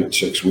skated in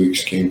 6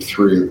 weeks, game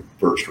 3 of the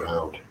first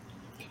round.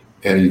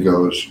 And he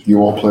goes, you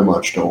won't play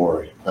much, don't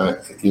worry.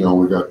 He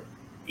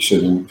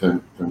said,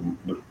 and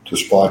the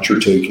spot you're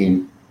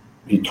taking,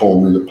 he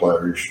told me the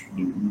players,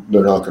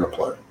 they're not going to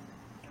play.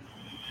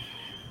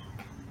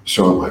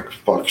 So I'm like,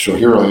 fuck. So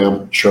here I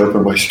am,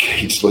 sharpening my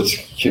skates. Let's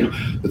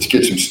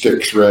get some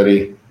sticks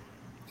ready.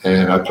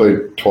 And I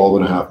played 12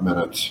 and a half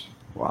minutes.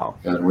 Wow.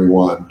 And we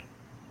won.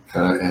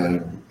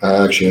 And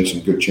I actually had some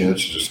good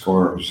chances to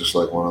score. It was just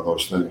like one of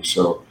those things.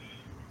 So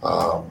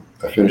I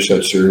finished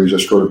that series. I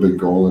scored a big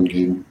goal in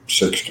game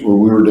 6. We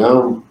were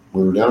down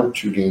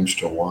 2 games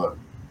to 1.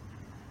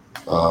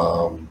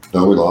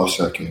 No, we lost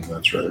that game.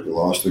 That's right. We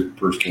lost the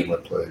first game I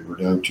played. We're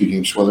down 2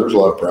 games to 1. There was a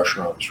lot of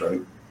pressure on us,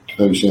 right?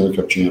 Defending Stanley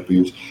Cup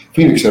champions.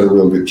 Phoenix had a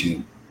real good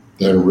team.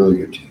 They had a really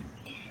good team.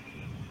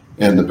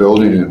 And the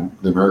building in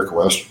the America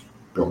West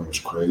building was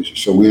crazy.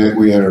 So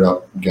we ended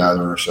up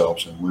gathering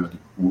ourselves and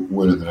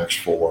winning the next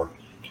 4,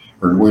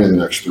 or winning the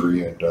next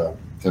 3, and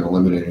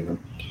eliminating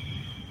them.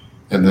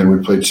 And then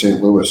we played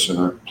St. Louis, and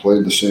I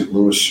played the St.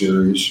 Louis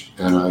series,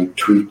 and I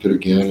tweaked it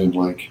again in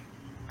like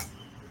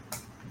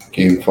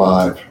game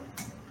 5,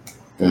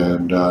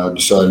 and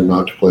decided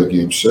not to play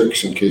game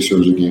 6 in case there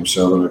was a game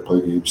 7. I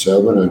played game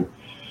 7 and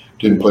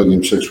didn't play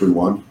game 6. We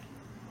won,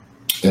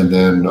 and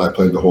then I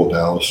played the whole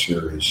Dallas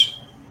series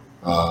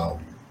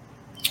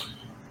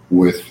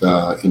with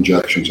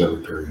injections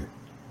every period.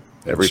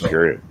 Every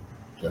period.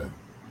 Yeah.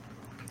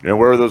 And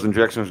where are those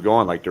injections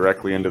going? Like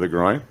directly into the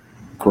groin?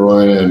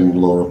 Groin and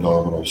lower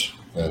abdominals,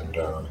 and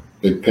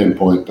they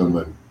pinpoint them.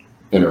 And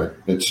anyway,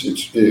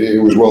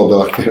 it was well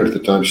documented at the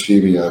time.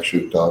 Stevie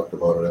actually talked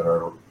about it at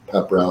our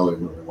pep rally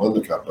when we won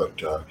the cup.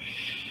 But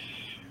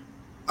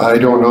I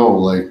don't know,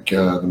 like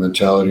the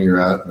mentality you're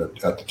at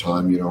the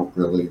time, you don't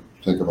really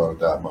think about it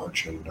that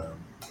much.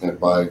 And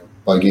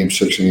by game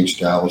 6 against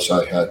Dallas,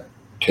 I had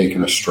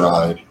taken a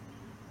stride,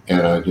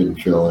 and I didn't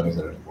feel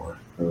anything anymore.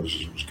 It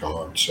was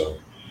gone. So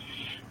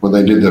when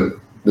they did the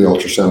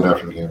ultrasound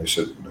after the game, they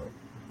said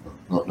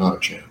no, not a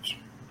chance.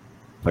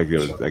 Like it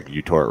was like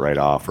you tore it right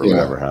off or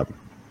whatever happened.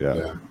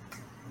 Yeah.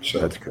 So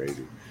that's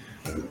crazy.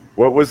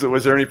 What was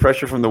there any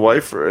pressure from the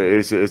wife, or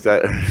is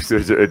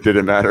that did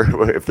it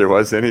matter if there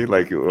was any?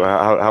 Like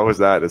how was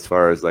that as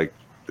far as like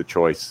the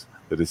choice,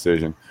 the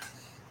decision?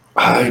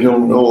 I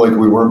don't know. Like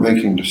we weren't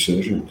making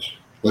decisions.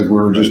 Like we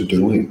were just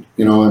doing,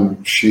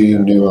 and she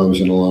knew I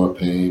was in a lot of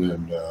pain,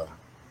 and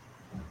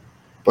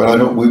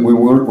but we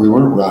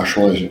weren't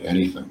rationalizing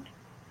anything.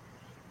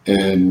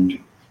 And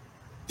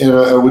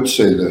I would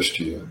say this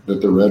to you,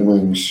 that the Red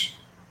Wings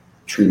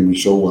treated me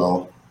so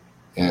well,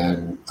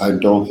 and I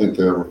don't think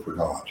they ever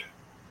forgot.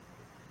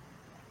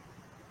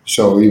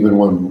 So even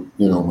when,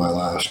 my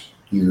last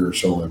year or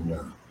so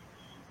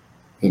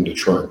in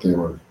Detroit, they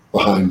were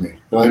behind me.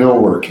 And I know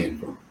where it came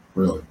from,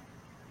 really.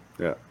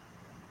 Yeah.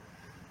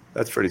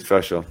 That's pretty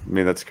special. I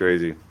mean, that's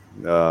crazy.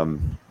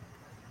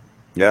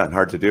 Yeah,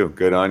 hard to do.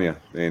 Good on you.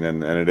 I mean,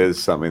 and it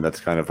is something that's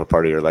kind of a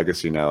part of your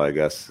legacy now, I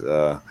guess,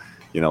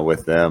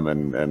 with them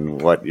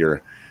and what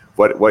you're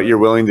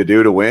willing to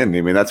do to win.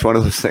 I mean, that's one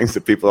of those things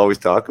that people always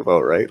talk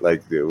about, right?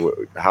 Like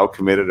how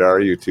committed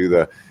are you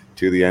to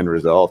the end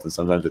result? And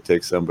sometimes it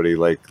takes somebody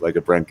like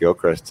a Brent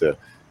Gilchrist to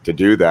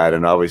do that.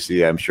 And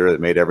obviously I'm sure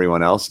it made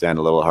everyone else stand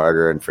a little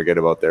harder and forget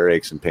about their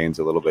aches and pains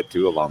a little bit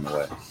too along the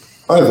way.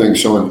 I think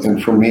so.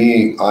 And for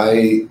me,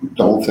 I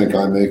don't think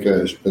I make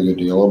as big a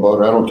deal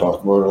about it. I don't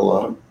talk about it a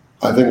lot.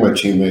 I think my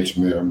teammates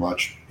made a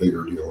much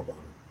bigger deal about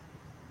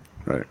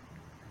it. Right.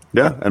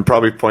 Yeah. And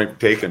probably point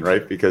taken,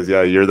 right? Because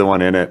you're the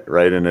one in it,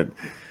 right? And it,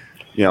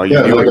 like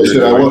I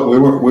said,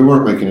 we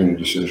weren't making any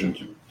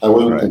decisions. I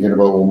wasn't thinking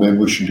about, well, maybe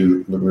we should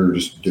do what we were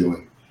just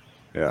doing.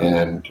 Yeah.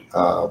 And,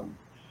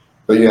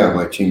 but yeah,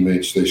 my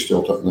teammates, they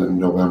still talk. In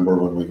November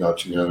when we got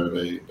together,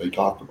 they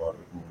talked about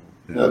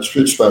it. And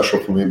it's special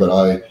for me,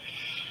 but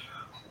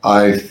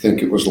I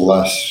think it was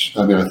less.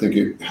 I mean, I think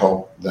it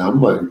helped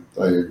them.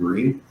 I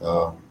agree,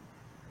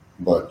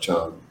 but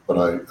I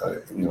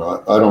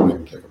don't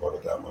even think about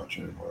it that much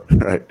anymore.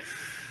 Right.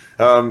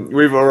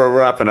 We're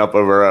wrapping up.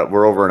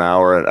 We're over an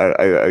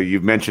hour.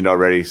 You've mentioned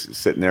already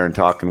sitting there and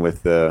talking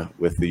with the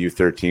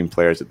U13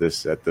 players at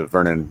the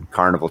Vernon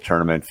Carnival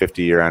tournament,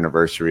 50-year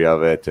anniversary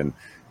of it, and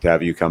to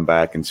have you come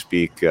back and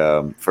speak.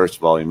 First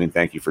of all,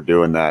 thank you for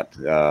doing that.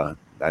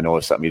 I know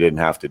it's something you didn't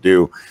have to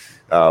do.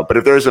 But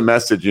if there's a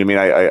message,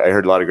 I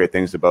heard a lot of great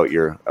things about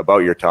your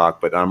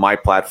talk. But on my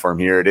platform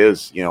here, it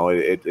is,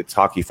 it's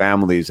hockey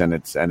families and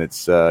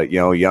it's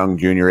young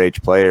junior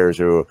age players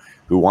who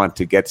want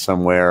to get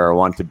somewhere or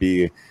want to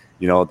be,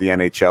 the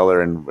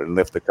NHLer and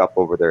lift the cup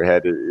over their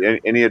head.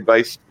 Any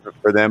advice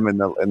for them in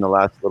the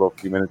last little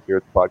few minutes here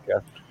at the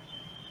podcast?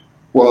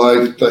 Well,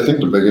 I think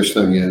the biggest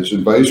thing is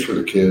advice for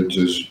the kids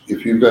is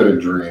if you've got a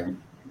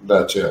dream,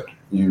 that's it.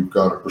 You've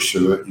got to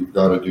pursue it. You've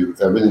got to do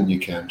everything you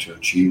can to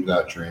achieve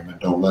that dream, and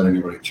don't let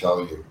anybody tell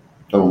you.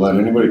 Don't let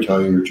anybody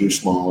tell you you're too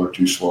small or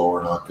too slow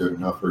or not good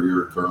enough or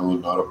you're a girl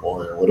and not a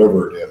boy or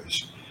whatever it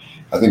is.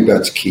 I think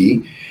that's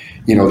key.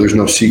 There's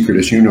no secret,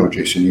 as you know,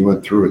 Jason, you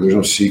went through it. There's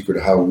no secret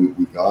of how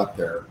we got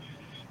there.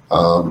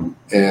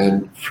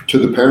 And to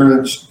the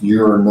parents,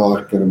 you're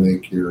not going to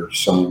make your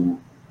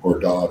son or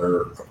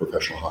daughter a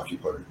professional hockey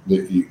player.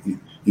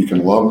 You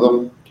can love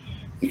them,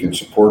 you can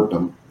support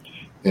them,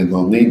 and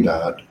they'll need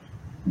that.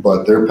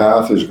 But their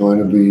path is going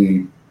to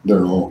be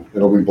their own.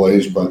 It'll be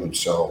blazed by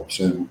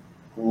themselves. And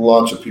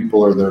lots of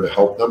people are there to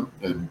help them,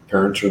 and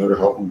parents are there to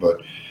help them.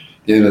 But at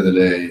the end of the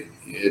day,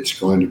 it's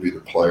going to be the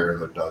player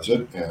that does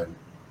it. And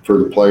for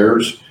the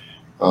players,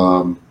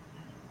 I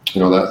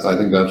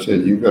think that's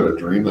it. You've got a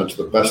dream. That's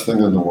the best thing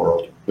in the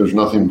world. There's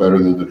nothing better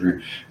than the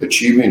dream.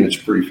 Achieving it's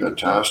pretty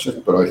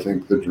fantastic, but I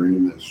think the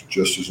dream is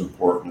just as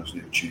important as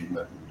the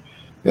achievement.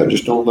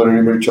 Just don't let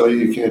anybody tell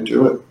you can't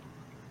do it.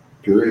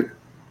 Period.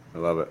 I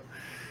love it.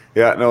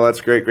 Yeah, no,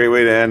 that's great. Great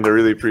way to end. I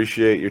really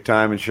appreciate your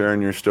time and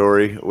sharing your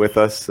story with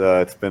us.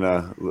 It's been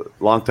a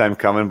long time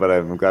coming, but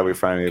I'm glad we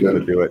finally able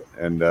to do it.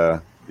 And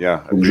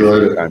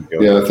enjoyed it.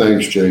 Yeah,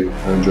 thanks, Jake.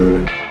 I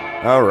enjoyed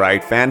it. All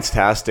right,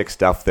 fantastic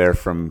stuff there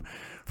from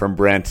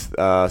Brent.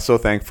 So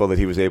thankful that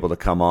he was able to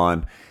come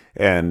on.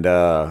 And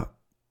the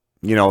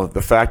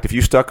fact, if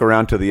you stuck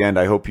around to the end,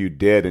 I hope you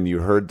did, and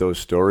you heard those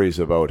stories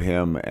about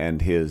him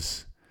and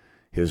his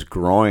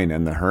groin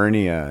and the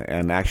hernia,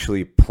 and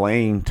actually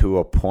playing to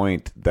a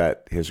point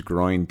that his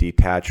groin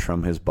detached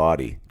from his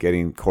body,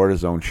 getting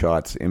cortisone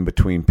shots in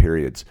between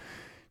periods,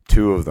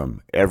 2 of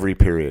them every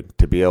period,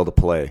 to be able to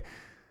play,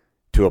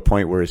 to a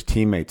point where his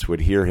teammates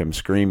would hear him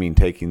screaming,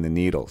 taking the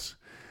needles.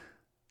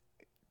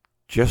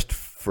 Just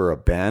for a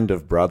band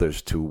of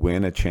brothers to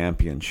win a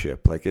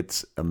championship,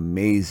 it's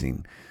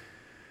amazing.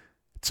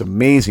 It's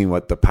amazing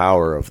what the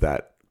power of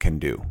that can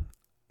do,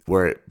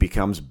 where it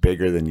becomes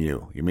bigger than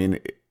you.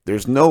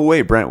 there's no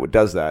way Brent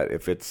does that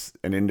if it's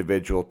an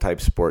individual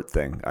type sport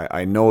thing.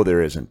 I know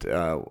there isn't.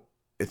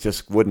 It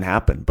just wouldn't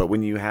happen. But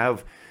when you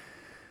have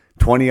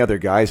 20 other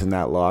guys in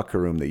that locker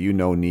room that you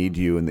know need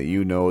you and that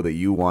you know that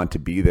you want to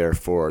be there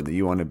for, that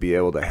you want to be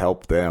able to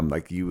help them,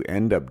 like you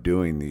end up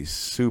doing these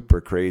super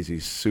crazy,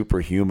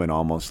 superhuman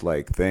almost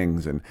like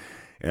things. And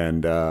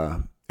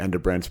to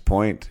Brent's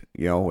point,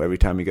 you know, every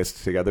time he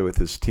gets together with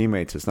his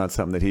teammates, it's not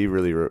something that he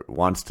really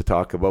wants to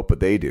talk about, but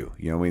they do.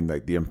 You know what I mean?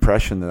 Like the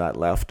impression that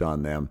left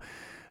on them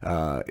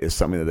is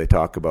something that they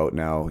talk about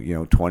now, you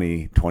know,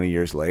 20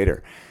 years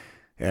later.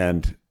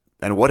 And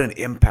what an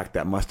impact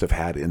that must have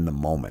had in the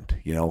moment,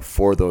 you know,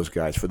 for those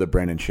guys, for the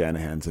Brendan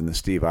Shanahans and the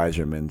Steve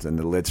Yzermans and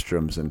the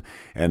Lidstroms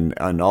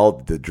and all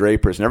the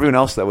Drapers and everyone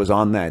else that was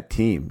on that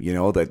team, you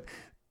know, that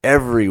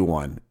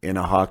everyone in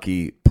a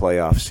hockey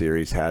playoff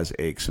series has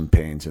aches and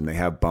pains, and they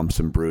have bumps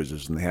and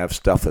bruises, and they have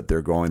stuff that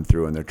they're going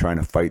through and they're trying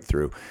to fight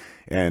through.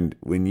 And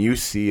when you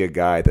see a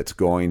guy that's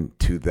going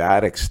to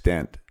that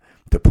extent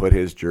to put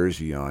his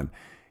jersey on,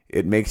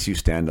 it makes you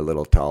stand a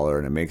little taller,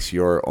 and it makes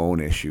your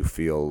own issue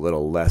feel a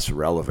little less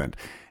relevant.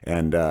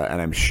 And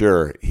I'm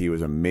sure he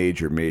was a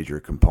major, major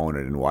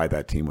component in why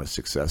that team was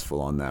successful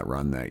on that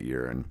run that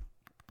year. And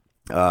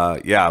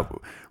yeah,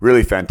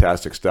 really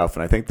fantastic stuff.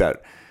 And I think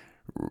that,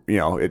 you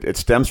know, it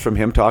stems from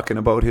him talking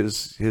about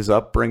his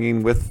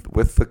upbringing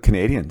with the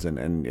Canadians,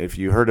 and if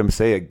you heard him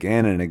say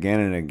again and again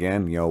and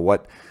again, you know,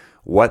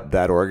 what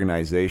that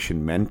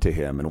organization meant to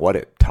him and what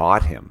it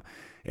taught him,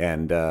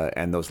 and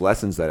those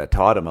lessons that it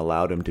taught him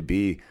allowed him to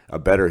be a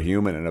better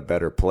human and a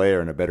better player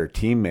and a better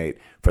teammate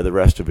for the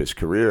rest of his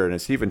career, and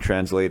it's even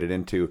translated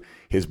into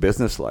his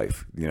business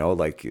life. You know,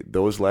 like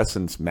those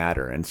lessons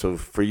matter, and so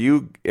for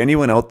you,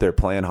 anyone out there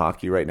playing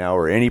hockey right now,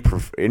 or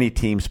any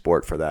team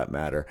sport for that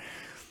matter,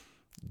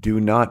 do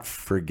not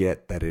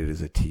forget that it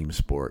is a team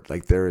sport.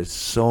 Like there is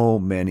so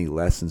many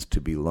lessons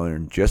to be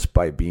learned just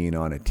by being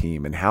on a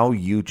team and how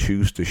you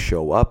choose to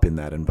show up in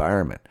that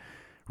environment,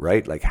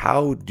 right? Like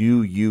how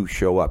do you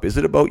show up? Is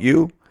it about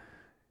you?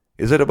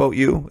 Is it about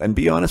you? And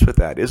be honest with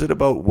that. Is it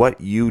about what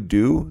you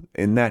do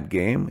in that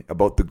game,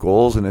 about the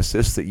goals and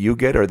assists that you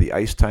get or the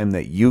ice time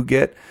that you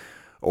get,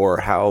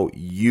 or how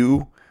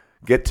you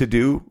get to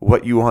do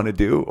what you want to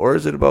do? Or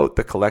is it about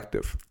the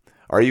collective?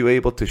 Are you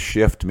able to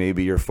shift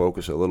maybe your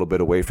focus a little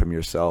bit away from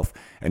yourself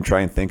and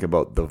try and think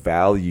about the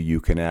value you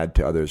can add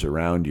to others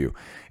around you?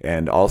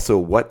 And also,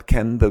 what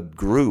can the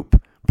group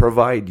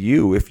provide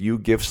you if you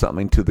give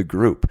something to the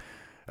group?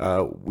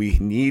 We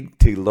need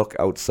to look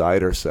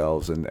outside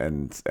ourselves,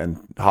 and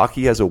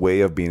hockey has a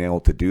way of being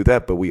able to do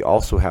that, but we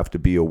also have to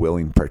be a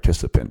willing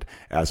participant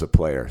as a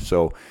player.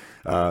 So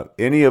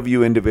any of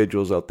you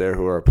individuals out there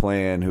who are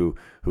playing, who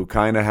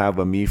kind of have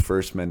a me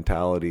first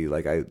mentality,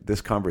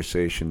 this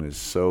conversation is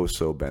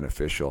so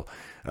beneficial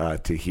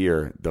to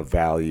hear the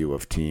value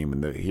of team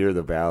and hear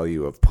the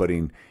value of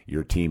putting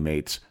your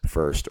teammates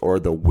first, or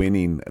the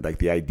winning, like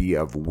the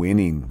idea of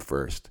winning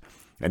first,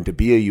 and to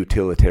be a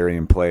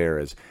utilitarian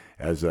player,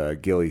 as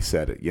Gilly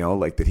said, you know,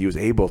 like that he was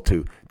able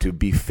to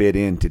be fit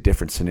into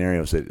different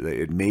scenarios.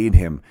 It made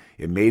him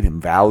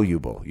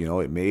valuable. You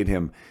know, it made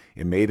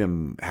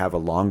him have a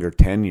longer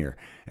tenure.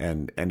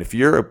 And if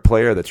you're a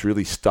player that's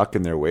really stuck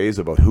in their ways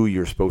about who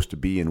you're supposed to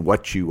be and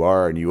what you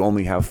are, and you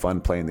only have fun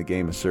playing the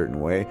game a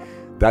certain way,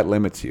 that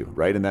limits you,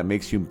 right? And that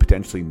makes you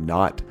potentially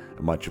not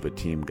much of a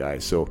team guy.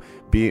 So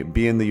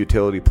being the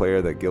utility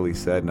player that Gilly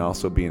said, and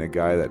also being a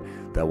guy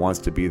that wants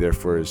to be there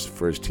for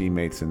his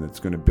teammates, and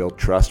that's going to build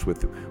trust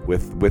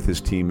with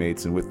his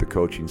teammates and with the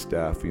coaching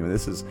staff. You know,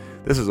 this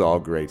is all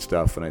great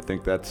stuff, and I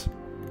think that's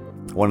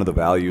one of the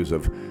values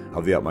of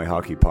the Up My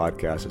Hockey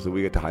podcast, is that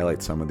we get to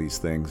highlight some of these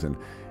things and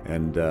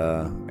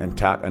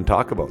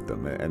talk about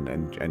them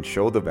and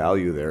show the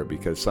value there,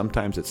 because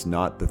sometimes it's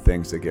not the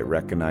things that get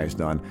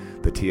recognized on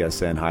the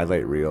TSN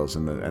highlight reels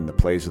and the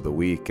plays of the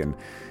week, and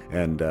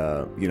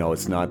you know,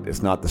 it's not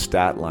the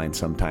stat line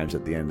sometimes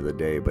at the end of the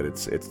day, but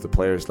it's the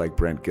players like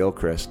Brent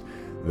Gilchrist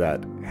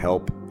that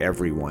help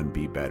everyone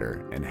be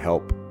better and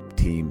help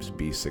teams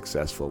be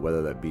successful,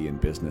 whether that be in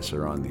business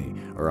or on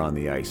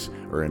the ice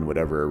or in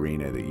whatever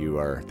arena that you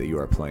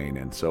are playing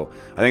in. So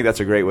I think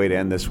that's a great way to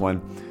end this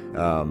one.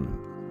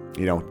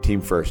 You know, team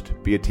first,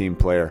 be a team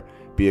player,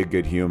 be a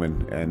good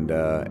human,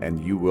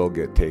 and you will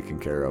get taken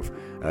care of.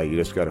 You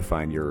just got to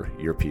find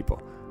your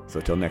people. So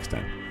till next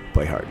time,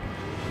 play hard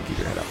and keep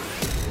your head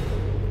up.